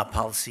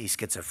policy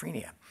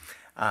schizophrenia.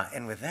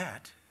 And with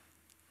that,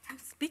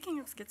 speaking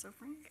of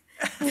schizophrenia,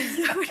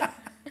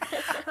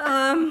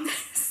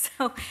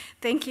 so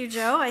thank you,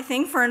 Joe, I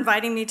think, for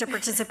inviting me to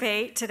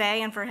participate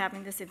today and for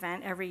having this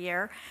event every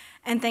year.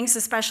 And thanks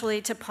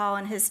especially to Paul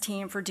and his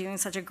team for doing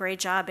such a great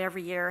job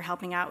every year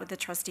helping out with the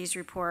Trustees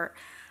Report.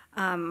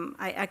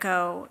 I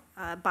echo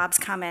Bob's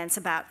comments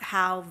about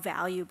how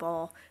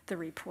valuable the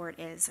report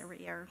is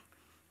every year.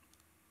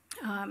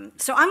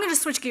 So I'm going to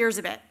switch gears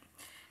a bit.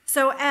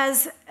 So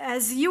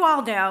as you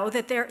all know,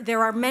 that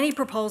there are many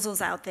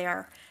proposals out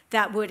there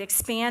that would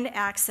expand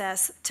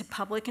access to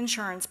public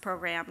insurance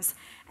programs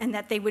and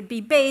that they would be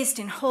based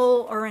in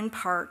whole or in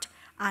part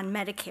on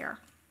Medicare.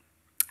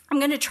 I'm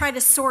going to try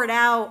to sort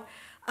out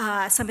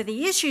some of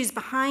the issues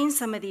behind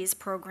some of these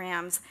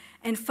programs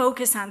and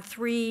focus on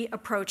three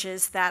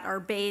approaches that are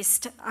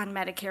based on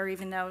Medicare,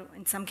 even though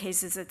in some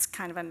cases it's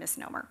kind of a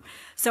misnomer.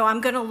 So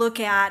I'm going to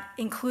look at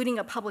including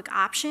a public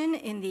option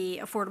in the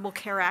Affordable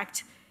Care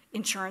Act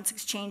insurance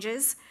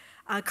exchanges,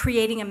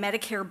 creating a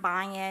Medicare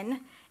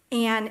buy-in,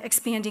 and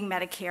expanding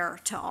Medicare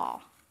to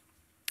all.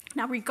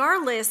 Now,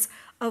 regardless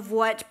of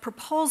what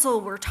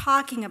proposal we're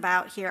talking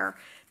about here,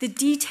 the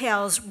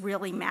details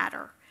really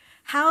matter.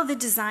 How the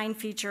design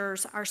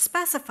features are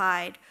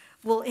specified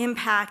will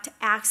impact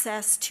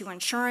access to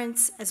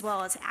insurance as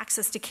well as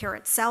access to care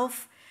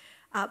itself,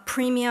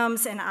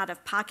 premiums and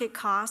out-of-pocket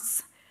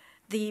costs,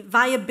 the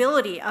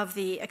viability of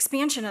the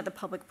expansion of the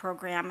public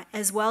program,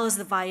 as well as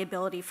the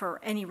viability for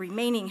any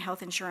remaining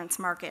health insurance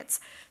markets,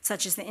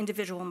 such as the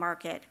individual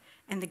market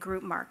and the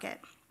group market.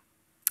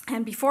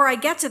 And before I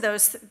get to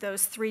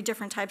those three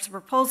different types of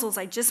proposals,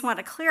 I just want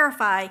to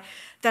clarify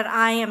that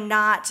I am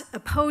not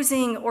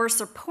opposing or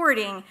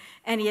supporting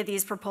any of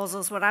these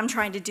proposals. What I'm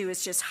trying to do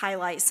is just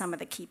highlight some of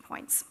the key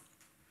points.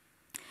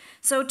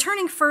 So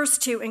turning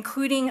first to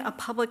including a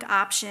public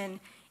option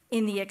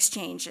in the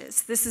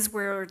exchanges. This is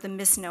where the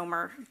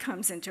misnomer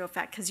comes into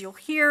effect, because you'll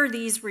hear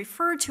these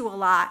referred to a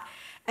lot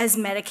as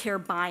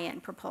Medicare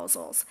buy-in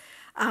proposals.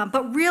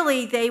 But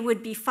really, they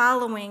would be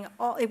following,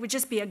 it would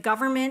just be a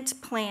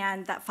government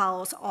plan that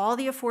follows all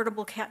the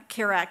Affordable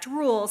Care Act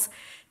rules.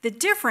 The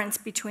difference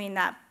between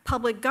that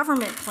public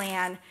government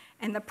plan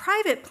and the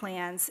private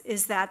plans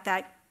is that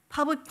that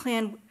public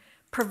plan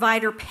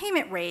provider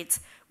payment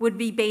rates would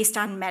be based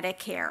on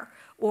Medicare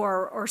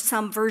or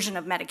some version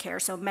of Medicare.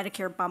 So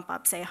Medicare bump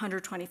up, say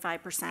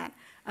 125%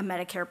 of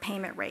Medicare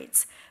payment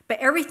rates. But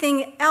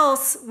everything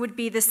else would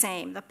be the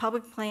same. The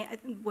public plan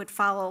would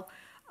follow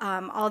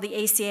all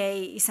the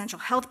ACA essential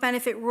health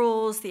benefit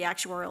rules, the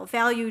actuarial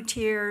value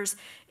tiers.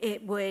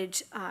 It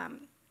would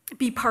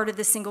be part of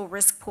the single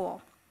risk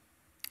pool.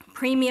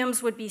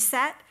 Premiums would be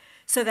set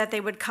so that they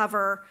would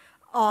cover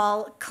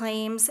all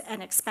claims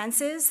and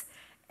expenses.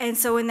 And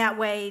so in that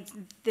way,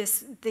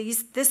 this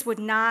would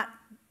not,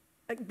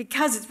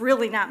 because it's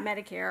really not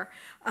Medicare,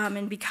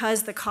 and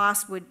because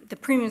the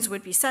premiums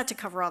would be set to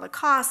cover all the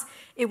costs,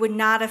 it would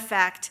not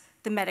affect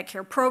the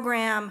Medicare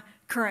program,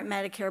 current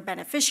Medicare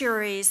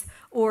beneficiaries,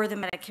 or the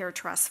Medicare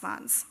trust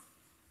funds.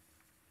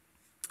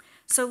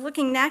 So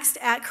looking next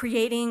at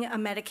creating a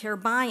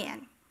Medicare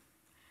buy-in.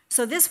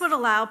 So this would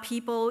allow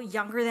people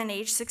younger than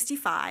age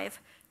 65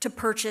 to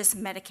purchase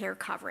Medicare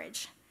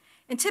coverage.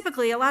 And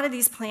typically, a lot of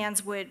these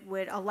plans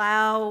would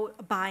allow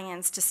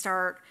buy-ins to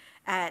start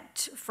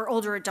for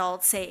older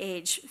adults, say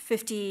age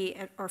 50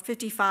 or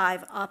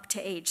 55 up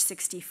to age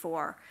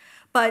 64.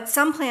 But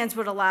some plans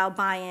would allow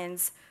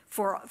buy-ins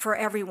for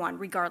everyone,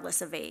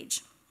 regardless of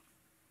age.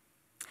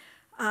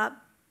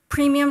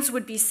 Premiums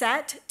would be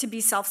set to be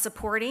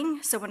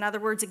self-supporting. So in other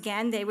words,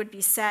 again, they would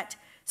be set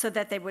so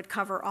that they would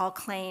cover all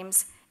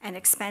claims and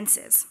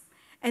expenses.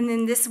 And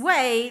in this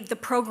way, the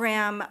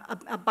program,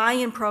 a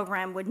buy-in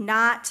program, would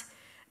not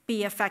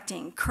be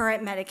affecting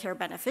current Medicare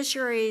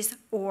beneficiaries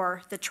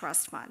or the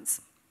trust funds.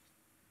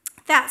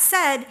 That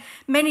said,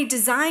 many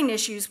design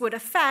issues would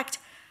affect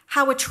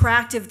how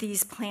attractive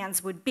these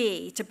plans would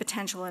be to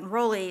potential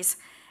enrollees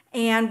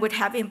and would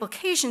have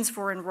implications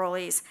for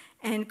enrollees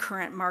and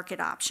current market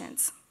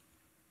options.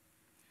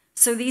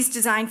 So these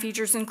design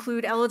features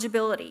include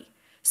eligibility.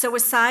 So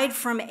aside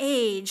from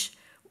age,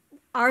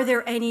 are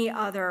there any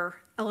other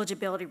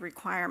eligibility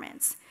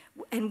requirements?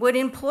 And would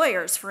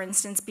employers, for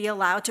instance, be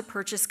allowed to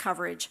purchase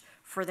coverage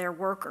for their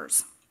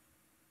workers?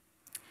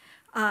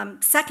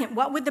 Second,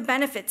 what would the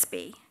benefits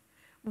be?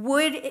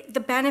 Would the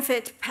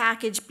benefit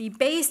package be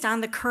based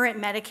on the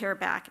current Medicare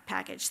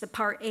package, the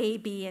Part A,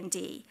 B, and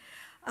D?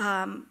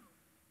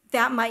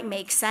 That might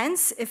make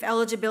sense if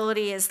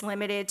eligibility is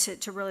limited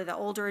to really the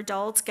older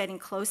adults getting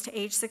close to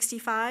age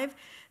 65.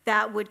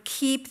 That would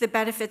keep the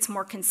benefits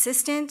more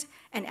consistent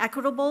and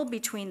equitable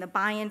between the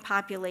buy-in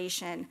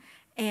population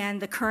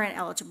and the current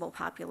eligible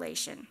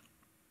population.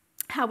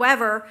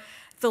 However,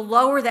 the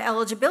lower the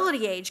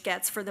eligibility age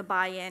gets for the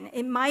buy-in,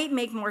 it might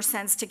make more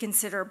sense to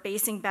consider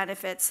basing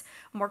benefits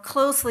more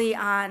closely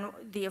on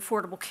the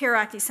Affordable Care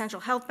Act essential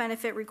health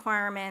benefit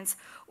requirements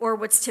or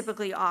what's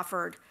typically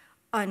offered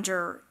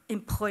under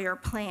employer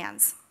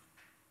plans.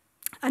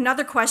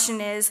 Another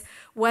question is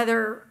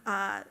whether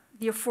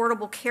the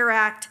Affordable Care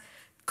Act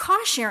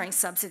cost-sharing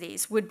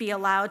subsidies would be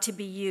allowed to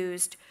be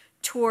used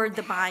toward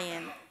the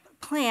buy-in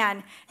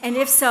plan, and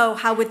if so,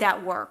 how would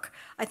that work?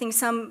 I think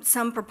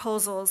some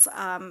proposals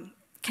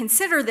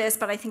consider this,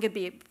 but I think it'd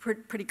be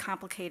pretty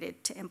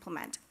complicated to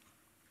implement.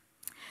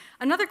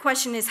 Another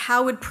question is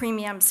how would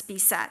premiums be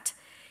set?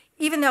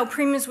 Even though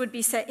premiums would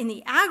be set in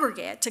the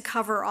aggregate to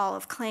cover all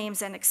of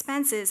claims and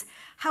expenses,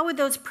 how would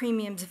those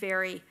premiums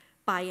vary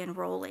by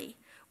enrollee?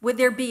 Would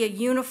there be a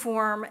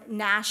uniform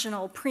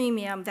national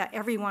premium that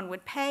everyone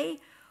would pay,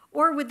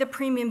 or would the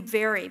premium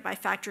vary by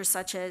factors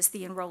such as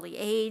the enrollee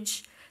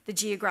age, the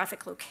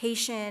geographic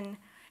location,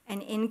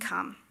 and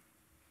income?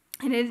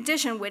 And in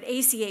addition, would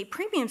ACA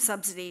premium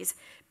subsidies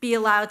be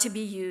allowed to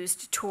be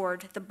used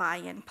toward the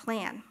buy-in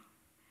plan?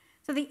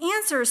 So the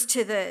answers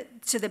to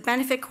the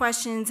benefit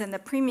questions and the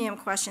premium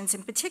questions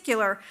in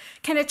particular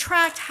can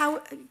affect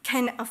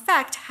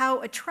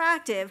how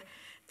attractive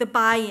the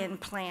buy-in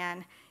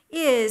plan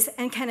is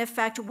and can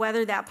affect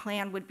whether that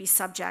plan would be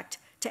subject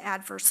to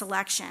adverse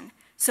selection.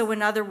 So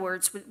in other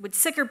words, would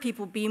sicker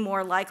people be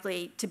more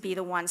likely to be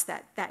the ones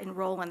that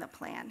enroll in the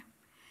plan?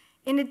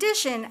 In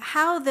addition,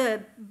 how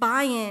the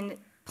buy-in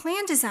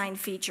plan design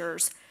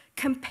features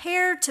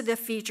compare to the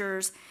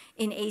features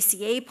in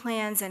ACA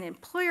plans and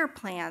employer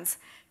plans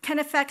can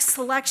affect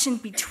selection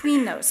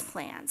between those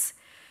plans.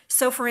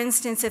 So for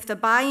instance, if the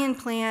buy-in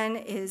plan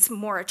is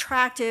more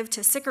attractive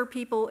to sicker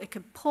people, it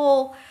could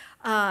pull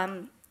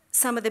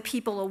some of the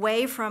people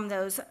away from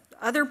those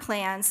other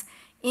plans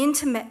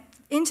into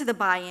the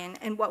buy-in,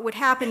 and what would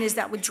happen is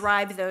that would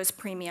drive those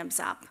premiums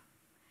up.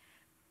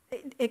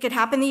 It could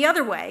happen the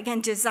other way.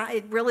 Again,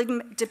 it really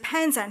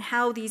depends on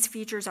how these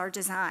features are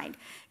designed.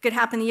 It could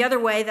happen the other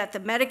way, that the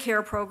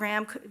Medicare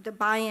program, the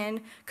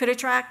buy-in, could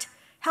attract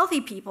healthy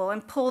people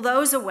and pull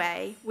those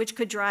away, which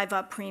could drive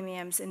up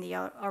premiums in the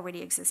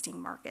already existing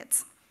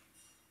markets.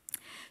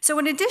 So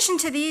in addition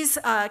to these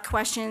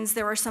questions,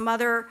 there are some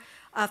other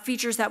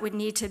features that would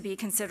need to be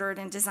considered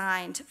and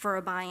designed for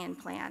a buy-in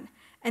plan.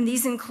 And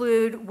these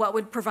include what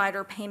would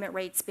provider payment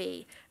rates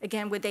be?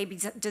 Again, would they be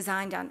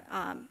designed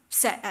on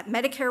set at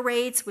Medicare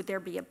rates? Would there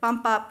be a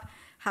bump up?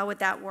 How would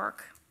that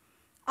work?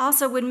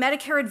 Also, would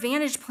Medicare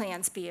Advantage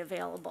plans be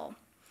available?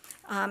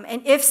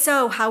 And if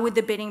so, how would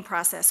the bidding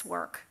process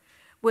work?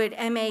 Would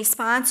MA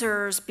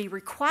sponsors be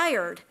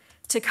required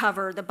to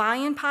cover the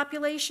buy-in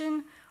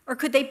population, or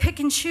could they pick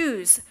and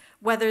choose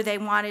whether they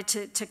wanted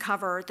to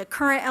cover the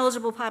current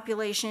eligible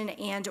population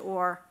and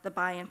or the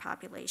buy-in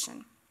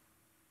population?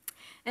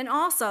 And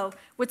also,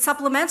 would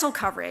supplemental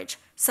coverage,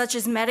 such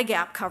as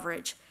Medigap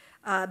coverage,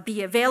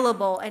 be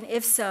available, and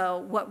if so,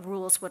 what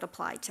rules would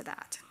apply to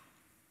that?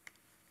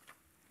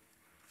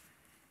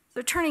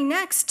 So turning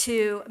next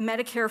to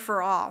Medicare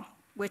for All,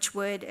 which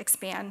would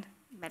expand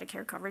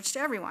Medicare coverage to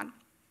everyone.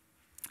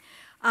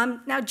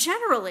 Now,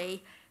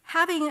 generally,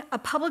 having a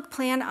public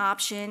plan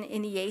option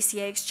in the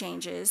ACA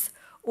exchanges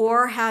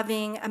or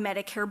having a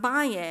Medicare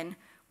buy-in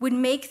would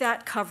make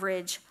that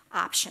coverage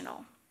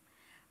optional.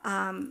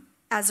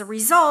 As a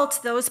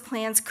result, those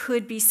plans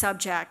could be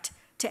subject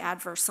to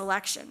adverse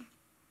selection.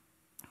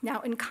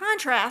 Now, in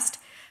contrast,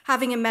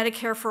 having a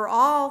Medicare for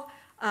All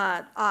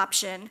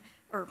option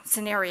or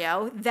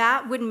scenario,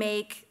 that would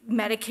make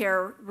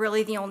Medicare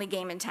really the only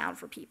game in town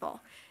for people.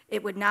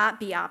 It would not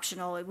be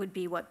optional, it would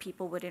be what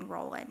people would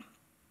enroll in.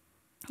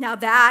 Now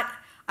that,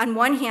 on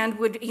one hand,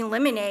 would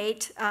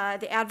eliminate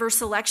the adverse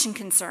selection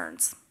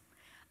concerns.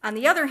 On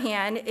the other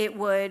hand, it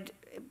would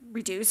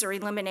reduce or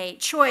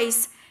eliminate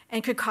choice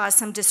and could cause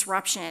some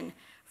disruption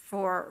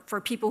for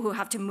people who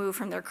have to move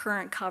from their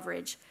current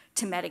coverage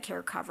to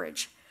Medicare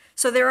coverage.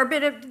 So there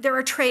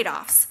are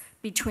trade-offs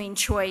between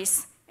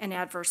choice and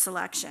adverse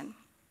selection.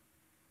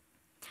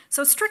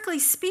 So strictly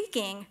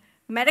speaking,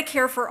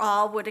 Medicare for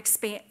All would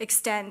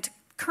extend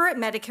current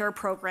Medicare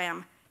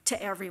program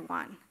to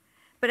everyone.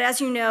 But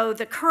as you know,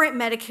 the current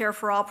Medicare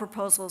for All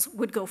proposals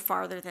would go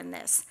farther than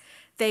this.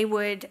 They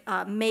would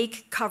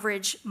make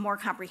coverage more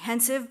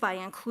comprehensive by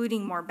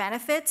including more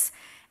benefits,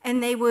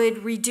 and they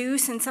would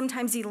reduce and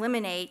sometimes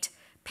eliminate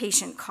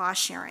patient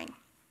cost sharing.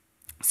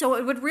 So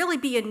it would really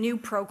be a new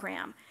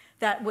program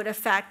that would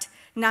affect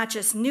not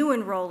just new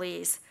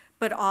enrollees,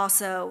 but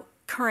also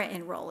current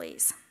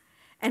enrollees.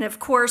 And of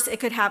course, it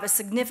could have a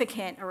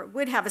significant, or it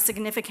would have a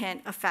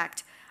significant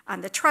effect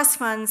on the trust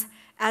funds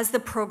as the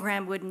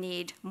program would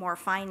need more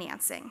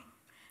financing.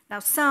 Now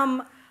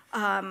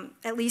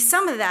at least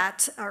some of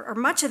that, or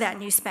much of that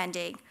new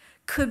spending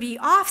could be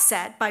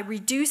offset by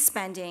reduced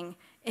spending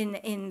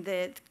in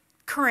the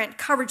current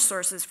coverage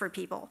sources for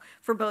people,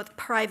 for both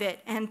private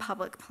and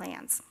public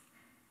plans.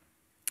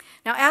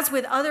 Now, as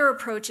with other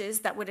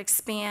approaches that would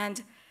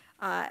expand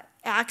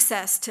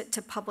access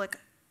to public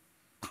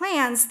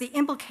plans, the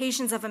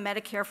implications of a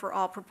Medicare for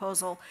All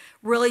proposal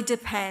really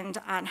depend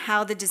on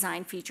how the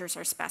design features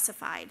are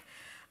specified.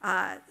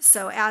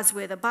 So as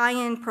with a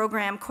buy-in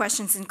program,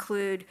 questions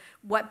include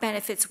what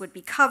benefits would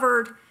be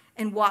covered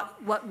and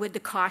what would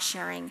the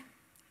cost-sharing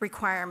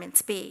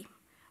requirements be.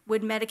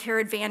 Would Medicare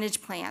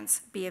Advantage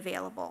plans be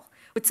available?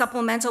 Would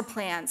supplemental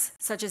plans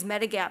such as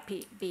Medigap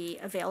be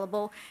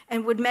available?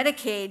 And would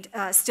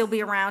Medicaid still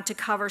be around to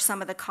cover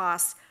some of the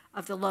costs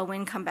of the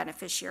low-income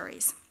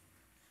beneficiaries?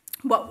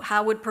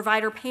 How would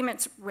provider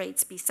payments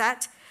rates be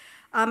set?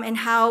 And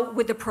how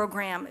would the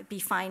program be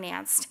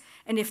financed?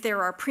 And if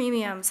there are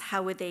premiums,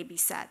 how would they be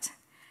set?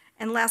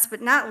 And last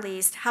but not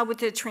least, how would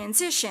the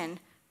transition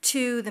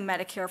to the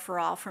Medicare for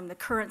All from the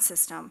current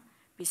system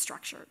be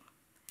structured?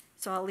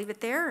 So I'll leave it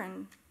there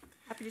and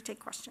happy to take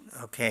questions.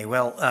 Okay,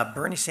 well,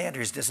 Bernie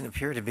Sanders doesn't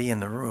appear to be in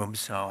the room,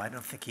 so I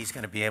don't think he's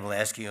going to be able to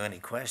ask you any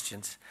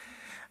questions.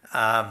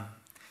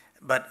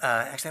 But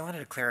actually, I wanted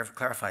to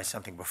clarify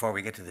something before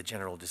we get to the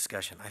general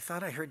discussion. I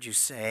thought I heard you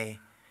say,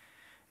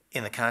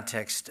 in the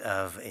context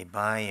of a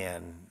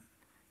buy-in,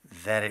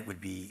 that it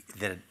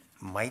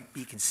might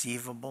be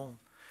conceivable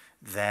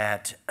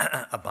that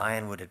a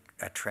buy-in would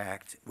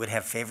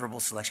have favorable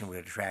selection, would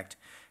attract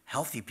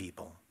healthy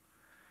people.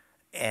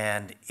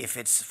 And if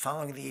it's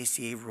following the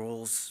ACA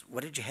rules,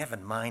 what did you have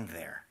in mind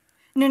there?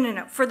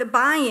 No. For the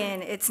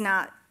buy-in, it's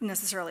not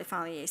necessarily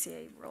following the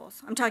ACA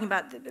rules. I'm talking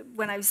about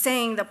when I was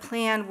saying the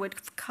plan would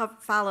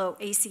follow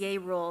ACA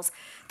rules,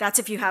 that's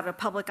if you have a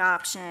public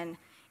option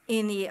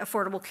in the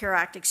Affordable Care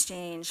Act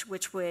exchange,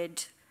 which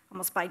would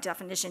almost by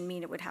definition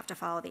mean it would have to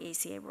follow the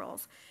ACA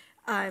rules.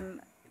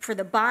 For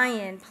the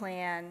buy-in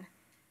plan,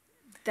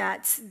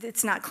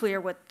 it's not clear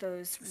what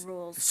those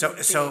rules would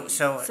be. So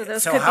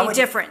those could be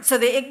different. So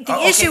the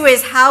issue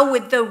is, how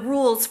would the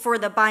rules for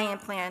the buy-in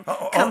plan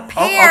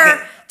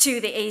compare to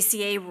the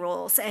ACA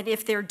rules? And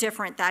if they're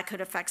different, that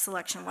could affect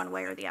selection one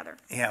way or the other.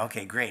 Yeah,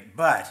 okay, great.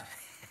 But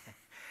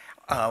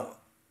I'd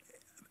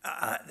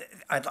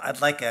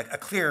like a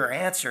clearer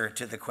answer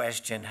to the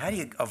question, how do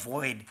you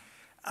avoid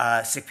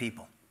sick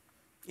people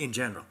in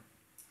general?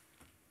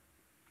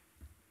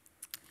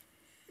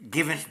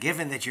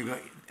 Given that you're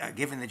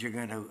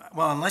going to,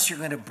 well, unless you're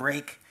going to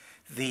break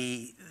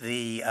the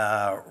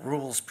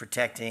rules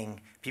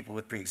protecting people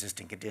with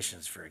pre-existing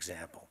conditions, for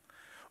example,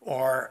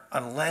 or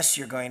unless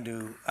you're going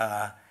to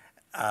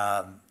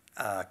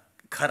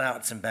cut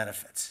out some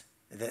benefits.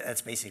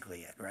 That's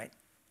basically it, right?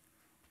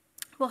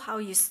 Well,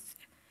 I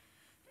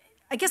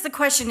guess the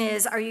question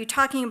is, are you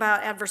talking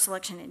about adverse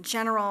selection in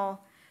general,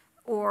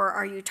 or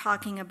are you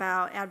talking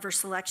about adverse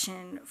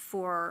selection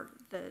for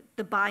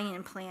the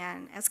buy-in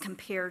plan as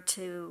compared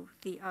to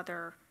the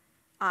other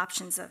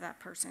options that that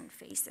person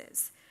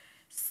faces?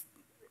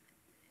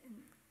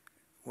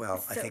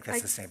 Well, I think that's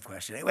I- the same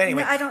question.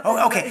 Anyway, No, I don't-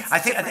 oh, okay. it's I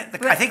think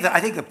different. I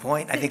think the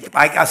point.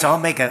 So I'll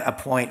make a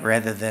point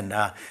rather than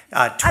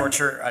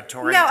torture. No, so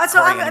Tori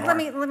let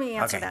anymore. me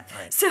answer Okay, that. all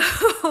right. So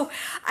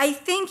I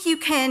think you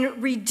can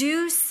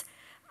reduce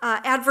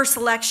adverse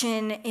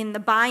selection in the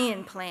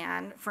buy-in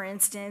plan, for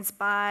instance,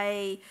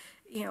 by,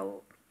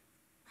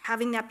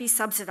 having that be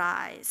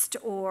subsidized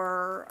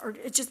or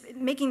just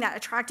making that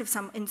attractive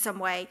in some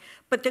way.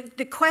 But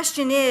the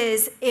question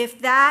is,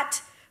 if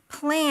that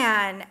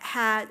plan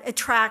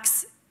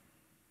attracts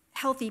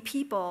healthy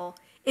people,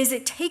 is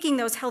it taking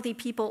those healthy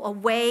people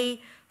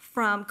away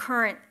from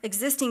current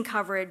existing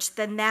coverage?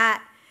 Then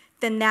that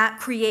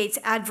creates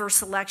adverse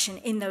selection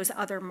in those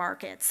other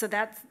markets. So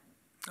that's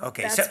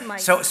Okay, That's my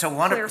so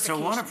one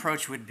clarification.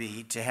 approach would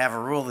be to have a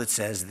rule that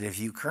says that if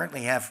you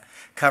currently have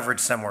coverage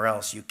somewhere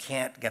else, you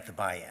can't get the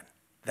buy-in.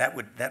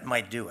 That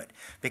might do it,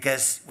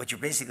 because what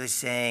you're basically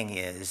saying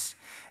is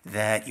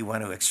that you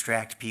want to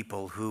extract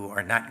people who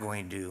are not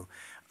going to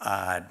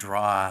are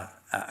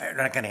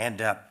not going to end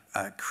up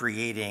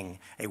creating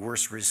a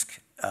worse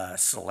risk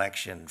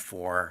selection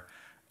for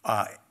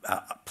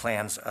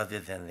plans other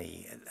than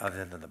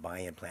the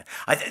buy-in plan.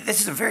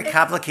 This is a very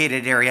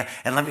complicated area,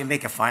 and let me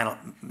make a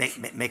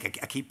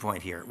key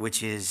point here,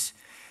 which is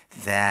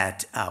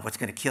that what's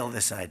going to kill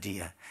this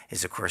idea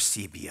is, of course,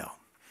 CBO.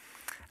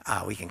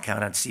 we can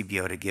count on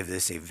CBO to give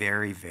this a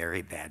very,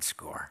 very bad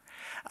score.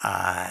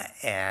 The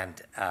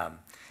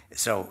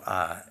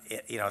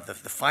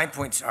fine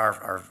points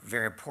are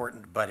very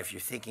important, but if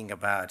you're thinking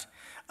about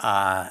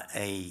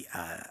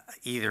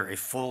either a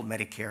full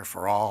Medicare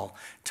for all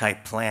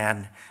type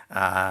plan,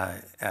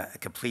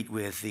 complete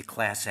with the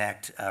Class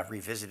Act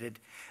revisited,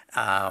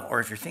 or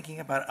if you're thinking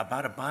about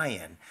a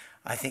buy-in,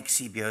 I think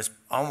CBO is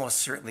almost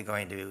certainly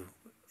going to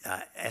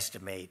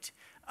estimate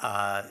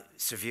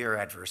severe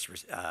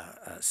adverse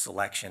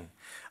selection,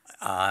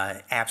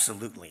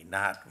 absolutely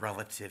not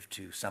relative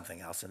to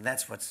something else, and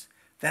that's what's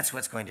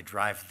going to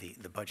drive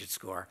the budget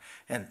score.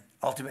 And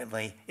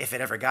ultimately, if it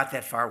ever got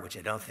that far, which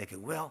I don't think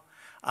it will,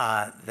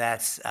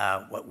 that's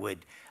what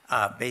would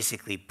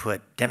basically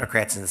put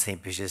Democrats in the same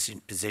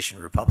position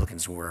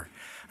Republicans were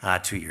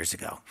 2 years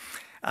ago.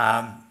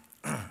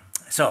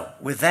 So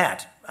with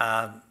that,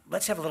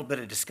 let's have a little bit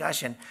of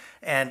discussion.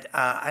 And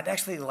I'd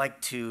actually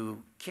like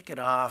to kick it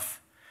off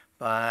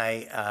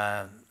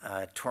by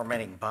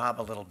tormenting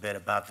Bob a little bit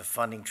about the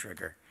funding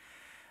trigger.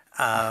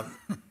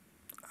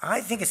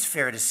 I think it's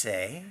fair to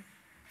say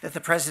that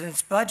the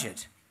president's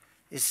budget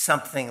is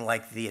something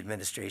like the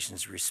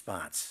administration's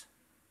response.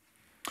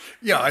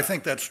 Yeah, I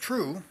think that's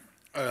true.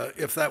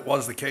 If that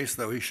was the case,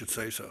 though, he should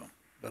say so.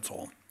 That's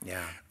all.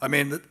 Yeah. I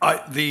mean,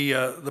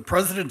 the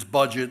president's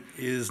budget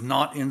is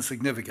not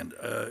insignificant.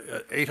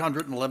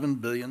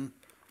 $811 billion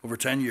over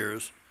 10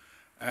 years,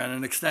 and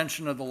an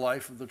extension of the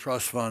life of the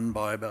trust fund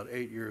by about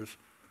 8 years.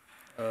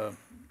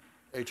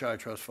 HI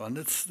trust fund.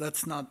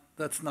 That's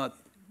not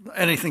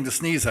anything to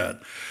sneeze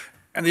at.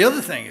 And the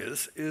other thing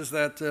is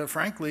that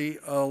frankly,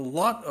 a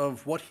lot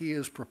of what he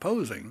is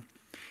proposing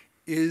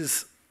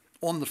is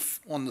on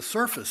the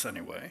surface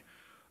anyway.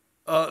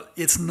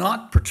 It's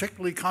not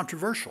particularly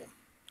controversial.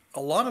 A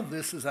lot of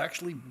this is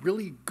actually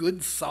really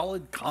good,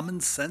 solid,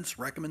 common sense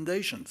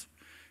recommendations.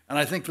 And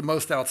I think the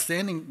most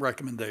outstanding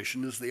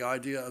recommendation is the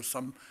idea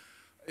of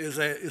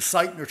is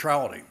site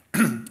neutrality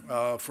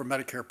for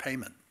Medicare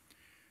payment.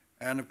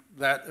 And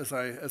that, as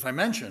I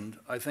mentioned,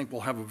 I think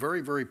will have a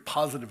very, very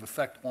positive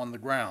effect on the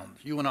ground.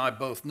 You and I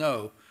both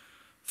know,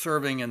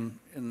 serving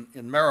in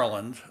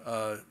Maryland,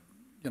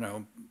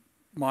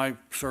 my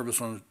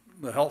service on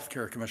the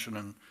Healthcare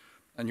Commission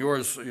and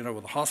yours, with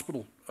the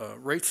Hospital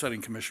Rate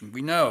Setting Commission,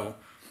 we know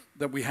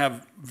that we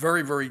have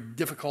very, very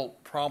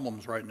difficult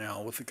problems right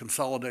now with the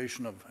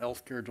consolidation of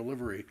healthcare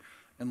delivery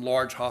in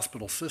large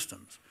hospital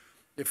systems.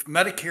 If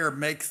Medicare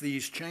makes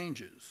these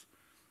changes,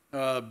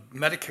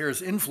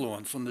 Medicare's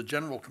influence on the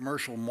general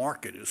commercial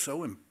market is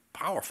so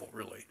powerful,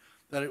 really,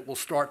 that it will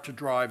start to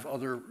drive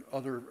other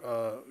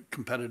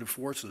competitive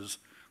forces,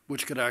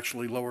 which could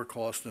actually lower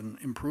cost and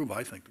improve,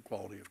 I think, the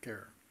quality of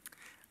care.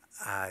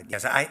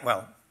 Yes,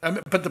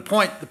 But the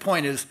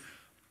point is,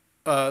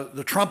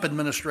 the Trump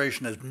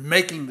administration is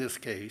making this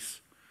case.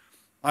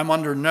 I'm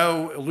under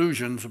no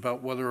illusions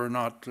about whether or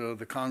not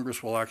the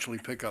Congress will actually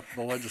pick up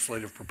the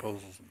legislative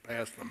proposals and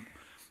pass them.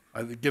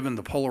 Given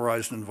the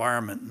polarized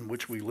environment in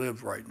which we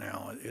live right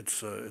now,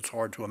 it's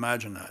hard to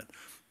imagine that.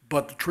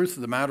 But the truth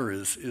of the matter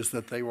is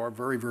that they are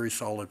very, very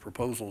solid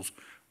proposals,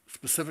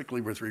 specifically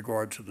with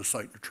regard to the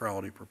site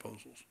neutrality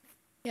proposals.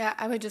 Yeah,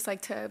 I would just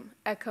like to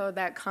echo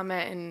that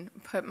comment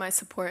and put my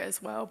support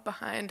as well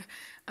behind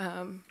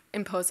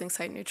imposing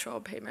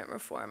site-neutral payment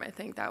reform. I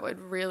think that would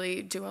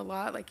really do a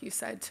lot, like you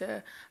said,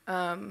 to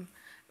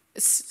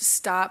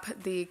stop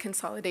the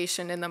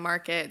consolidation in the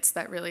markets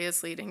that really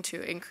is leading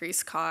to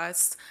increased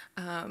costs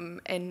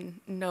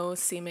and no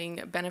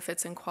seeming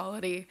benefits in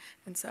quality.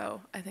 And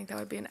so I think that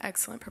would be an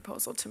excellent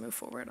proposal to move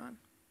forward on.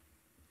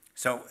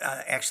 So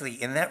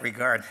actually, in that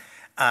regard,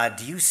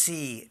 do you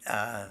see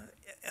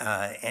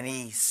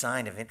any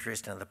sign of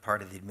interest on the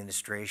part of the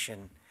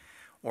administration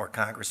or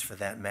Congress, for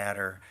that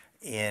matter,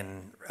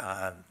 in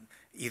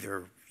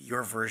either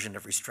your version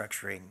of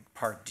restructuring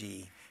Part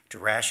D to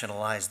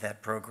rationalize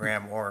that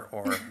program or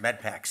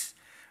MedPAC's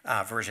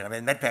version? I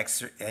mean,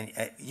 MedPAC's,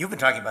 you've been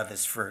talking about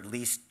this for at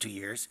least 2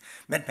 years.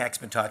 MedPAC's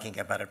been talking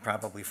about it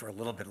probably for a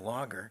little bit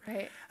longer.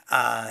 Right.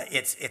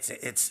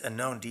 It's a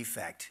known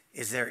defect.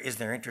 Is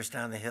there interest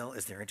on the Hill?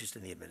 Is there interest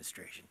in the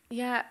administration?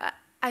 Yeah,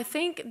 I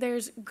think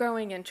there's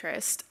growing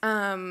interest.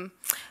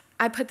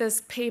 I put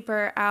this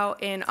paper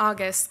out in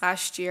August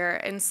last year,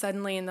 and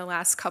suddenly in the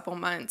last couple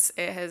months,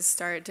 it has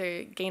started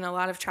to gain a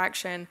lot of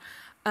traction.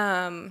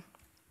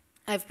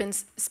 I've been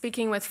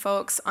speaking with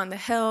folks on the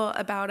Hill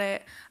about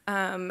it.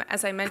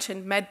 As I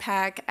mentioned,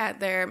 MedPAC at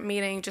their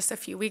meeting just a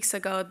few weeks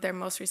ago, their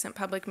most recent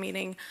public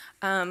meeting,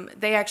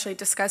 they actually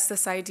discussed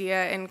this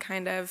idea and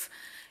kind of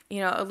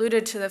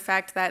alluded to the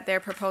fact that their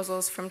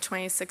proposals from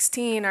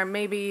 2016 are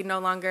maybe no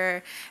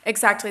longer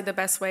exactly the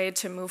best way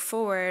to move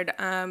forward.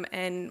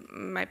 And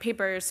my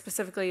paper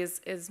specifically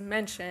is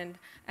mentioned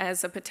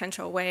as a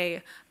potential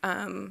way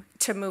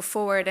to move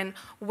forward. And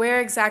where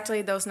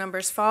exactly those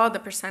numbers fall, the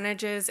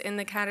percentages in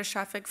the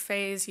catastrophic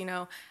phase,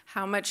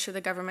 how much should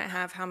the government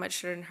have, how much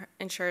should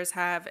insurers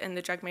have, and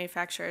the drug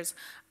manufacturers,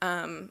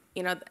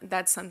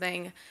 that's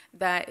something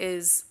that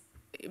is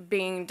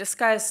being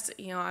discussed.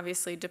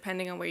 Obviously,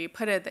 depending on where you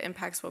put it, the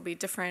impacts will be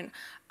different,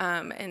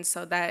 and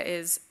so that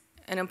is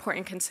an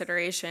important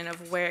consideration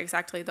of where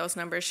exactly those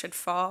numbers should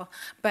fall.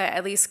 But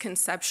at least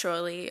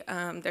conceptually,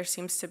 there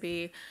seems to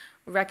be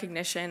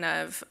recognition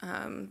of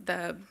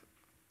the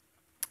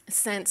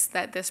sense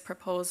that this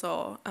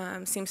proposal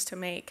seems to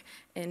make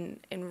in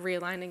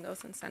realigning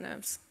those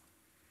incentives.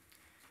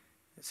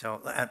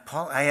 So,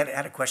 Paul, I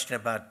had a question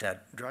about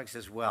drugs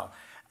as well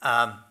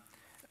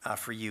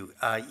for you.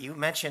 You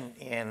mentioned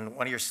in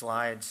one of your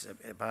slides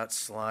about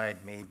slide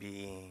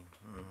maybe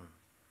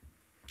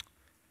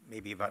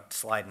about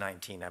slide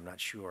 19, I'm not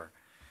sure.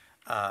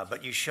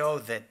 But you show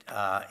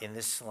that in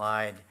this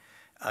slide,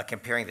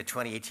 comparing the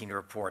 2018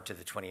 report to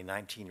the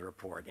 2019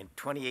 report. In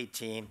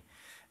 2018,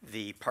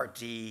 the Part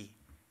D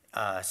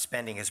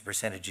spending as a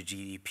percentage of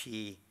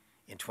GDP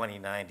in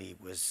 2090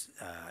 was,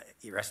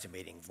 you're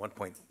estimating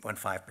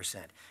 1.15%,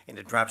 and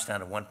it drops down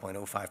to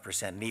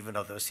 1.05%. And even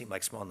though those seem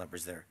like small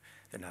numbers, they're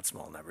not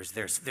small numbers.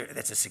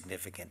 That's a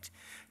significant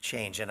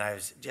change. And I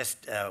was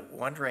just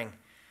wondering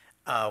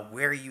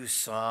where you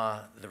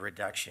saw the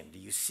reduction. Do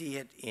you see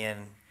it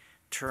in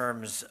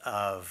terms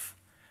of,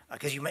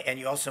 because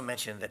you also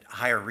mentioned that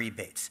higher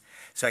rebates.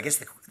 So I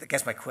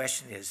guess my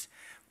question is,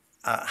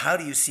 how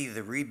do you see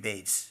the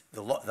rebates,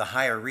 the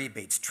higher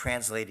rebates,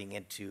 translating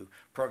into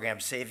program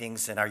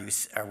savings? And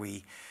are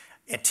we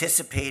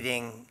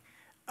anticipating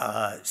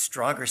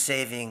stronger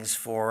savings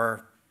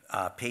for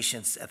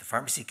patients at the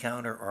pharmacy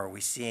counter, or are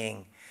we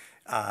seeing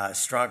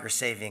stronger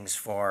savings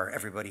for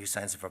everybody who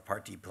signs up for a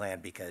Part D plan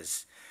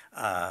because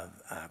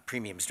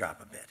premiums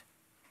drop a bit?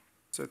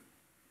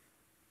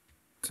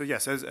 So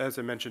yes, as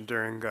I mentioned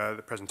during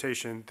the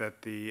presentation,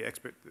 that the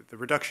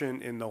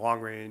reduction in the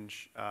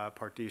long-range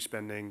Part D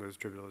spending was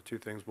attributable to two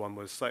things. One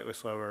was slightly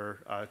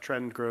slower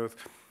trend growth,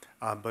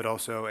 but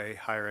also a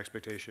higher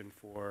expectation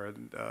for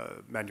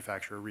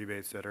manufacturer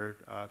rebates that are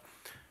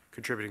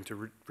contributing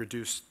to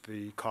reduce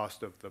the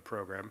cost of the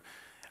program,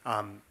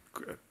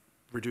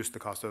 reduce the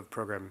cost of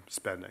program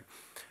spending.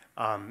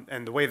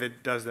 And the way that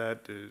it does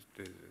that is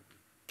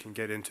can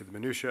get into the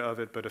minutia of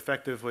it, but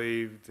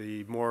effectively,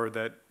 the more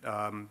that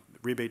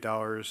rebate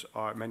dollars,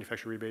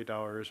 manufacturer rebate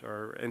dollars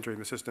are entering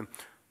the system,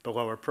 the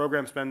lower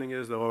program spending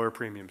is, the lower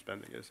premium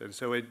spending is. And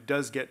so it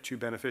does get to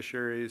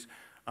beneficiaries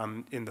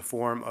in the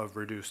form of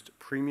reduced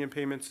premium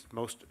payments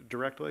most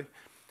directly.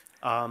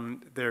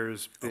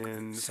 There's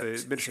been the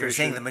administration. So you're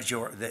saying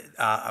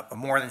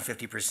more than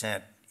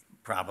 50%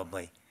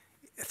 probably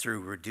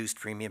through reduced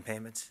premium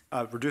payments?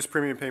 Reduced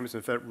premium payments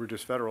and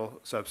reduced federal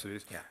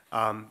subsidies.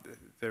 Yeah.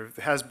 There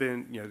has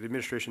been, the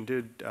administration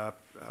did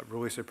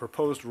release a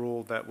proposed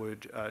rule that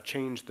would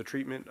change the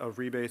treatment of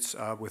rebates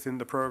within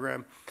the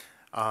program,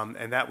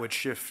 and that would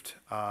shift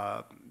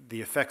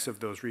the effects of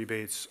those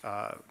rebates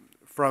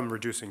from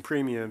reducing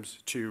premiums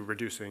to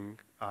reducing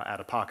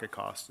out-of-pocket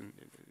costs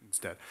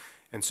instead.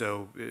 And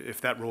so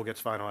if that rule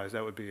gets finalized,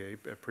 that would be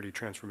a pretty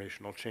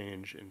transformational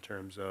change in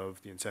terms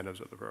of the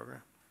incentives of the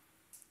program.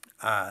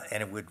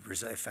 And it would,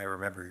 if I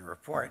remember your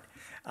report,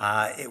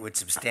 it would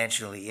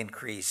substantially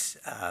increase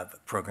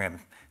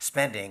program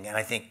spending, and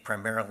I think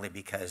primarily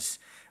because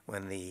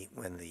when the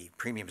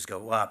premiums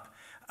go up,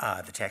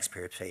 the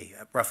taxpayers pay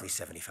roughly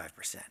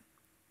 75%.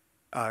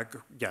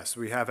 Yes,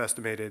 we have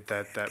estimated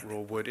that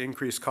rule would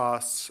increase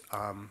costs,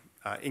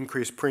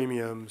 increase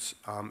premiums,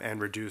 and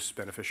reduce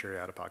beneficiary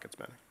out-of-pocket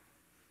spending.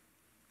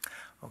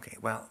 Okay,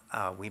 well,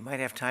 we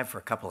might have time for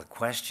a couple of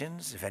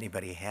questions, if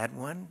anybody had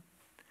one.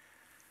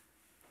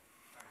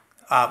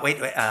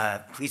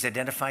 Please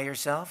identify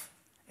yourself,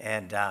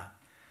 and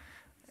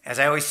as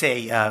I always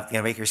say,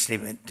 make your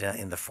statement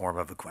in the form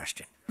of a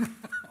question.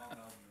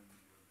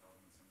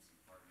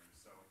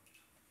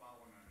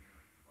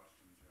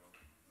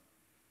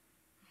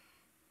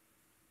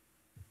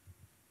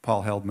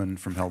 Paul Heldman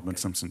from Heldman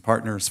Simpson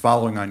Partners.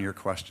 Following on your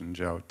question,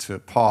 Joe, to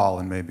Paul,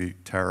 and maybe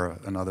Tara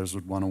and others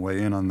would want to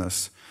weigh in on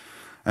this.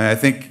 And I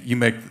think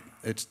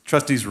it's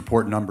Trustees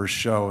Report numbers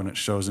show, and it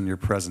shows in your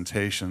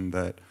presentation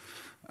that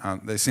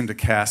they seem to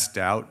cast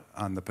doubt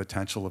on the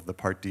potential of the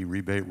Part D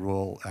rebate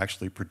rule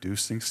actually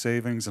producing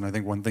savings. And I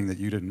think one thing that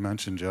you didn't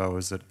mention, Joe,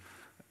 is that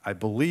I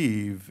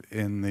believe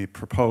in the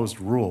proposed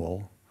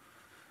rule,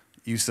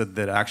 you said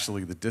that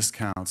actually the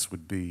discounts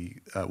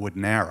would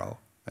narrow,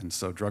 and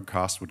so drug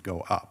costs would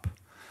go up.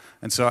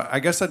 And so I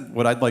guess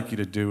what I'd like you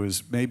to do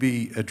is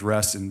maybe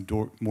address in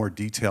more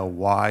detail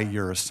why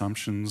your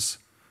assumptions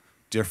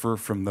differ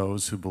from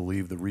those who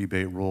believe the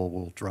rebate rule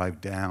will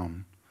drive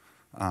down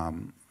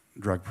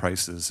drug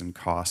prices and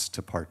costs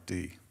to Part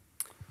D.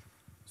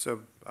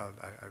 So I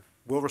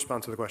will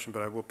respond to the question,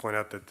 but I will point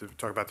out that to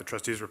talk about the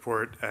Trustees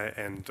Report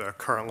and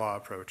current law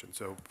approach, and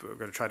so we're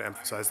going to try to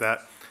emphasize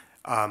that.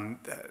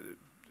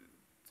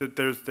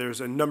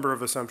 There's a number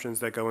of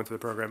assumptions that go into the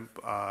program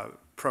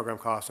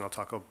costs, and I'll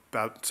talk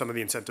about some of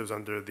the incentives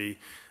under the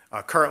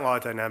current law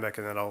dynamic,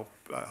 and then I'll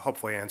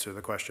hopefully answer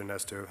the question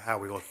as to how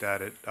we looked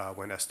at it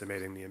when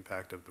estimating the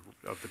impact of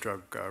the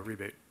drug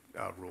rebate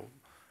rule,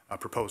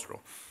 proposed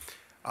rule.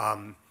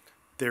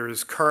 There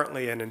is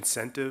currently an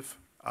incentive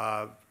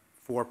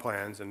for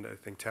plans, and I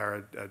think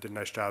Tara did a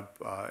nice job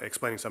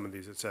explaining some of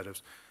these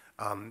incentives,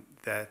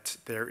 that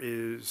there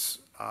is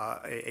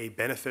a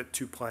benefit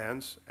to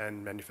plans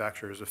and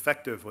manufacturers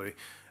effectively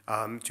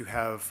to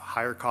have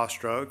higher cost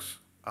drugs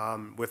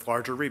with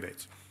larger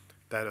rebates.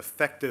 That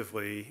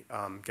effectively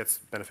gets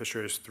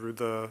beneficiaries through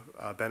the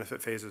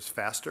benefit phases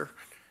faster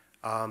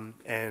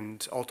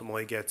and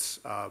ultimately gets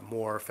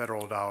more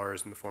federal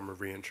dollars in the form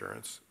of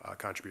reinsurance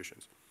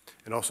contributions.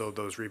 And also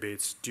those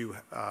rebates do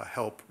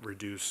help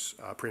reduce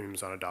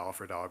premiums on a dollar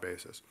for dollar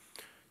basis.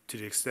 To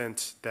the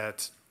extent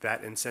that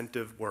that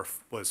incentive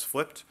was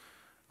flipped,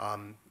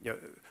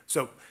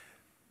 so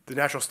the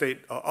natural state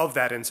of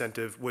that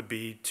incentive would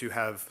be to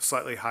have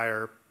slightly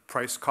higher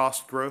price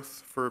cost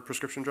growth for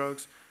prescription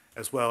drugs,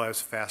 as well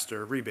as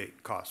faster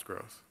rebate cost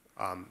growth,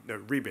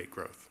 rebate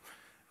growth.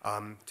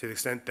 To the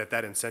extent that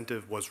that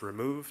incentive was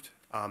removed,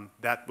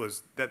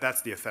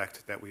 that's the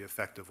effect that we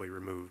effectively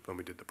removed when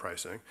we did the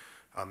pricing.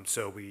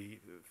 So we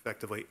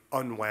effectively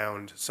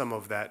unwound some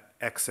of that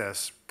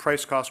excess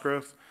price cost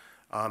growth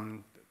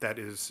that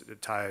is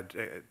tied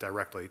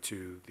directly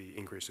to the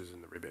increases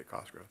in the rebate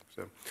cost growth.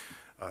 So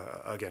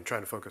again,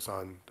 trying to focus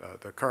on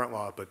the current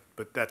law, but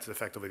that's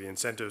effectively the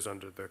incentives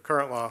under the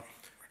current law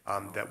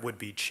that would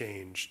be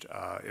changed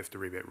if the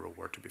rebate rule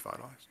were to be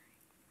finalized.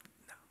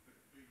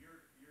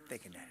 They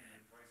can edit it.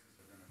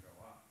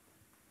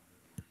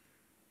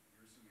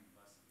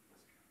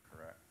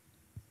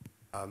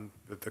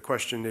 But the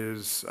question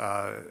is,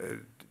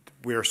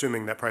 we're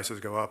assuming that prices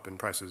go up, and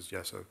prices,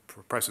 yes,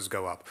 prices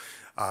go up.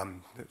 I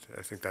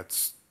think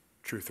that's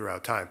true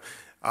throughout time.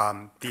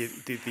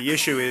 The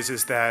issue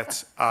is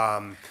that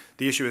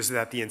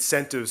the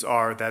incentives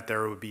are that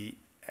there would be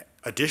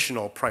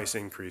additional price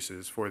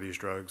increases for these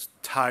drugs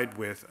tied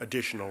with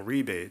additional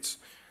rebates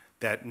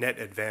that net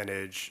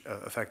advantage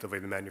effectively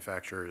the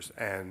manufacturers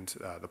and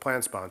the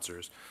plan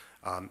sponsors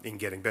in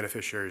getting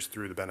beneficiaries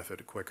through the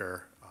benefit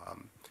quicker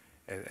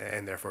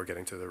and therefore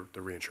getting to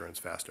the reinsurance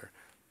faster.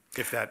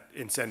 If that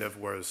incentive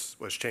was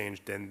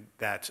changed, then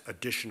that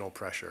additional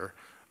pressure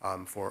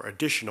for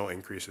additional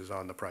increases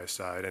on the price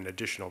side and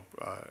additional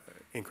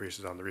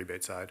increases on the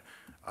rebate side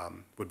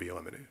would be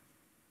eliminated.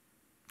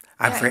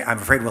 I'm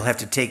afraid we'll have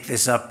to take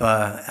this up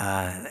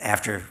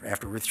after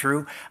we're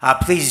through.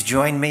 Please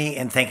join me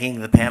in thanking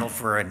the panel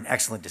for an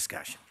excellent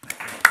discussion.